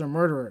he wasn't a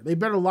murderer. They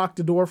better lock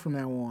the door from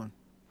now on.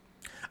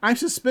 I'm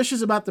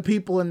suspicious about the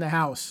people in the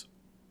house.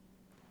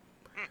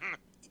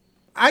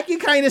 I can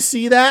kind of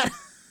see that.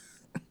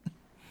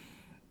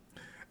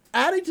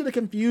 Adding to the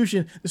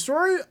confusion, the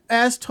story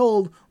as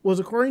told was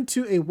according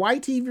to a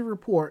YTV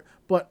report,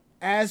 but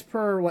as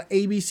per what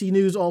ABC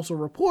News also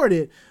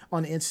reported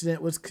on the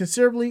incident, was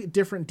considerably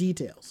different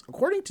details.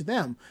 According to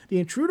them, the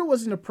intruder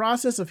was in the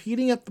process of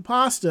heating up the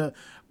pasta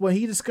when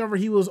he discovered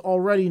he was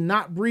already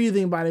not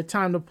breathing by the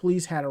time the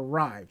police had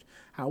arrived.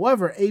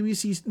 However,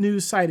 ABC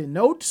News cited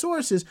no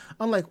sources,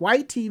 unlike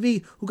White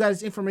TV, who got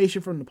its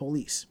information from the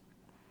police.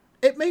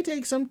 It may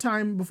take some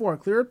time before a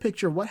clearer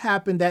picture of what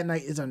happened that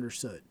night is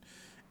understood.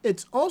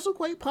 It's also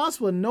quite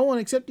possible no one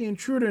except the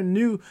intruder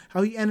knew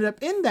how he ended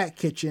up in that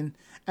kitchen,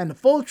 and the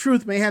full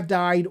truth may have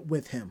died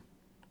with him.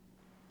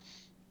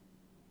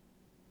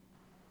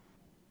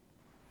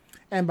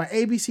 And by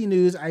ABC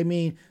News, I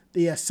mean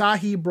the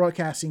Asahi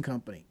Broadcasting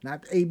Company,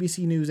 not the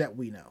ABC News that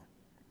we know.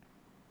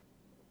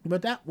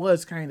 But that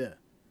was kind of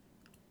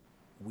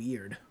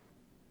weird.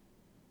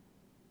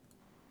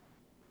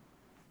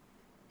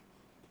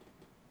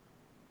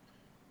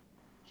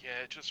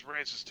 Yeah, it just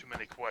raises too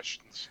many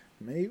questions.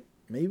 Maybe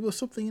it was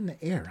something in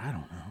the air. I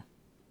don't know.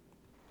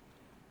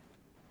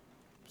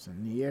 It's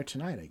in the air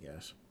tonight, I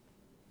guess.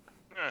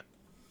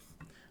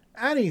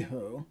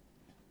 Anywho.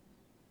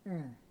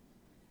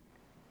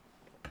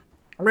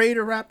 Ready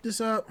to wrap this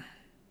up?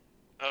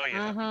 Oh,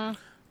 yeah.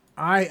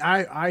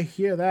 I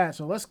hear that.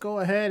 So let's go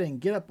ahead and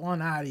get up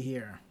on out of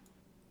here.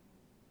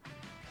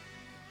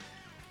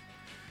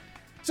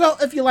 So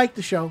if you like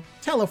the show,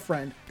 tell a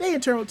friend. They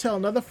in turn will tell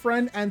another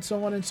friend, and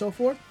so on and so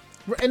forth.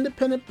 We're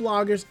independent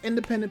bloggers,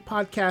 independent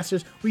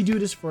podcasters. We do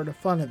this for the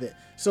fun of it.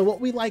 So what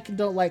we like and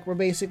don't like, we're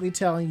basically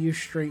telling you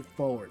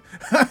straightforward.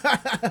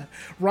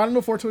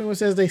 Ronald421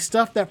 says they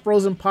stuffed that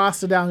frozen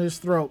pasta down his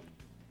throat.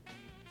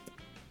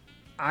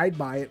 I'd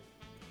buy it.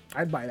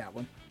 I'd buy that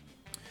one.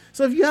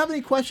 So if you have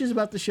any questions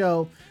about the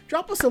show,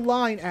 drop us a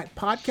line at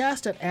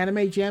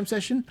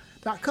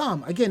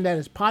podcast@animejamsession.com. Again, that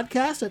is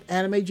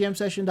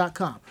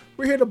podcast@animejamsession.com.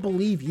 We're here to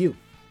believe you.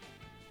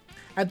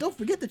 And don't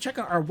forget to check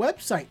out our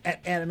website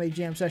at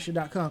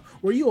animejamsession.com,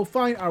 where you will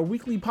find our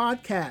weekly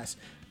podcasts,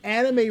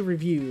 anime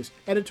reviews,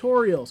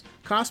 editorials,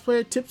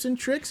 cosplayer tips and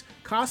tricks,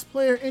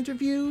 cosplayer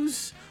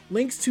interviews,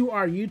 links to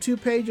our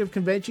YouTube page of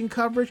convention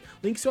coverage,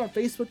 links to our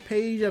Facebook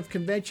page of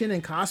convention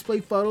and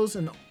cosplay photos,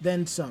 and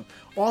then some.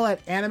 All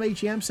at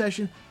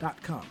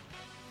animejamsession.com.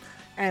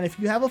 And if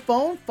you have a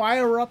phone,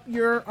 fire up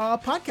your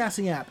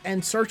podcasting app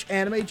and search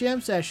Anime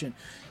Jam Session.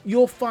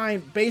 You'll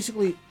find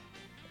basically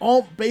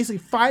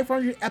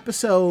 500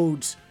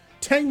 episodes,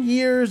 10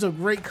 years of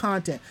great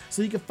content.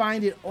 So you can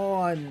find it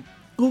on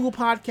Google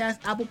Podcasts,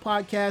 Apple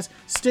Podcasts,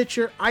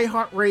 Stitcher,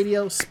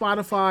 iHeartRadio,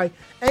 Spotify,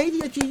 anything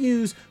that you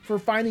use for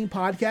finding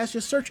podcasts.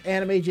 Just search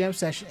Anime Jam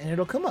Session and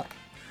it'll come up.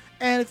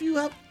 And if you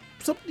have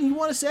something you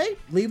want to say,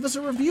 leave us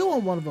a review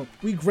on one of them.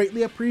 We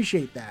greatly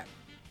appreciate that.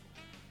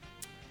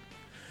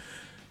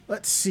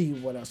 Let's see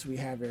what else we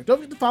have here. Don't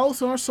forget to follow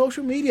us on our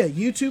social media,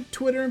 YouTube,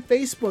 Twitter, and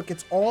Facebook.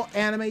 It's all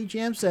Anime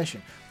Jam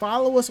Session.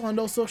 Follow us on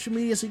those social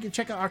media so you can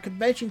check out our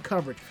convention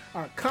coverage,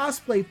 our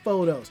cosplay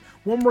photos,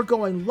 when we're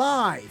going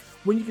live,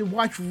 when you can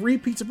watch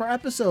repeats of our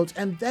episodes,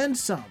 and then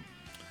some.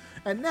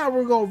 And now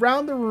we're going to go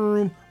around the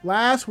room.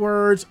 Last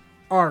words,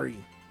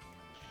 Ari.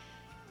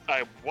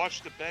 I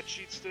watched the bed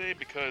sheets today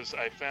because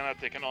I found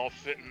out they can all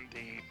fit in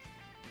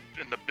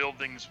the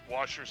building's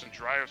washers and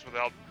dryers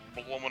without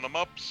blowing them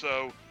up,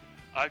 so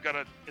I've got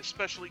an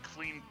especially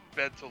clean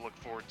bed to look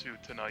forward to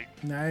tonight.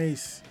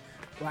 Nice.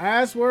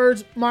 Last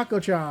words,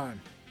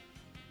 Mako-chan.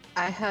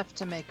 I have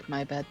to make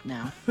my bed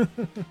now.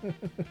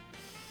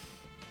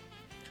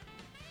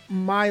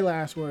 My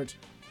last words.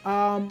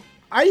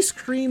 Ice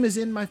cream is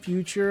in my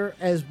future,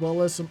 as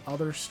well as some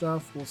other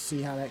stuff. We'll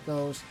see how that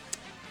goes.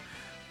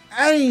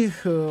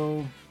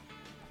 Anywho,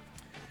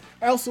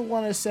 I also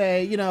want to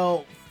say,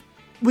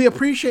 we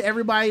appreciate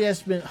everybody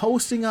that's been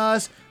hosting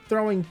us,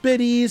 throwing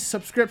biddies,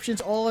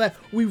 subscriptions, all of that.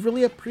 We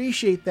really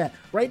appreciate that.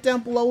 Right down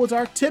below is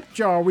our tip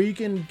jar where you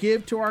can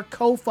give to our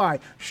Ko-Fi,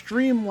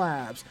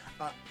 Streamlabs,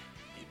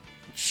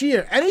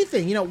 Cheer,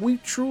 anything. We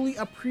truly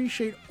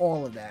appreciate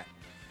all of that.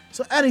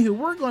 So anywho,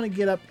 we're going to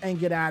get up and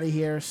get out of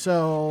here.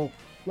 So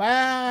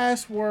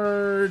last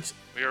words.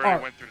 We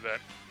already went through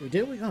that.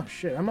 Did we? Oh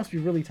shit, I must be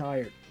really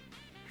tired.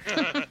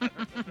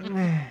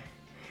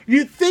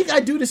 You'd think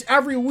I do this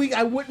every week,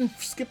 I wouldn't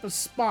skip a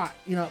spot,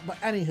 but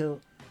anywho,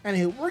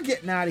 we're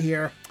getting out of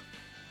here.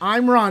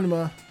 I'm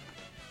Ranma.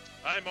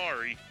 I'm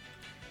Ari.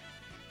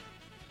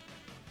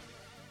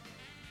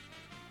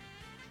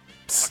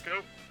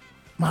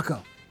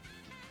 Mako.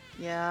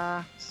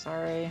 Yeah,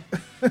 sorry.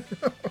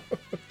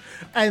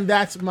 And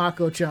that's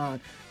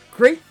Mako-chan.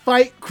 Great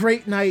fight,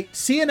 great night.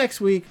 See you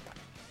next week.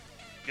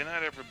 Good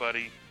night,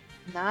 everybody.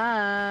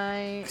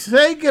 Night.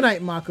 Say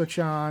goodnight,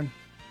 Mako-chan.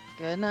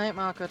 Good night,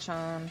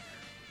 Mako-chan.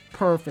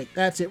 Perfect.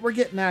 That's it. We're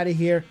getting out of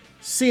here.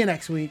 See you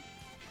next week.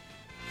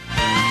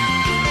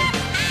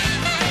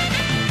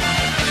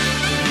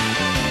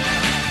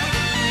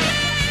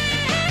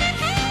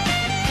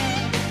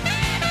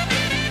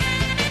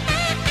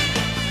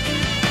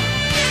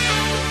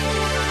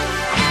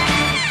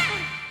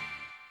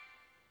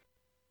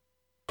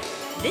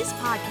 This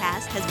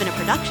podcast has been a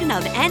production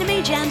of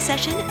Anime Jam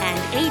Session and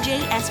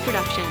AJS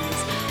Productions.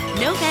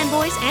 No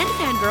fanboys and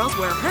fangirls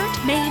were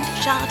hurt, maimed,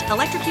 shot,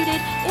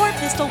 electrocuted, or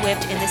pistol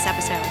whipped in this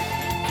episode.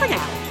 For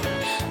now.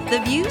 The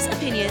views,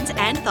 opinions,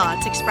 and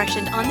thoughts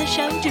expressed on the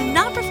show do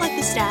not reflect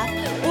the staff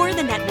or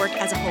the network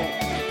as a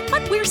whole.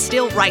 But we're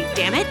still right,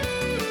 damn it!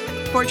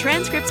 For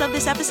transcripts of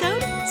this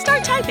episode,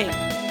 start typing.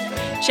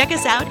 Check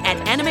us out at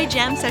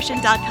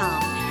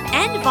animejamsession.com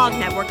and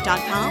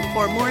vognetwork.com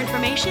for more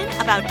information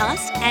about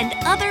us and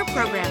other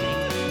programming.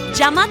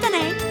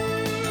 Jamatane!